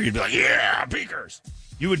the beaker. You'd be like, yeah, beakers.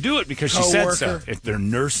 You would do it because she said so. If they're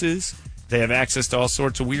nurses, they have access to all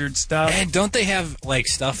sorts of weird stuff. And don't they have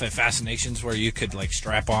stuff at Fascinations where you could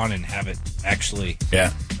strap on and have it actually?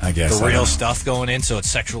 Yeah, I guess the real stuff going in, so it's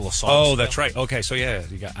sexual assault. Oh, that's right. Okay, so yeah,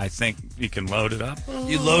 I think you can load it up.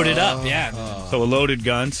 You load it up, yeah. So a loaded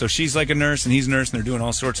gun. So she's like a nurse and he's a nurse, and they're doing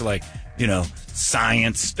all sorts of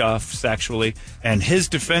science stuff sexually. And his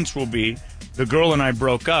defense will be, the girl and I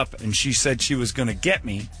broke up, and she said she was going to get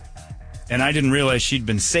me, and I didn't realize she'd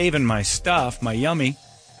been saving my stuff, my yummy.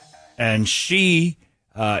 And she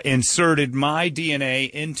inserted my DNA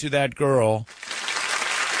into that girl,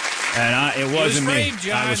 and it wasn't me.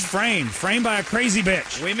 John. I was framed by a crazy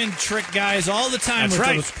bitch. Women trick guys all the time That's with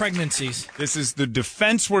right. those pregnancies. This is the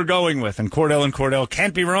defense we're going with, and Cordell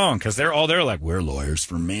can't be wrong because they're like, we're lawyers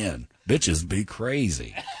for men. Bitches be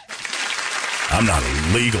crazy. I'm not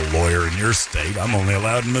a legal lawyer in your state. I'm only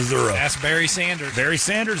allowed in Missouri. Ask Barry Sanders. Barry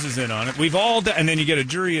Sanders is in on it. We've all and then you get a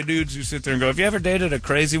jury of dudes who sit there and go, have you ever dated a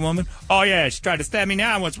crazy woman? Oh, yeah, she tried to stab me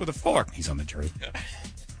now once with a fork. He's on the jury.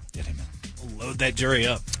 Get him in. Load that jury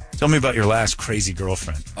up. Tell me about your last crazy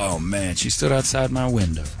girlfriend. Oh, man, she stood outside my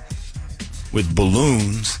window with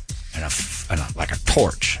balloons and a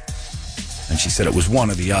torch. And she said it was one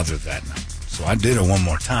or the other that night. So I did it one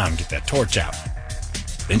more time, get that torch out.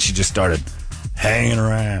 Then she just started hanging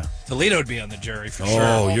around. Toledo would be on the jury for sure.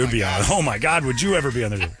 Oh, you'd be on. Oh, my God, would you ever be on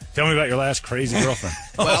the jury? Tell me about your last crazy girlfriend.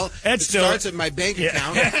 Well, it starts at my bank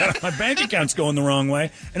account. My bank account's going the wrong way,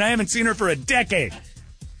 and I haven't seen her for a decade.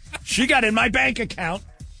 She got in my bank account.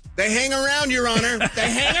 They hang around, Your Honor. They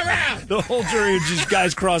hang around. The whole jury of just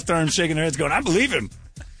guys crossed arms, shaking their heads, going, I believe him.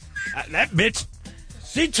 That bitch,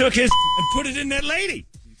 she took his and put it in that lady.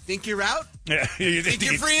 You think you're out? Yeah. You think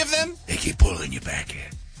you're free of them? They keep pulling you back in.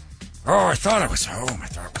 Oh, I thought I was home. I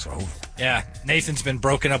thought it was over. Yeah, Nathan's been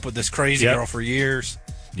broken up with this crazy girl for years.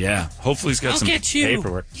 Yeah, hopefully he's got some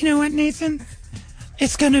paperwork. You know what, Nathan?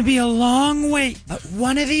 It's going to be a long wait, but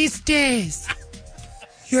one of these days,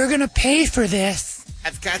 you're going to pay for this.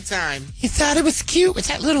 I've got time. You thought it was cute with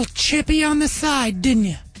that little chippy on the side, didn't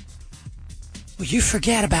you? Well, you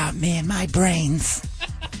forget about me and my brains.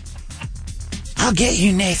 I'll get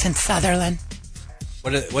you, Nathan Sutherland.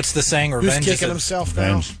 What's the saying? Who's Revenge kicking is a himself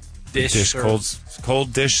now? Revenge. dish served.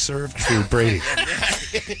 Cold dish served to Brady.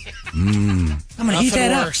 I'm gonna heat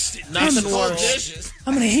that up. Nothing worse.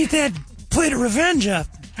 I'm gonna heat that plate of revenge up.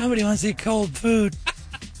 Nobody wants to eat cold food.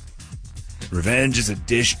 Revenge is a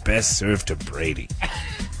dish best served to Brady.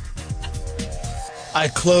 I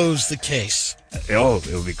close the case. Oh,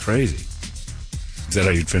 it would be crazy. Is that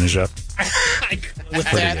how you'd finish up? With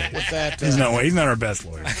that, He's not our best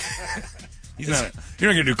lawyer. He's not. You're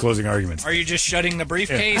not going to do closing arguments. Are you just shutting the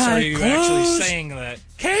briefcase, Yeah. or are you actually saying that?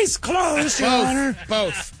 Case closed, Your Honor.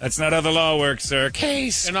 both. That's not how the law works, sir.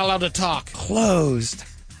 Case You're not allowed to talk. closed.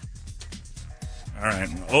 All right.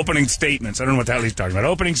 Opening statements. I don't know what the hell he's talking about.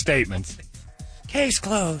 Opening statements. Case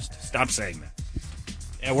closed. Stop saying that.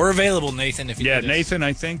 Yeah, we're available, Nathan. If you Yeah, need us. Nathan,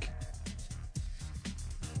 I think.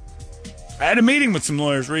 I had a meeting with some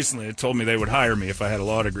lawyers recently that told me they would hire me if I had a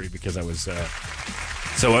law degree because I was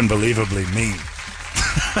so unbelievably mean.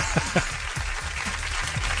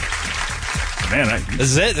 Man,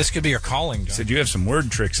 This is it. This could be your calling, I John. said, you have some word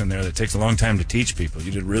tricks in there that takes a long time to teach people. You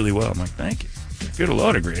did really well. I'm like, thank you. If you had a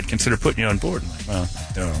law degree, I'd consider putting you on board. I'm like, well,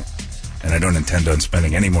 I don't. And I don't intend on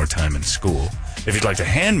spending any more time in school. If you'd like to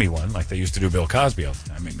hand me one, like they used to do Bill Cosby all the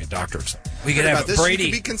time, make me a doctor of something. We could About have this, you Brady.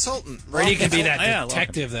 could be consultant. Brady could be that Yeah,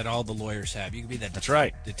 detective that all the lawyers have. You could be that. That's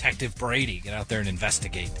right. Detective Brady. Get out there and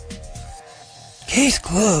investigate. Case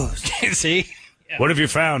closed. See? What have you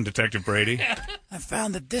found, Detective Brady? I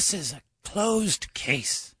found that this is a closed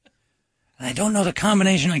case. And I don't know the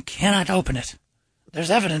combination. I cannot open it.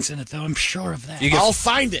 There's evidence in it, though. I'm sure of that. I'll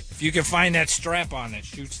find it. If you can find that strap on that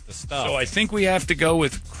shoots the stuff. So I think we have to go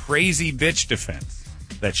with crazy bitch defense.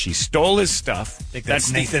 That she stole his stuff. think that's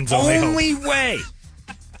Nathan's the only hope. only way.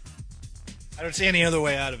 I don't see any other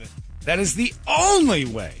way out of it. That is the only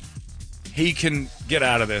way he can get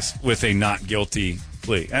out of this with a not guilty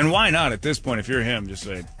plea. And why not at this point, if you're him, just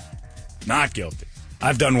say, not guilty.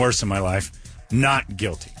 I've done worse in my life. Not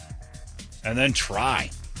guilty. And then try.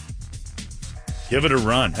 Give it a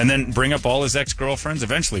run. And then bring up all his ex-girlfriends.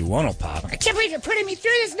 Eventually one will pop. I can't believe you're putting me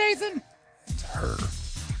through this, Nathan. It's her.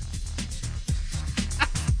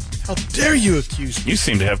 How dare you accuse me? You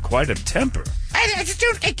seem to have quite a temper. I just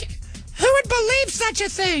don't. Who would believe such a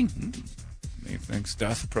thing? Methinks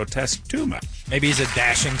doth protest too much. Maybe he's a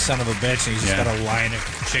dashing son of a bitch and he's just Yeah. got a line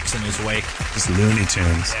of chicks in his wake. Just Looney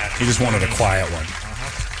Tunes. Yeah, He just wanted a quiet one.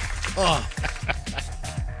 Oh,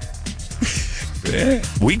 Yeah.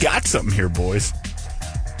 We got something here, boys.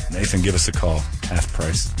 Nathan, give us a call. Half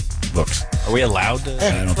price books. Are we allowed to?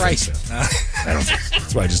 I don't price. think so. I don't think so.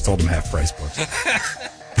 That's why I just told him half price books.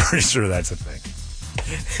 Pretty sure that's a thing.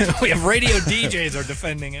 We have radio DJs are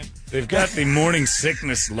defending it. They've got the morning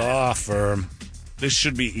sickness law firm. This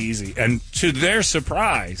should be easy. And to their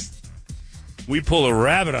surprise, we pull a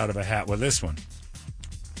rabbit out of a hat with this one.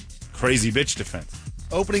 Crazy bitch defense.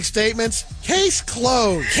 opening statements. Case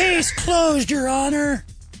closed. Case closed, Your Honor.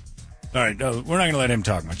 All right, no, we're not going to let him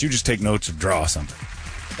talk much. You just take notes or draw something.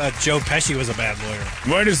 Thought Joe Pesci was a bad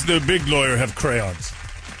lawyer. Why does the big lawyer have crayons?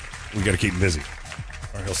 We got to keep him busy,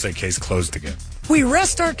 or he'll say case closed again. We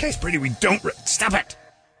rest our case. Brady, we don't. Stop it.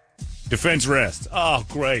 Defense rest. Oh,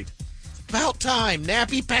 great. About time.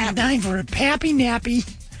 Nappy pap. Time for a pappy nappy.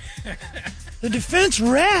 The defense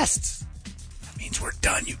rests. That means we're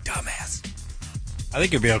done, you dumbass. I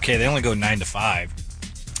think it'd be okay. They only go 9 to 5.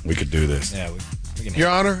 We could do this. Yeah, we can. Your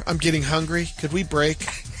Honor, I'm getting hungry. Could we break?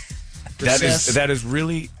 That is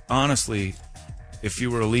really, honestly, if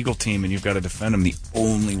you were a legal team and you've got to defend him, the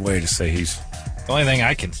only way to say he's the only thing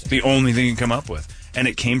I can say. the only thing you can come up with. And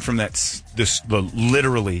it came from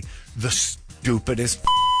literally the stupidest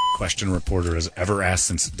question a reporter has ever asked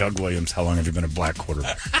since Doug Williams, how long have you been a black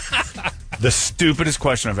quarterback? The stupidest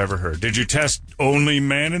question I've ever heard. Did you test only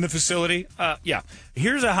men in the facility? Yeah.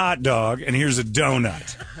 Here's a hot dog and here's a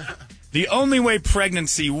donut. The only way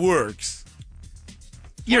pregnancy works.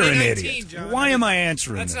 You're an 2019, idiot. John. Why am I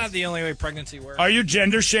answering That's this? not the only way pregnancy works. Are you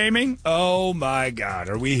gender shaming? Oh my God.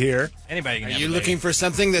 Are we here? Anybody can Are have you a baby. looking for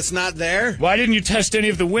something that's not there? Why didn't you test any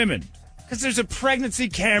of the women? Because there's a pregnancy,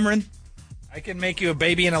 Cameron. I can make you a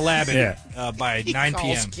baby in a lab by 9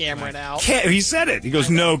 Calls p.m. Cameron out. He said it. He goes,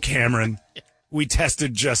 no, Cameron. We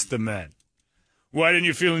tested just the men. Why didn't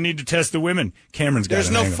you feel the need to test the women? Cameron's got There's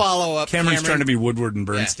an no angle. follow-up, Cameron's Cameron. trying to be Woodward and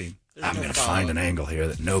Bernstein. There's I'm no going to follow-up. find an angle here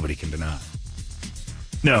that nobody can deny.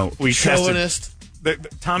 No, we tested.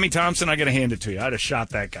 Chauvinist. Tommy Thompson, I got to hand it to you. I'd have shot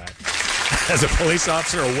that guy. As a police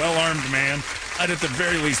officer, a well-armed man, I'd at the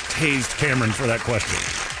very least tased Cameron for that question.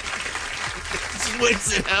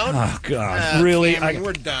 Swings it out. Oh, God. Really? Cameron,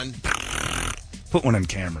 we're done. Put one in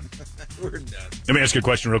Cameron. We're done. Let me ask you a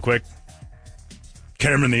question real quick.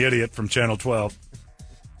 Cameron the idiot from Channel 12.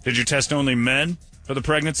 Did you test only men for the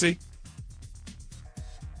pregnancy?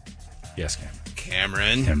 Yes,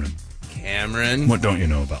 Cameron. What don't you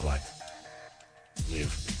know about life?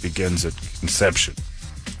 Live begins at conception.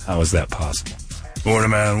 How is that possible? When a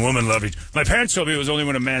man and woman love each other. My parents told me it was only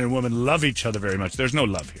when a man and woman love each other very much. There's no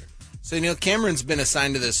love here. So, Cameron's been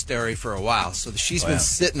assigned to this story for a while, so she's been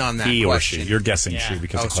sitting on that He question. or she. You're guessing she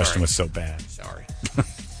because the question was so bad. Sorry.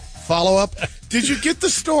 Follow up. Did you get the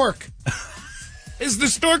stork? Is the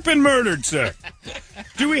stork been murdered, sir?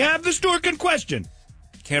 Do we have the stork in question?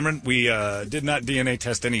 Cameron, we did not DNA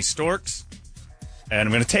test any storks. And I'm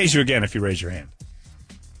going to tase you again if you raise your hand.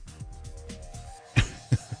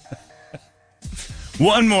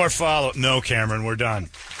 One more follow. No, Cameron, we're done.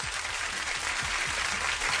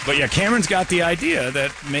 But yeah, Cameron's got the idea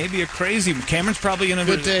that maybe Cameron's probably going to...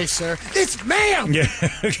 Good day, sir. It's ma'am! Yeah,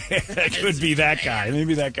 okay. That could be that guy.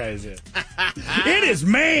 Maybe that guy is it. It is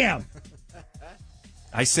ma'am!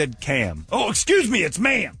 I said Cam. Oh, excuse me, it's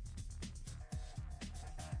ma'am!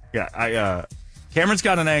 Yeah, Cameron's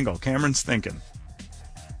got an angle. Cameron's thinking.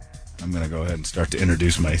 I'm going to go ahead and start to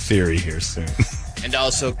introduce my theory here soon. And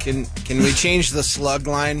also, can we change the slug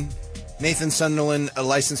line? Nathan Sunderland, a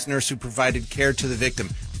licensed nurse who provided care to the victim.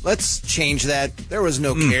 Let's change that. There was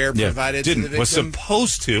no care provided to the victim. Was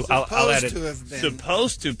supposed to. I'll add it. To have been.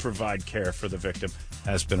 Supposed to provide care for the victim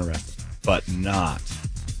has been arrested, but not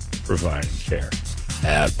providing care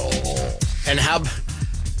at all. And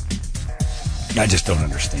I just don't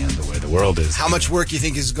understand the way the world is. How much work you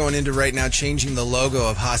think is going into right now changing the logo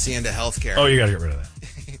of Hacienda Healthcare? Oh, you got to get rid of that.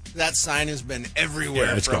 That sign has been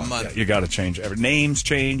everywhere for a month. Yeah, you got to change. Names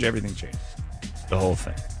change. Everything change. The whole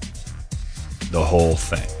thing. The whole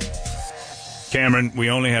thing. Cameron, we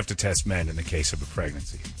only have to test men in the case of a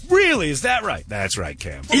pregnancy. Really? Is that right? That's right,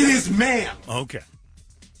 Cam. It is ma'am. Okay.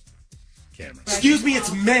 Cameron. Excuse me,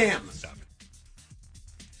 it's ma'am. Stop it.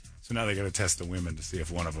 So now they got to test the women to see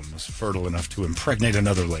if one of them was fertile enough to impregnate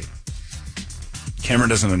another lady. Cameron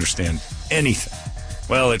doesn't understand anything.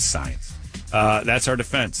 Well, it's science. That's our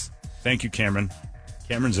defense. Thank you, Cameron.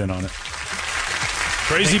 Cameron's in on it.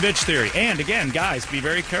 Crazy bitch theory. And again, guys, be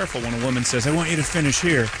very careful when a woman says, I want you to finish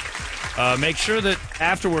here. Make sure that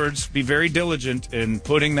afterwards, be very diligent in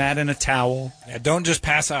putting that in a towel. Yeah, don't just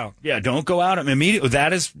pass out. Yeah, don't go out immediately.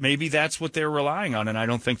 Maybe that's what they're relying on, and I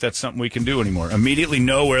don't think that's something we can do anymore. Immediately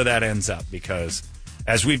know where that ends up, because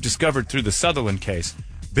as we've discovered through the Sutherland case,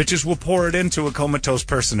 bitches will pour it into a comatose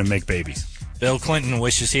person and make babies. Bill Clinton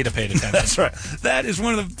wishes he'd have paid attention. That's right. That is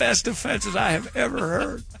one of the best defenses I have ever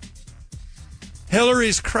heard.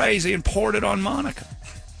 Hillary's crazy and poured it on Monica.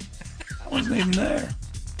 I wasn't even there.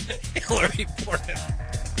 Hillary poured it.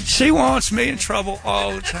 She wants me in trouble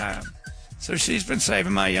all the time. So she's been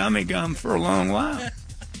saving my yummy gum for a long while.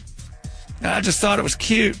 I just thought it was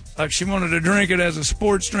cute. Like she wanted to drink it as a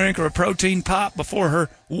sports drink or a protein pop before her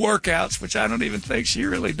workouts, which I don't even think she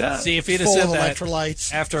really does. See, if he'd have Full said of that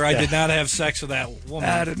electrolytes. after I did not have sex with that woman.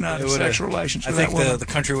 I did not have sexual relations with that woman. I think the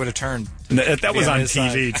country would have turned. That was on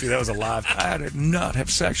TV, too. That was a live. I did not have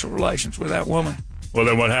sexual relations with that woman. Well,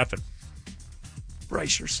 then what happened?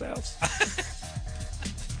 Brace yourselves.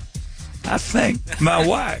 I think my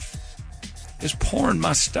wife is pouring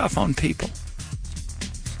my stuff on people.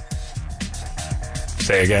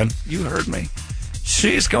 Say again. You heard me.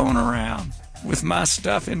 She's going around with my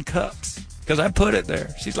stuff in cups because I put it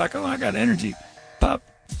there. She's like, oh, I got energy. Pup.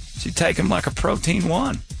 She'd take them like a protein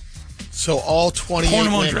one. So all 28 pouring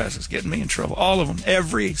them on women. dresses, getting me in trouble. All of them.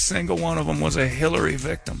 Every single one of them was a Hillary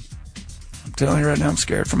victim. I'm telling you right now, I'm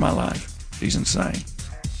scared for my life. She's insane.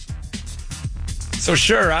 So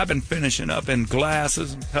sure, I've been finishing up in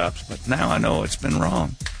glasses and cups, but now I know it's been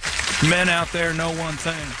wrong. Men out there know one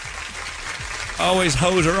thing. Always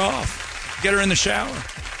hose her off. Get her in the shower.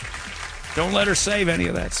 Don't let her save any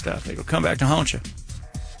of that stuff. It'll come back to haunt you.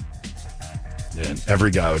 And every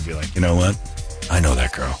guy would be like, you know what? I know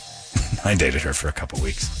that girl. I dated her for a couple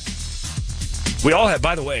weeks. We all have,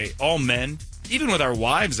 by the way, all men, even with our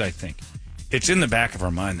wives, I think, it's in the back of our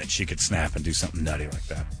mind that she could snap and do something nutty like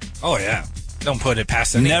that. Oh, yeah. Don't put it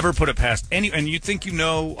past anyone. Never put it past any. And you think you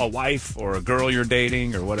know a wife or a girl you're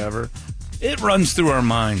dating or whatever. It runs through our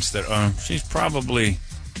minds that she's probably,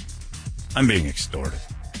 I'm being extorted.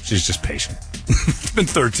 She's just patient. It's been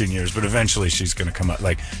 13 years, but eventually she's going to come up.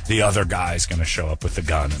 Like the other guy's going to show up with the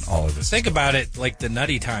gun and all of this. Think about it like the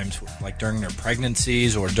nutty times, like during their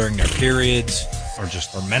pregnancies or during their periods or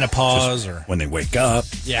menopause or when they wake up.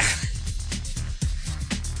 Yeah.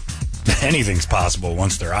 Anything's possible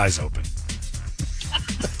once their eyes open.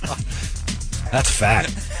 That's fact.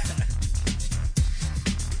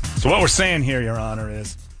 So what we're saying here, Your Honor,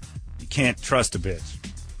 is you can't trust a bitch.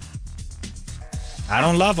 I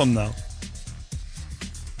don't love them, though.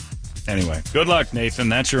 Anyway, good luck, Nathan.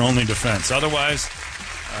 That's your only defense. Otherwise,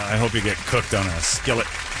 I hope you get cooked on a skillet.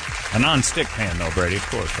 A non-stick pan, though, Brady, of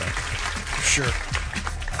course, right? Sure.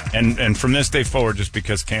 And from this day forward, just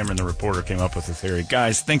because Cameron, the reporter, came up with the theory,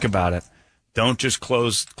 guys, think about it. Don't just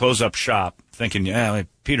close up shop thinking, like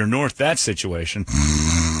Peter North, that situation.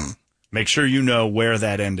 Make sure you know where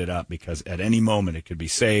that ended up, because at any moment it could be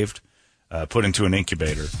saved, put into an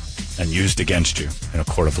incubator, and used against you in a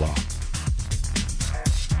court of law.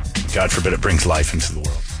 God forbid it brings life into the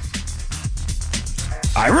world.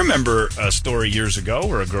 I remember a story years ago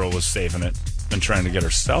where a girl was saving it and trying to get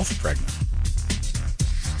herself pregnant.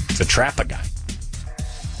 To trap a guy.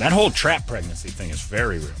 That whole trap pregnancy thing is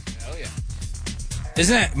very real. Oh, yeah.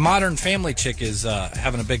 Isn't it Modern Family chick is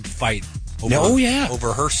having a big fight over,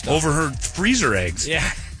 over her stuff? Over her freezer eggs. Yeah.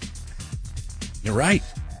 You're right.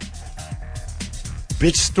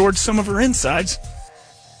 Bitch stored some of her insides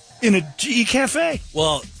in a GE cafe.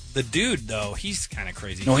 Well, the dude, though, he's kind of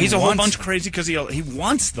crazy. No, he's a whole bunch crazy because he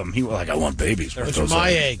wants them. He I want babies. Those are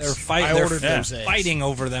my eggs. I ordered those eggs. Fighting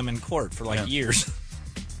over them in court for years.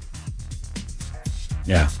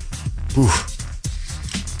 Yeah. Oof.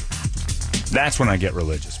 That's when I get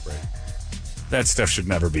religious, Brady. That stuff should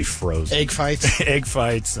never be frozen. Egg fights? Egg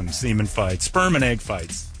fights and semen fights. Sperm and egg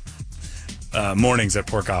fights. Mornings at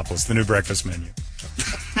Porkopolis, the new breakfast menu.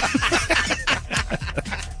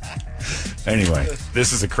 Anyway,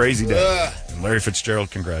 this is a crazy day. And Larry Fitzgerald,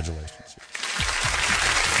 congratulations.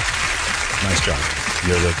 Nice job.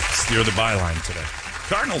 You're the byline today.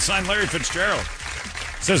 Cardinals signed Larry Fitzgerald.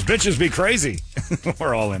 Says bitches be crazy.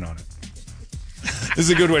 We're all in on it. This is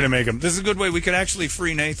a good way to make them. This is a good way we could actually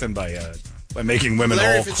free Nathan by making women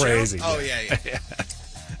Larry all Fitzgerald? crazy. Oh, yeah.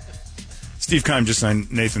 Steve Keim just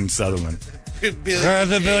signed Nathan Sutherland. $1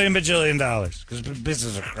 billion bajillion because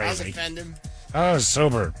bitches are crazy. I was offended. Oh,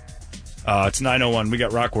 sober. It's 9:01. We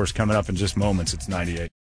got Rock Wars coming up in just moments. It's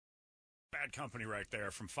 98. Bad company right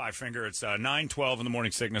there from Five Finger. It's 9:12 in the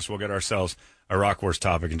morning sickness. We'll get ourselves a Rock Wars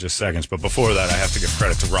topic in just seconds. But before that, I have to give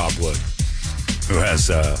credit to Rob Wood, who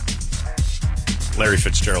has Larry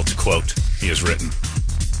Fitzgerald's quote he has written,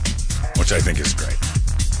 which I think is great.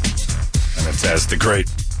 And it says, the great,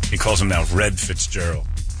 he calls him now Red Fitzgerald,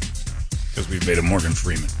 because we've made him Morgan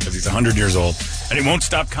Freeman, because he's 100 years old, and he won't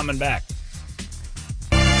stop coming back.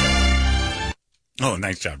 Oh,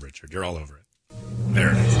 nice job, Richard. You're all over it.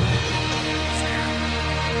 There it is.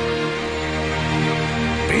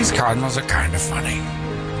 These Cardinals are kind of funny.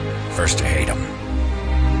 First you hate them.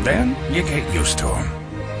 Then you get used to them.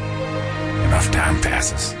 Enough time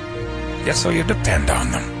passes. So you depend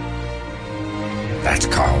on them. That's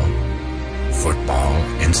called football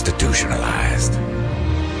institutionalized.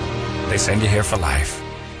 They send you here for life.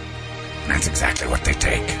 And that's exactly what they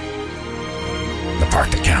take. The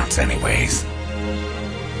part that counts anyways.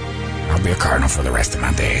 I'll be a Cardinal for the rest of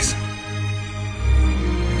my days.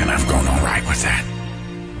 And I've grown all right with that.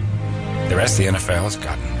 The rest of the NFL has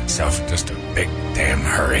gotten itself in just a big damn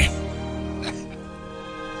hurry.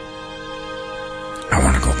 I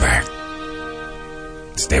want to go back.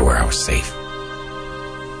 Stay where I was safe.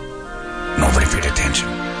 Nobody paid attention.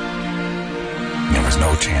 There was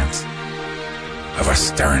no chance of us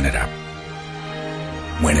stirring it up,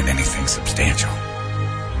 winning anything substantial,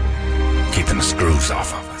 keeping the screws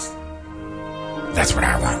off of us. That's what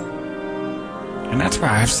I want. And that's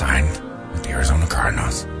why I've signed with the Arizona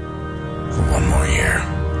Cardinals for one more year.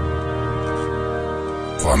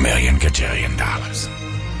 For $1 million gajillion.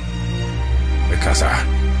 Because our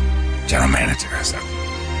general manager is a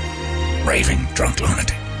raving drunk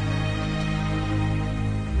lunatic.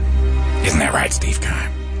 Isn't that right, Steve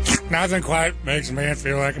Keim? Nothing quite makes a man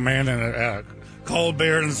feel like a man in a cold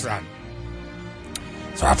beer in the sun.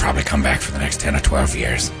 So I'll probably come back for the next 10 or 12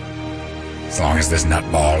 years. As long as this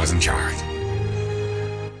nutball is in charge.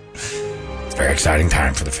 It's a very exciting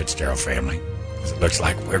time for the Fitzgerald family. It looks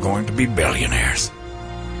like we're going to be billionaires.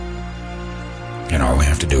 And all we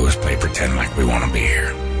have to do is play pretend like we want to be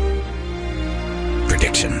here.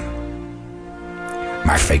 Prediction.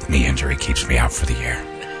 My fake knee injury keeps me out for the year.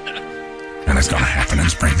 And it's going to happen in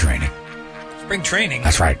spring training. Spring training?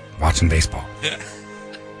 That's right. Watching baseball. Yeah.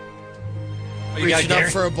 Reaching up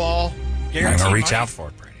for a ball. I'm going to reach out for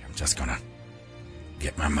it, Brady. I'm just going to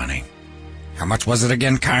get my money. How much was it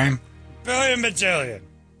again, Keim? $1 billion bajillion.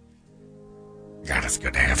 God, it's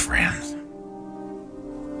good to have friends.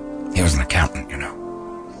 He was an accountant, you know.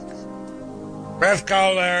 Best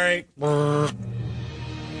call, Larry. We're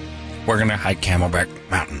going to hike Camelback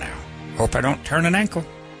Mountain now. Hope I don't turn an ankle.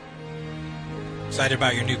 Excited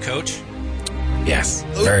about your new coach? Yes,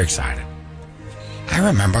 very excited. I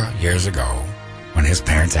remember years ago when his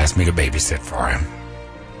parents asked me to babysit for him.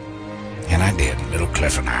 And I did. Little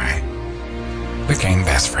Cliff and I became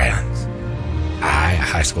best friends. I, a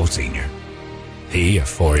high school senior. He, a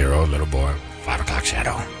 4-year-old little boy, 5 o'clock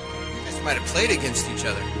shadow. You guys might have played against each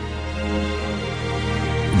other.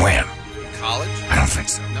 When? In college? I don't think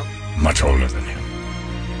so. Nope. Much older than him.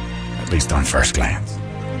 At least on first glance.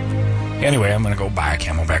 Anyway, I'm going to go buy a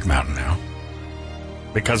Camelback Mountain now.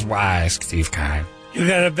 Because why, Steve Kine? You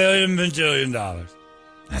got $1 bajillion.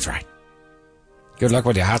 That's right. Good luck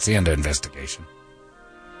with your Hacienda investigation.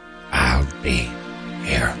 I'll be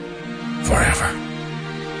here forever.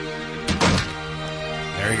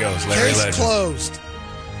 There he goes, Larry Case Legend. closed.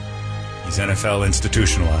 He's NFL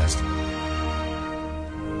institutionalized.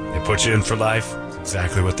 They put you in for life. It's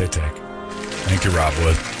exactly what they take. Thank you, Rob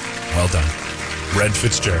Wood. Well done. Red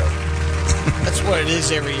Fitzgerald. That's what it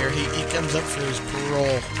is every year. He comes up for his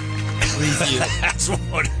parole review. That's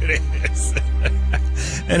what it is.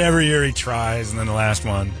 And every year he tries, and then the last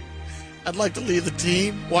one. I'd like to leave the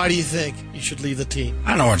team. Why do you think you should leave the team?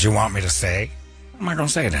 I know what you want me to say. I'm not going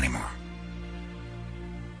to say it anymore.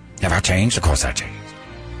 Have I changed? Of course I changed.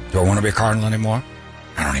 Do I want to be a Cardinal anymore?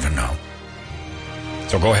 I don't even know.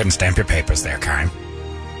 So go ahead and stamp your papers there, Kime.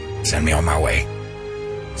 Send me on my way.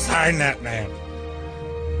 Sign that, man.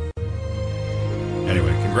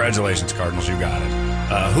 Anyway, congratulations, Cardinals. You got it.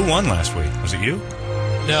 Who won last week? Was it you?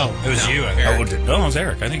 No. It was you, I think. It was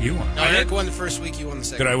Eric. I think you won. No, Eric won the first week, you won the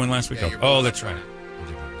second. Did I win last week? Yeah, Oh, that's right.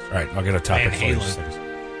 All right, I'll get a topic for you.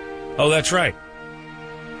 Oh, that's right.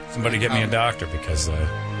 Somebody get me a doctor because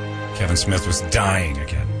Kevin Smith was dying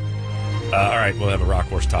again. All right, we'll have a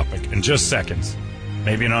Rock Wars topic in just seconds.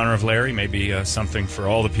 Maybe in honor of Larry, maybe something for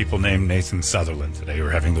all the people named Nathan Sutherland today who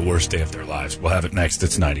are having the worst day of their lives. We'll have it next.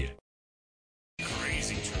 It's 98.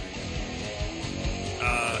 Crazy true.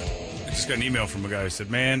 I just got an email from a guy who said,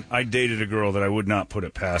 man, I dated a girl that I would not put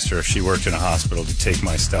it past her if she worked in a hospital to take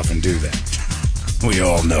my stuff and do that. We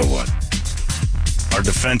all know what. Our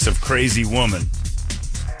defense of crazy woman,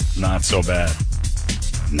 not so bad.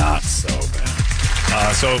 Not so bad.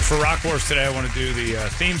 So for Rock Wars today, I want to do the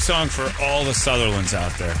theme song for all the Sutherlands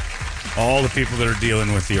out there. All the people that are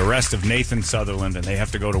dealing with the arrest of Nathan Sutherland, and they have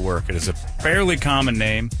to go to work. It is a fairly common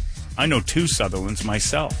name. I know 2 Sutherlands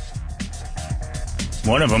myself.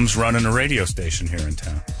 One of them's running a radio station here in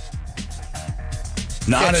town.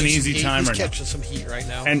 Not an easy time right now. He's catching some heat right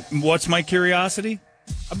now. And what's my curiosity?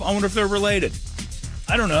 I wonder if they're related.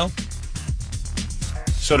 I don't know.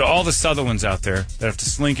 So to all the Sutherlands out there that have to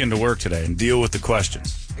slink into work today and deal with the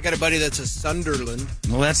questions. I got a buddy that's a Sunderland.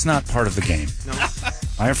 Well, that's not part of the game. No.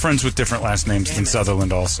 I have friends with different last names than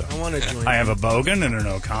Sutherland also. I want to join. I have a Bogan and an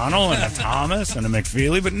O'Connell and a Thomas and a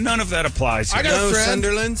McFeely, but none of that applies here. I got a friend.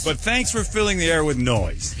 Sunderlands. But thanks for filling the air with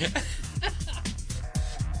noise.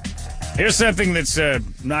 Here's something that's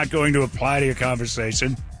not going to apply to your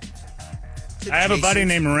conversation. I have a buddy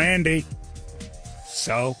named Randy.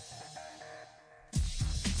 So?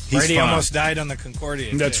 Brady almost died on the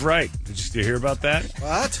Concordia. That's right. Did you hear about that?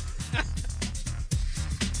 What?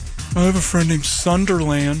 I have a friend named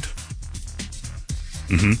Sunderland.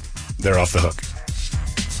 Mm-hmm. They're off the hook.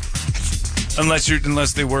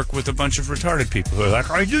 Unless they work with a bunch of retarded people who are like,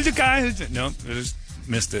 are you the guy who's... No, they just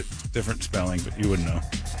missed it. Different spelling, but you wouldn't know.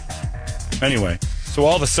 Anyway, so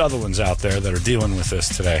all the Sutherlands out there that are dealing with this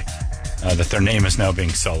today, that their name is now being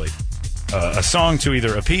sullied. A song to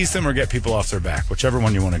either appease them or get people off their back, whichever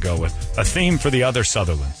one you want to go with. A theme for the other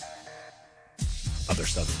Sutherlands. Other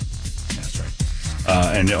Sutherlands. Yeah, that's right.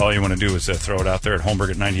 And all you want to do is throw it out there at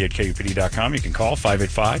Holmberg at 98kupd.com. You can call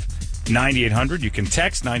 585-9800. You can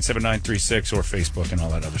text 97936 or Facebook and all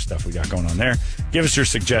that other stuff we got going on there. Give us your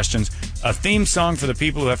suggestions. A theme song for the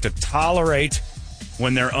people who have to tolerate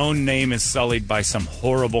when their own name is sullied by some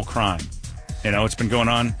horrible crime. You know, it's been going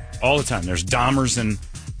on all the time. There's Dahmers in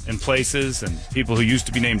places and people who used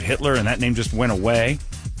to be named Hitler and that name just went away,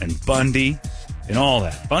 and Bundy and all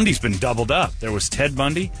that. Bundy's been doubled up. There was Ted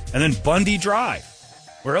Bundy and then Bundy Drive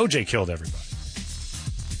where OJ killed everybody.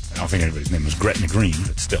 I don't think anybody's name was Gretna Green,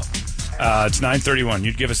 but still. It's 9:31.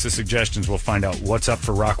 You'd give us the suggestions. We'll find out what's up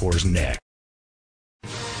for Rock Wars next.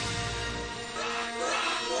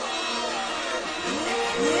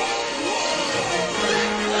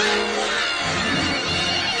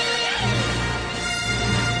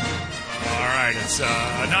 It's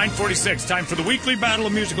 9:46. Time for the weekly battle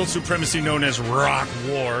of musical supremacy known as Rock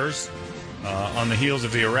Wars. On the heels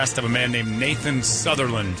of the arrest of a man named Nathan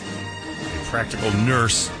Sutherland, a practical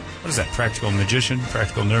nurse. What is that? Practical magician?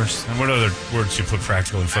 Practical nurse? And what other words you put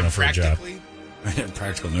practical in front of for a job?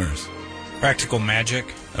 Practical nurse. Practical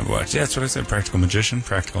Magic. What? Yeah, that's what I said. Practical Magician,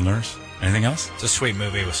 Practical Nurse. Anything else? It's a sweet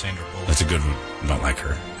movie with Sandra Bullock. That's a good one. I don't like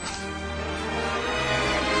her.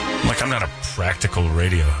 I'm not a practical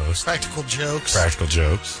radio host. Practical jokes. Practical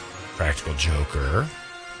jokes. Practical joker.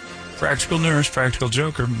 Practical nurse, practical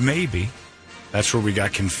joker, maybe. That's where we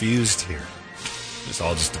got confused here. It's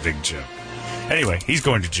all just a big joke. Anyway, he's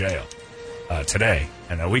going to jail today.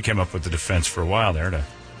 And we came up with the defense for a while there to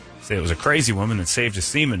say it was a crazy woman that saved his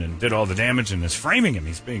semen and did all the damage and is framing him.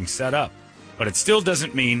 He's being set up. But it still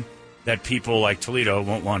doesn't mean that people like Toledo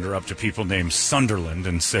won't wander up to people named Sunderland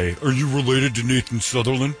and say, "Are you related to Nathan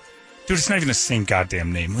Sutherland?" Dude, it's not even the same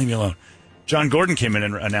goddamn name. Leave me alone. John Gordon came in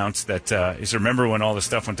and announced that, remember when all the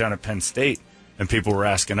stuff went down at Penn State and people were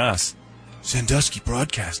asking us, Sandusky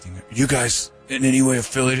Broadcasting, are you guys in any way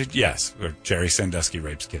affiliated? Yes, Jerry Sandusky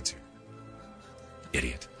rapes kids here.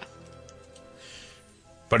 Idiot.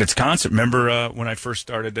 But it's constant. Remember when I first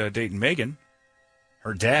started dating Megan,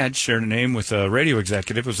 her dad shared a name with a radio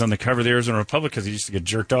executive who was on the cover of the Arizona Republic because he used to get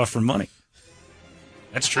jerked off for money.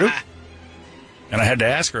 That's true. And I had to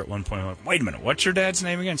ask her at one point, wait a minute, what's your dad's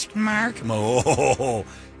name again? She said, Mark. Oh,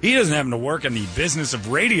 he doesn't happen to work in the business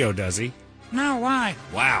of radio, does he? No, why?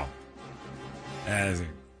 Wow. Anyway,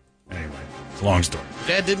 it's a long story.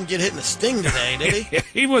 Dad didn't get hit in the sting today, did he?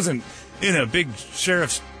 He wasn't in a big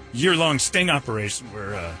sheriff's year-long sting operation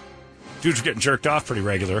where dudes were getting jerked off pretty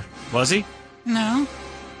regular, was he? No.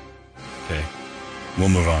 Okay, we'll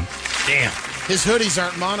move on. Damn. His hoodies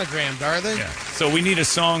aren't monogrammed, are they? Yeah. So we need a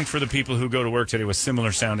song for the people who go to work today with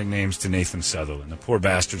similar-sounding names to Nathan Sutherland, the poor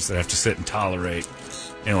bastards that have to sit and tolerate.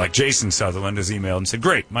 Like Jason Sutherland has emailed and said,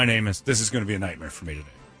 great, this is going to be a nightmare for me today.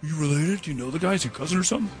 Are you related? Do you know the guy? Is your cousin or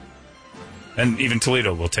something? And even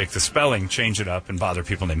Toledo will take the spelling, change it up, and bother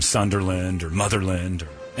people named Sunderland or Motherland or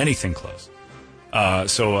anything close.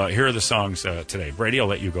 So here are the songs today. Brady, I'll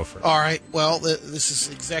let you go first. All right. Well, this is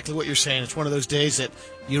exactly what you're saying. It's one of those days that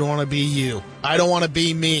you don't want to be you. I don't want to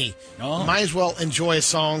be me. Oh. Might as well enjoy a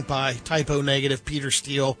song by Typo Negative, Peter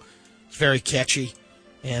Steele. It's very catchy,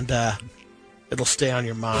 and it'll stay on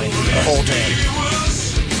your mind the whole day.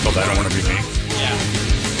 Oh, I don't want to be me? Yeah.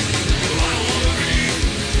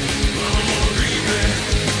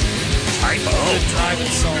 Typo. Good driving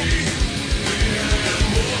song.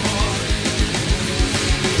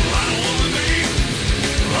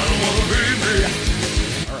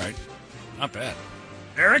 All right. Not bad.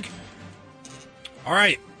 Eric? All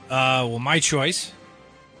right. Well, my choice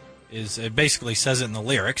is, it basically says it in the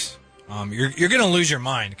lyrics. You're going to lose your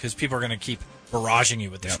mind because people are going to keep barraging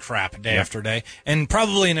you with this crap day after day. And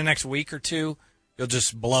probably in the next week or two, you'll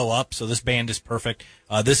just blow up. So this band is perfect.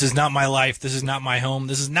 This is not my life. This is not my home.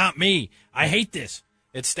 This is not me. I hate this.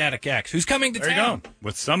 It's Static X. Who's coming to there town? You go.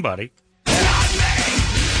 With somebody.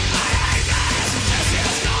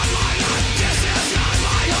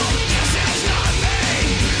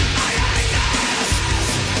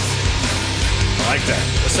 I like that.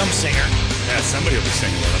 With some singer. Yeah, somebody will be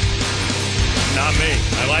singing with him. Not me.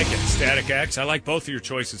 I like it. Static X. I like both of your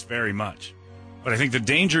choices very much. But I think the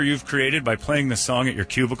danger you've created by playing the song at your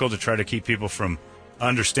cubicle to try to keep people from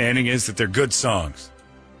understanding is that they're good songs.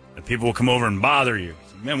 That people will come over and bother you.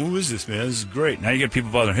 Man, who is this, man? This is great. Now you get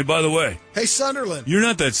people bothering. Hey, by the way. Hey, Sunderland. You're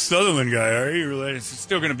not that Sutherland guy, are you? Related? It's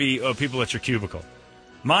still going to be people at your cubicle.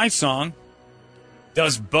 My song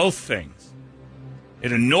does both things.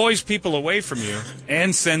 It annoys people away from you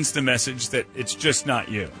and sends the message that it's just not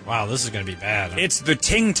you. Wow, this is going to be bad. It's the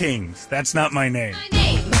Ting Tings. That's not my name.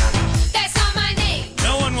 That's not my name.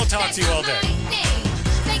 No one will talk to you all day.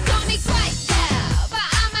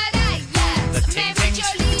 The Ting Tings?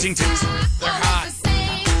 The Ting Tings. They're hot.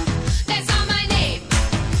 That's not my name.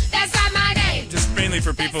 That's not my name. Just mainly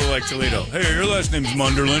for people like Toledo. Hey, your last name's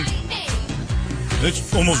Munderland.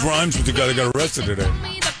 It almost rhymes with the guy that got arrested today.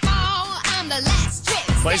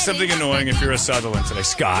 Play something annoying if you're a Sutherland today.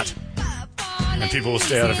 Scott. And people will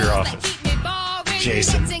stay out of your office.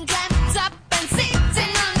 Jason.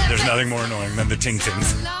 There's nothing more annoying than the Ting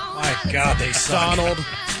Tings. My God, they suck. Donald.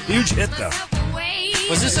 Huge hit, though.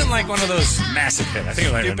 Was this in like one of those Massive hit. I think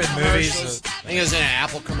it might have stupid been, movies? I think it was in an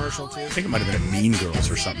Apple commercial, too. I think it might have been a Mean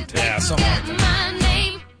Girls or something, too. Yeah, something like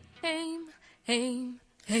that.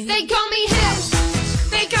 They call me Hill.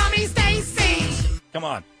 They call me Stacy. Come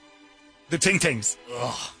on. The Ting Tings.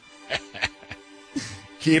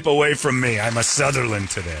 Keep away from me. I'm a Sutherland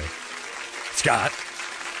today. Scott.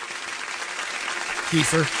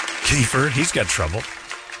 Kiefer. He's got trouble.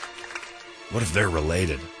 What if they're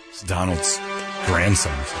related? It's Donald's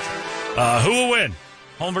grandson. Who will win?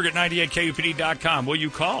 Holmberg at 98kupd.com. Will you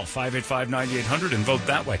call 585-9800 and vote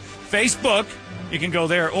that way? Facebook, you can go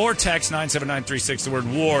there or text 97936, the word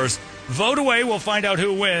wars. Vote away. We'll find out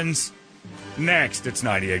who wins. Next, it's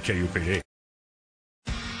 98KUPD.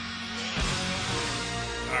 All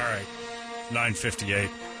right, 9:58.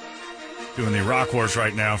 Doing the Rock Wars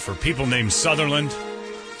right now for people named Sutherland,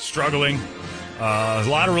 struggling. A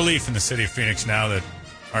lot of relief in the city of Phoenix now that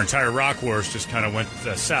our entire Rock Wars just kind of went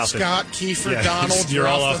south. Scott, Kiefer, Donald. You're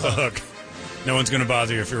all off the hook. No one's going to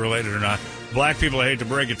bother you if you're related or not. Black people, I hate to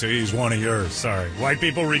break it to you, he's one of yours. Sorry. White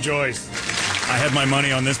people, rejoice. I had my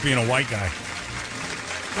money on this being a white guy.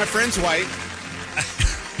 My friend's white.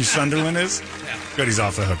 Sunderland is? Yeah. Good, he's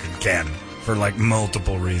off the hook again for like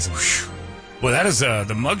multiple reasons. Well, that is the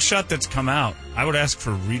mugshot that's come out. I would ask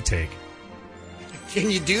for a retake. Can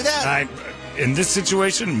you do that? In this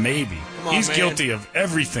situation, maybe. Come on, He's man. guilty of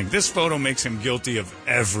everything. This photo makes him guilty of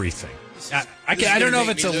everything. I don't know if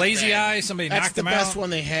it's a lazy eye. Somebody That's knocked the him best out. one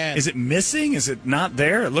they had. Is it missing? Is it not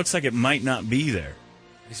there? It looks like it might not be there.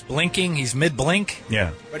 He's blinking. He's mid-blink.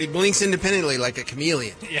 Yeah. But he blinks independently like a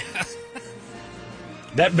chameleon. Yeah.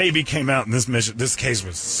 That baby came out and this case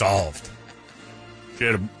was solved. She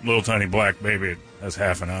had a little tiny black baby that has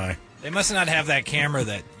half an eye. They must not have that camera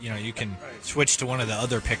that, you can switch to one of the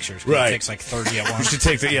other pictures. 'Cause Right. It takes like 30 at You once. should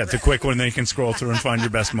take the quick one, then you can scroll through and find your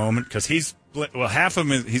best moment, because half of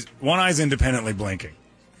him is, one eye's independently blinking.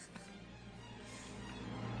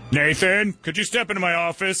 Nathan, could you step into my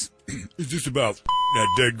office? Is this about that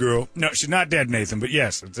dead girl? No, she's not dead, Nathan, but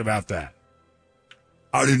yes, it's about that.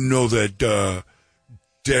 I didn't know that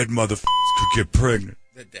dead motherfuckers could get pregnant.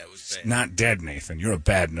 That was bad. Not dead, Nathan. You're a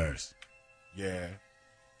bad nurse. Yeah.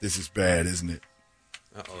 This is bad, isn't it?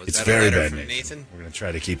 Uh-oh, It's that very a letter bad, from Nathan. Nathan? We're going to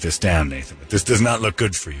try to keep this down, Nathan. But this does not look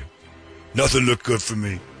good for you. Nothing looked good for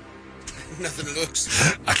me. Nothing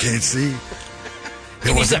looks. I can't see.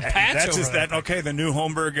 He needs a patch That's over just that. that. Okay, the new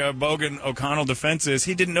Holmberg, Bogan, O'Connell defense is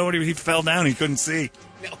he didn't know what he fell down. He couldn't see.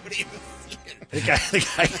 Nobody was seeing. The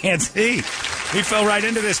guy can't see. He fell right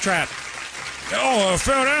into this trap. Oh, I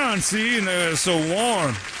fell down, see, and it's so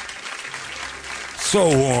warm.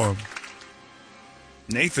 So warm.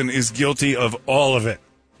 Nathan is guilty of all of it.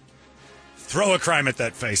 Throw a crime at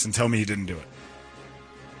that face and tell me you didn't do it.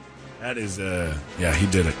 That is, yeah, he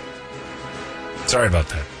did it. Sorry about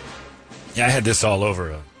that. Yeah, I had this all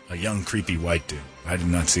over a young, creepy white dude. I did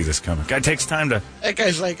not see this coming. Guy takes time to... That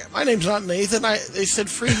guy's like, my name's not Nathan. They said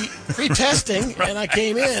free testing, and I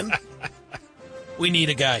came in. We need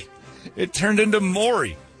a guy. It turned into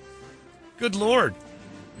Maury. Good Lord.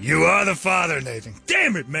 You are the father, Nathan.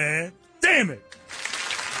 Damn it, man. Damn it.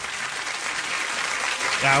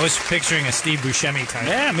 Yeah, I was picturing a Steve Buscemi type.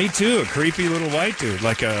 Yeah, me too. A creepy little white dude.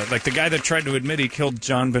 Like the guy that tried to admit he killed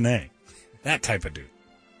John Bonet. That type of dude.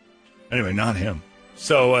 Anyway, not him.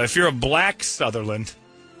 So if you're a black Sutherland,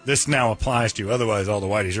 this now applies to you. Otherwise, all the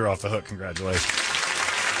whiteys, you're off the hook. Congratulations.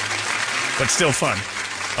 But still fun.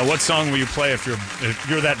 What song will you play if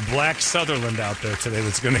you're that black Sutherland out there today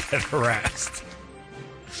that's going to get harassed?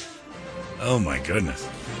 Oh, my goodness.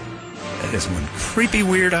 That is one creepy,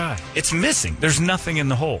 weird eye. It's missing. There's nothing in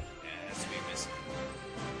the hole. Yeah, it has to be missing.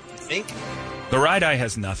 I think. The right eye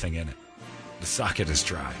has nothing in it. The socket is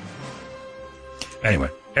dry. Anyway,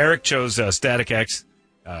 Eric chose Static X.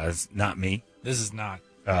 It's not me. This is not.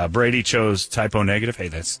 Brady chose Typo Negative. Hey,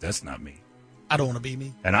 that's not me. I don't want to be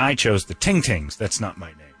me. And I chose the Ting Tings. That's not my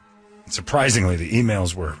name. And surprisingly, the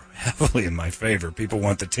emails were heavily in my favor. People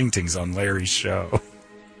want the Ting Tings on Larry's show.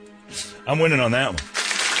 I'm winning on that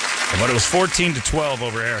one. But it was 14-12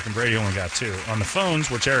 over Eric, and Brady only got 2. On the phones,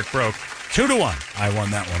 which Eric broke, 2-1. I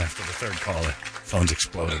won that one after the third call. The phones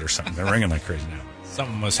exploded or something. They're ringing like crazy now.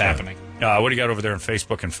 Something was happening. What do you got over there on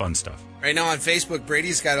Facebook and fun stuff? Right now on Facebook,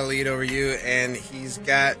 Brady's got a lead over you, and he's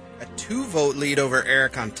got a 2-vote lead over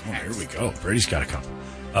Eric on text. Oh, here we go. Brady's got a couple.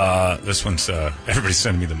 This one's, everybody's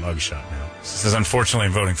sending me the mugshot now. It says, unfortunately,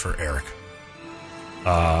 I'm voting for Eric.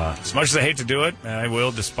 As much as I hate to do it, and I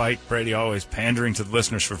will, despite Brady always pandering to the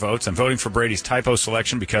listeners for votes, I'm voting for Brady's typo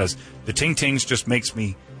selection because the Ting Tings just makes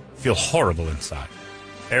me feel horrible inside.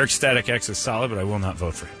 Eric's Static X is solid, but I will not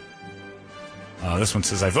vote for him. This one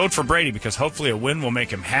says, I vote for Brady because hopefully a win will make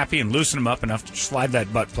him happy and loosen him up enough to slide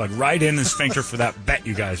that butt plug right in his sphincter for that bet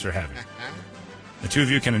you guys are having. The two of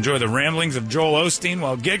you can enjoy the ramblings of Joel Osteen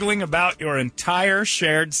while giggling about your entire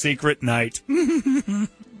shared secret night.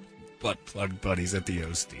 Butt plug buddies at the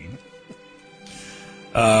Osteen.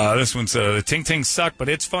 This one says, the Ting Tings suck, but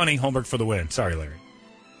it's funny. Holmberg for the win. Sorry, Larry.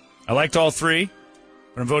 I liked all three,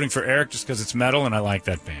 but I'm voting for Eric just because it's metal and I like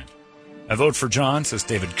that band. I vote for John, says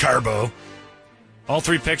David Carbo. All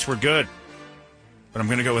three picks were good, but I'm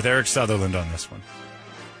going to go with Eric Sutherland on this one.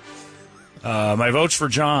 My vote's for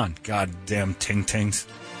John. Goddamn ting-tings.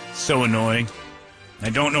 So annoying. I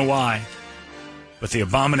don't know why, but the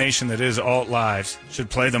abomination that is Alt Lives should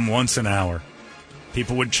play them once an hour.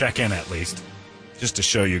 People would check in at least, just to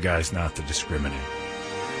show you guys not to discriminate.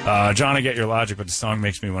 John, I get your logic, but the song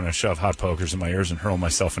makes me want to shove hot pokers in my ears and hurl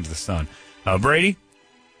myself into the sun. Brady,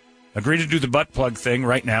 agree to do the butt plug thing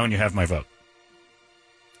right now, and you have my vote.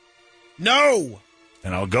 No!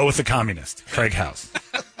 And I'll go with the communist, Craig House.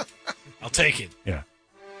 I'll take it. Yeah.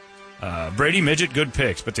 Brady, Midget, good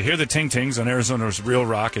picks, but to hear the ting-tings on Arizona's Real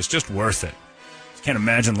Rock is just worth it. Can't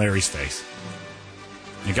imagine Larry's face.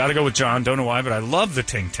 You got to go with John. Don't know why, but I love the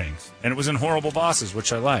ting-tings. And it was in Horrible Bosses,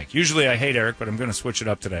 which I like. Usually I hate Eric, but I'm going to switch it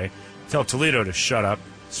up today. Tell Toledo to shut up.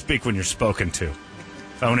 Speak when you're spoken to.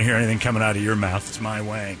 If I want to hear anything coming out of your mouth, it's my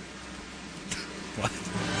wang. What?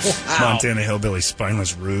 Wow. Montana Hillbilly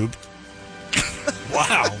Spineless Rube.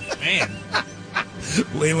 Wow, man.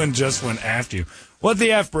 Leland just went after you. What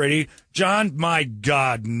the F, Brady? John, my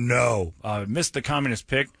God, no. Missed the communist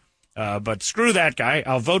pick, but screw that guy.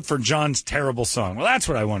 I'll vote for John's terrible song. Well, that's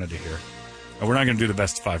what I wanted to hear. We're not going to do the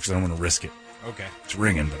best of 5 because I don't want to risk it. Okay. It's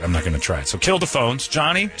ringing, but I'm not going to try it. So kill the phones.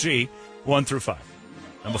 Johnny, G, 1 through 5.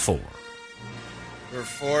 Number 4. Number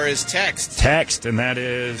 4 is text. Text, and that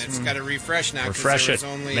is... It's got to refresh now. Refresh there it.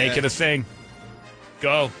 was only Make it a thing.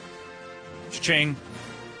 Go. Ching.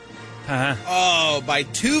 Uh-huh. Oh, by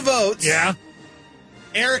 2 votes. Yeah.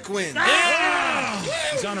 Eric wins. Yeah!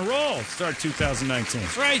 He's on a roll. Start 2019.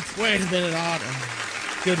 That's right. Wait a minute, Otter.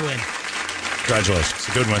 Good win. Congratulations. It's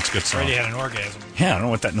a good one. It's a good song. Brady had an orgasm. Yeah, I don't know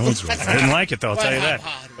what that noise was. I didn't like it, though. I'll tell you that.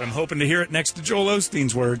 But I'm hoping to hear it next to Joel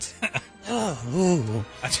Osteen's words.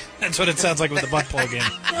 That's what it sounds like with the butt plug in.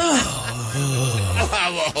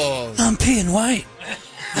 I'm peeing white.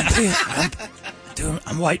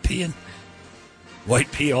 I'm white peeing.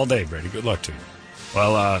 White pea all day, Brady. Good luck to you.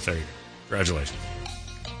 Well, there you go. Congratulations.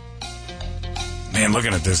 Man,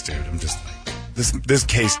 looking at this dude, I'm just like, this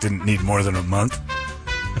case didn't need more than a month.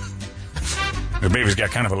 The baby's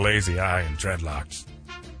got kind of a lazy eye and dreadlocks.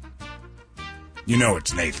 You know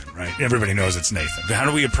it's Nathan, right? Everybody knows it's Nathan. How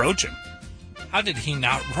do we approach him? How did he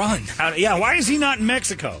not run? Why is he not in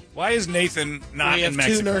Mexico? Why is Nathan not in Mexico?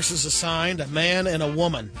 We have 2 nurses assigned, a man and a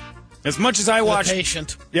woman. As much as I watch...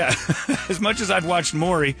 patient. Yeah. As much as I've watched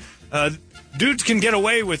Maury, dudes can get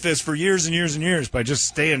away with this for years and years and years by just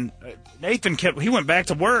staying... Nathan he went back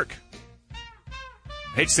to work.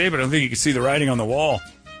 I hate to say it, but I don't think you can see the writing on the wall.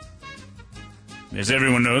 As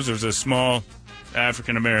everyone knows, there was a small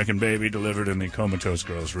African-American baby delivered in the comatose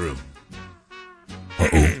girl's room.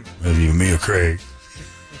 Uh-oh. Maybe you, me, or Craig.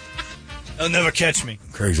 They'll never catch me.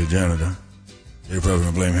 Craig's a janitor. You're probably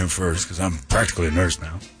going to blame him first, because I'm practically a nurse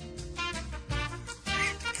now.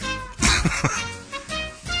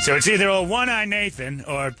 So it's either old One-Eye Nathan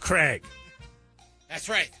or Craig. That's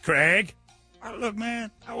right. Craig? Oh, look,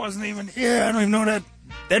 man, I wasn't even here. I don't even know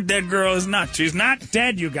that dead girl is not. She's not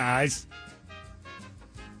dead, you guys.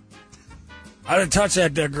 I didn't touch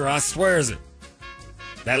that dead girl. I swears it.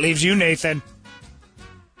 That leaves you, Nathan.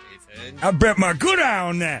 I bet my good eye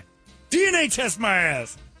on that. DNA test my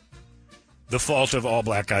ass. The fault of all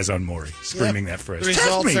black guys on Maury. Screaming that phrase. The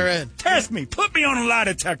results are in. Test me. Put me on a lie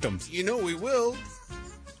detectum. You know we will.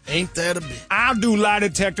 Ain't that a bit? I'll do lie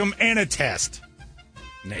detectum and a test.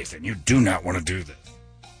 Nathan, you do not want to do this.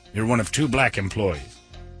 You're one of 2 black employees.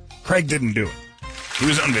 Craig didn't do it. He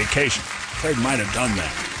was on vacation. Craig might have done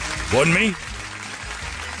that. Wasn't me?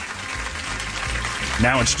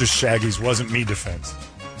 Now it's just Shaggy's wasn't me defense.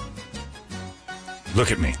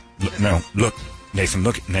 Look at me. Look. Nathan,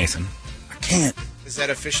 look at Nathan. I can't. Is that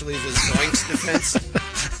officially the Zoinks defense?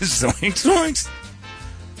 Zoinks.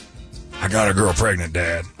 I got a girl pregnant,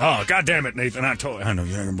 Dad. Oh, God damn it, Nathan. I know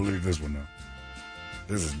you're not going to believe this one, though.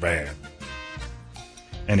 This is bad.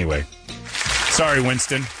 Anyway. Sorry,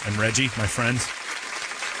 Winston and Reggie, my friends.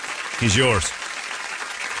 He's yours.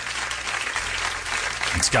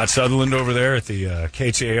 And Scott Sutherland over there at the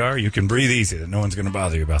KTAR, you can breathe easy that no one's going to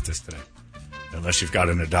bother you about this today. Unless you've got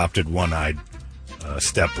an adopted one-eyed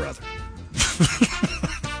stepbrother.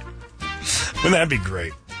 Wouldn't that be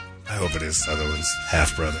great? I hope it is Sutherland's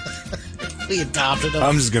half-brother. We adopted him.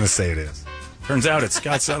 I'm just going to say it is. Turns out it's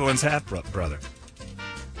Scott Sutherland's half-brother.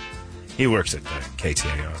 He works at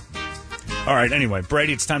KTAR. All right, anyway,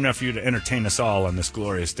 Brady, it's time now for you to entertain us all on this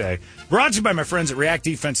glorious day. Brought to you by my friends at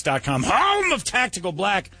ReactDefense.com, home of Tactical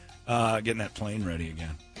Black. Getting that plane ready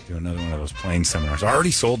again. Do another one of those plane seminars.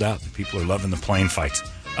 Already sold out. The people are loving the plane fights.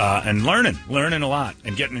 and learning a lot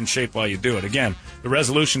and getting in shape while you do it. Again, the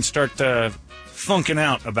resolutions start funking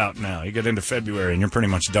out about now. You get into February and you're pretty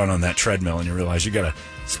much done on that treadmill and you realize you got to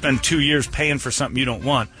spend 2 years paying for something you don't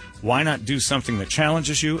want. Why not do something that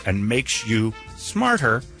challenges you and makes you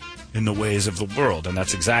smarter in the ways of the world? And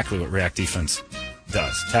that's exactly what React Defense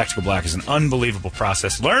does. Tactical Black is an unbelievable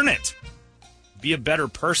process. Learn it. Be a better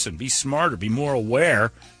person. Be smarter. Be more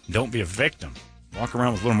aware. Don't be a victim. Walk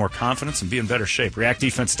around with a little more confidence and be in better shape.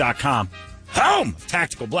 ReactDefense.com. Home of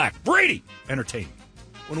Tactical Black. Brady. Entertainment.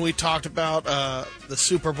 When we talked about the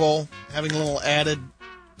Super Bowl, having a little added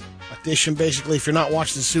addition, basically, if you're not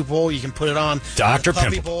watching the Super Bowl, you can put it on Dr.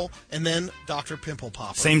 Puppy Pimple. Bowl and then Dr. Pimple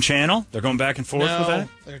Popper. Same channel? They're going back and forth with that?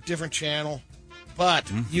 They're a different channel. But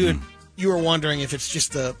you were wondering if it's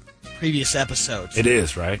just the previous episodes. It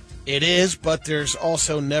is, right? It is, but there's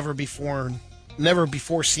also never before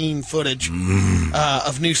seen footage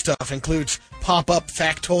of new stuff. Includes pop-up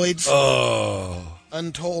factoids.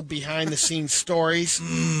 Untold behind-the-scenes stories,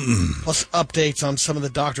 plus updates on some of the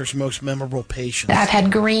doctor's most memorable patients. I've had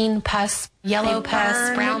green pus, yellow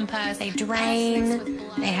pus, brown pus. They drain.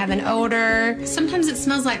 They have an odor. Sometimes it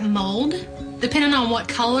smells like mold, depending on what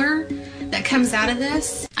color that comes out of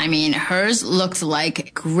this. I mean, hers looked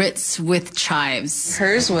like grits with chives.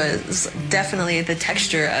 Hers was definitely the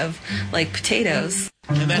texture of, like, potatoes.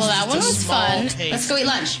 Well, that one was fun. Let's go eat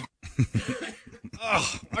lunch.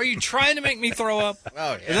 Oh, are you trying to make me throw up?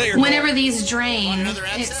 Oh, yeah. Is that your Whenever these drain,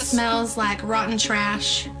 it smells like rotten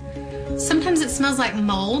trash. Sometimes it smells like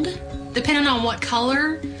mold, depending on what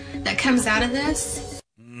color that comes out of this.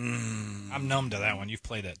 I'm numb to that one. You've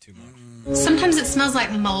played that too much. Sometimes it smells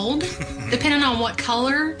like mold, depending on what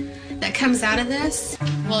color that comes out of this.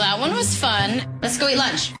 Well, that one was fun. Let's go eat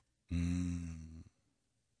lunch.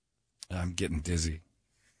 I'm getting dizzy.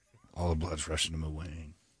 All the blood's rushing to my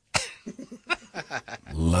wing.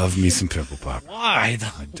 Love me some Pimple Popper. Why?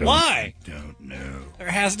 Why? Don't know. There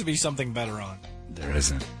has to be something better on. There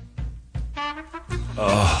isn't.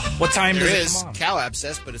 What time There does it is come on? cow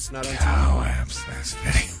abscess, but it's not on time. Cow abscess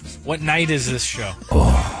videos. What night is this show?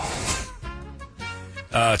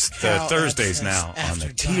 It's Cow Thursdays abscess now on after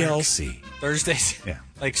the dark. TLC. Thursdays? Yeah.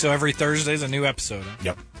 Like, so every Thursday's a new episode, huh?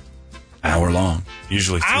 Yep. Hour long.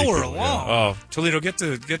 Usually 3 Hour people, yeah. long? Oh, Toledo, get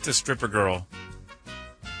the stripper girl.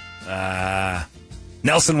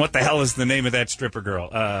 Nelson, what the hell is the name of that stripper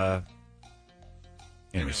girl?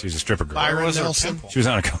 Anyway, she's a stripper girl. Byron was her Nelson. pimple? She was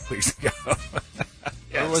on a couple weeks ago.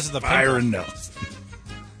 Where was the Byron pimple? Nelson.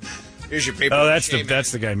 Here's your paper. Oh, that's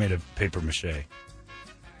mache, the guy made of paper mache.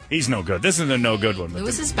 He's no good. This isn't a no good one. But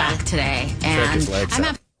Lewis is back today, check and his legs I'm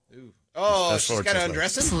out. Oh, Fast she's forward got to to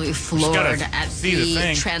undress him? absolutely floored gotta at see the the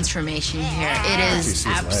thing. transformation here. It You is see his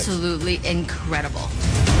legs. absolutely incredible.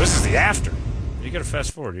 This is the after. You got to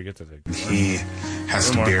fast forward. You get to the. He has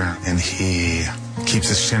some beer, and he keeps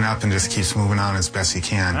his chin up and just keeps moving on as best he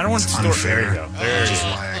can. I don't want It's to store. There you unfair, go. There which you is go.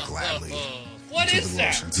 why I gladly What do is the that?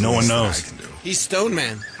 motion. It's No the one least that knows. I can do. He's Stone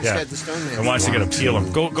Man. He's Yeah. got the Stone Man. And wants to get him peel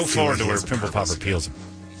him. Go Feel forward like to he where has a Pimple purpose. Popper peels him.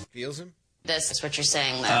 Feels him? This is what you're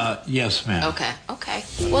saying, though. Yes, ma'am. Okay.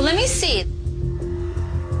 Well, let me see.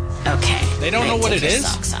 Okay. They don't know what Take it your is?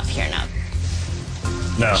 Socks off here now.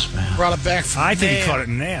 No. Brought it back from I think he Nam. caught it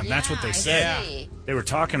in Nam. That's what they said. Yeah. They were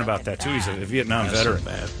talking about that too. He's a Vietnam veteran.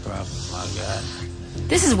 Bad problem, my God.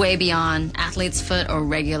 This is way beyond athlete's foot or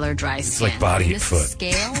regular dry skin. like body This is foot.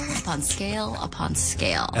 Scale upon scale upon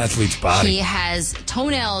scale. Athlete's body. He has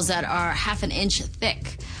toenails that are half an inch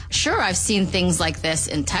thick. Sure, I've seen things like this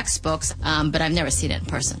in textbooks, but I've never seen it in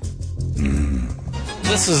person.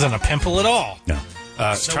 This isn't a pimple at all. No.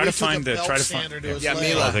 So try we to took find a the. belt Try to find. sander to his Yeah, leg.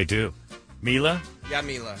 Mila. Oh, they do. Mila.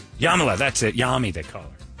 Yamila. Yamila. That's it. Yami. They call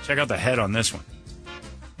her. Check out the head on this one.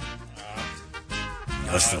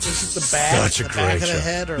 This Is it the back, Such a the great back of show. the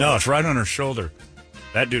head? Or No, it's right on her shoulder.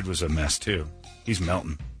 That dude was a mess too. He's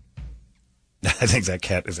melting. I think that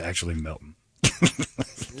cat is actually melting.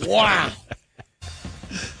 Wow.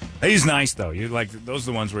 He's nice though. You like those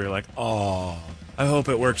are the ones where you're like, oh, I hope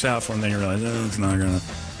it works out for him. Then you realize, oh, it's not gonna.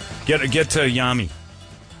 Get to Yami.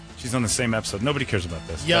 She's on the same episode. Nobody cares about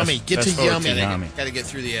this. Yummy. Get to forward Yummy. Yami. Got to get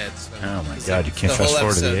through the ads. So. Oh my It's God! You can't the whole fast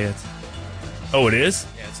forward to the episode. ads. Oh, it is.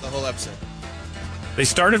 Yeah, it's the whole episode. They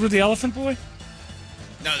started with the Elephant Boy.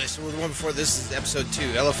 No, this was the one before. This is episode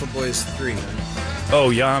 2. Elephant Boy is 3.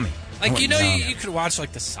 Oh, Yami. Like, you know, Yami. you could watch,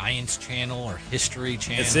 like, the Science Channel or History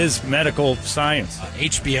Channel. It is medical science.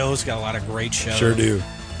 HBO's got a lot of great shows. Sure do.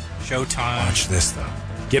 Showtime. Watch this though.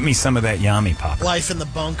 Get me some of that Yami pop. Life in the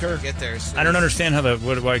bunker. Get there. I don't understand how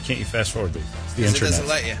why can't you fast forward these? It's the Because it internet. doesn't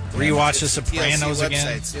let you. Rewatch It's The TLC Sopranos again.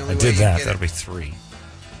 website. It's the I only way did you that. get That'll it. be 3.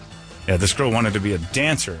 Yeah, this girl wanted to be a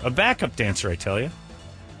dancer, a backup dancer. I tell you.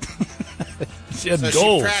 She had So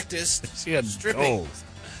goals. she practiced She had stripping. goals.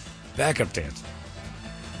 Backup dance.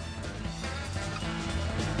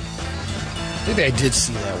 Maybe I did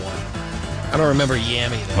see that one. I don't remember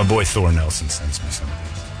Yammy, though. My boy Thor Nelson sends me some of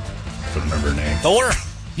these. Don't remember her name. Thor.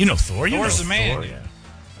 You know Thor. You Thor's know the man. Thor, yeah.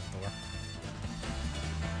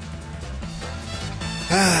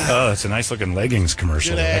 Oh, it's a nice looking leggings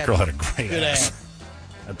commercial. Good That ad. girl had a great Good ass.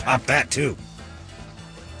 ad. I'd pop that too.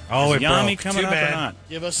 Oh, Is it Yami broke. coming Too up bad. or not?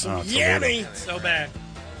 Give us some Oh, it's a Yammy. So bad.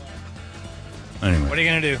 Anyway. What are you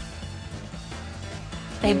going to do?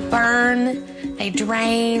 They burn, they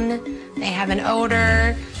drain, they have an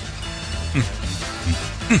odor.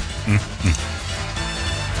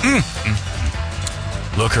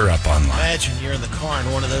 Look her up online. Imagine you're in the car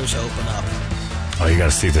and one of those open up. Oh, you got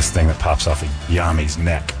to see this thing that pops off of Yami's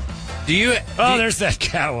neck. Do you? Oh, there's that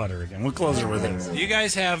cow udder again. We'll close her with this. Do you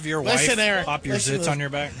guys have your Listen, wife Eric, pop your listen zits to on your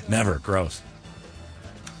back? Never. Gross.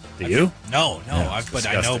 Do you? No. Yeah, But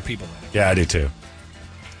I know disgusting. people that. Yeah, I do too.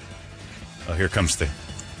 Oh, here comes the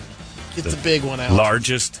Get the big one out.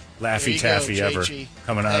 largest There Laffy you Taffy go, ever JG.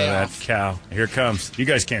 coming out of Pay that off. cow. Here it comes. You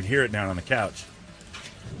guys can't hear it down on the couch.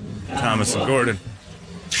 Thomas and Gordon.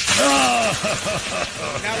 Now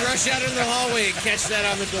rush out into the hallway and catch that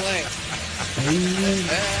on the delay.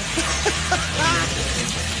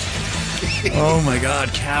 Oh my God,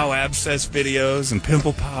 cow abscess videos and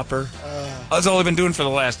pimple popper. That's all I've been doing for the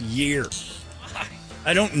last year.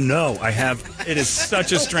 I don't know. It is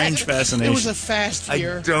such a strange fascination. It was a fast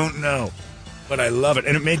year. I don't know, but I love it,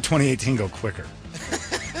 and it made 2018 go quicker.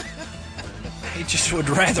 I just would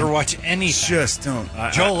rather watch anything. Just don't.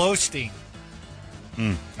 Joel Osteen.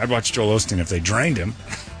 I'd watch Joel Osteen if they drained him.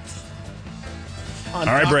 On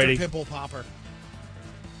All right, Dr. Brady. Pimple Popper.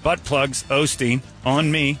 Butt plugs, Osteen, on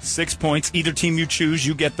me, 6 points. Either team you choose,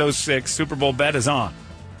 you get those 6. Super Bowl bet is on.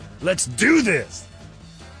 Let's do this.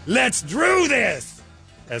 Let's Drew this.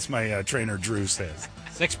 That's my trainer Drew says.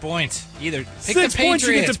 6 points. Either pick 6 the points, Patriots.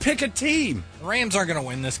 you get to pick a team. The Rams aren't going to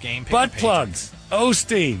win this game. Pick Butt the Patriots. plugs,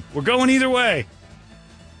 Osteen. We're going either way.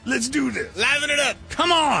 Let's do this. Liven it up.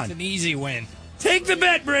 Come on. It's an easy win. Take the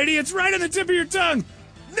bet, Brady. It's right on the tip of your tongue.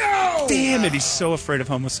 No! Damn it. He's so afraid of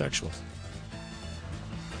homosexuals.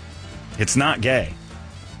 It's not gay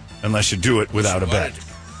unless you do it without a bet.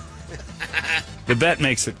 The bet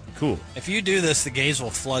makes it cool. If you do this, the gays will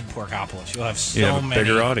flood Porkopolis. You'll have so have a many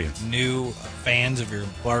bigger audience. new fans of your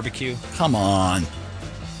barbecue. Come on.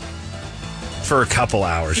 For a couple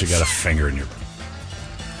hours, you got a finger in your butt.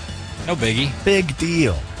 No biggie. Big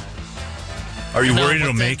deal. Are you No, worried but it'll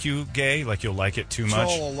then- make you gay? Like you'll like it too much?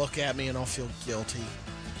 Joel will look at me and I'll feel guilty.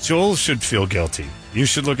 Joel should feel guilty. You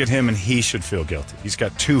should look at him and he should feel guilty. He's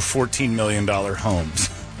got 2 $14 million homes.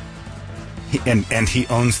 And he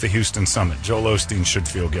owns the Houston Summit. Joel Osteen should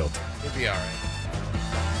feel guilty. He'll be all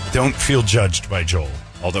right. Don't feel judged by Joel,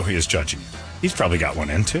 although he is judging you. He's probably got one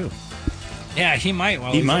in, too. Yeah, he might.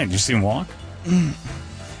 He might. You see him walk?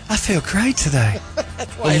 I feel great today.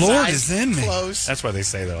 Why The his Lord eyes is in me. close. That's why they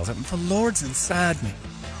say that all the time. The Lord's inside me.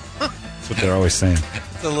 That's what they're always saying.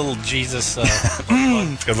 The little Jesus.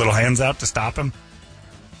 Got little hands out to stop him.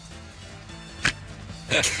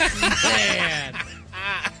 Man.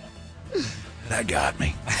 That got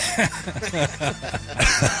me.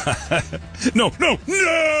 No.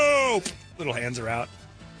 Little hands are out.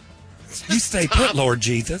 You stay put, Lord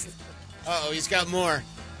Jesus. Uh-oh, he's got more.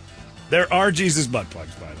 There are Jesus butt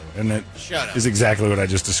plugs, by the way, and it Shut up. is exactly what I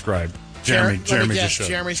just described. Jeremy Let me just guess, showed.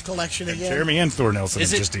 Jeremy's collection again. Jeremy and Thor Nelson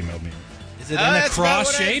Is have it- just emailed me. Is it Oh, in a that's about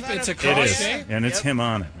cross what I shape? thought It's a of. It cross is, shape. and it's him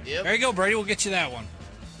on it. Yep. There you go, Brady. We'll get you that one.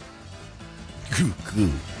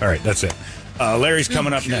 All right, that's it. Larry's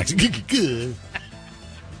coming up next. Is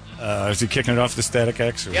he kicking it off the Static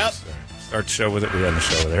X? Or Yep. Start the show with it. We end the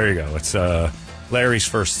show with it. There you go. It's Larry's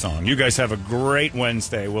first song. You guys have a great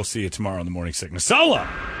Wednesday. We'll see you tomorrow in the Morning Sickness. So long.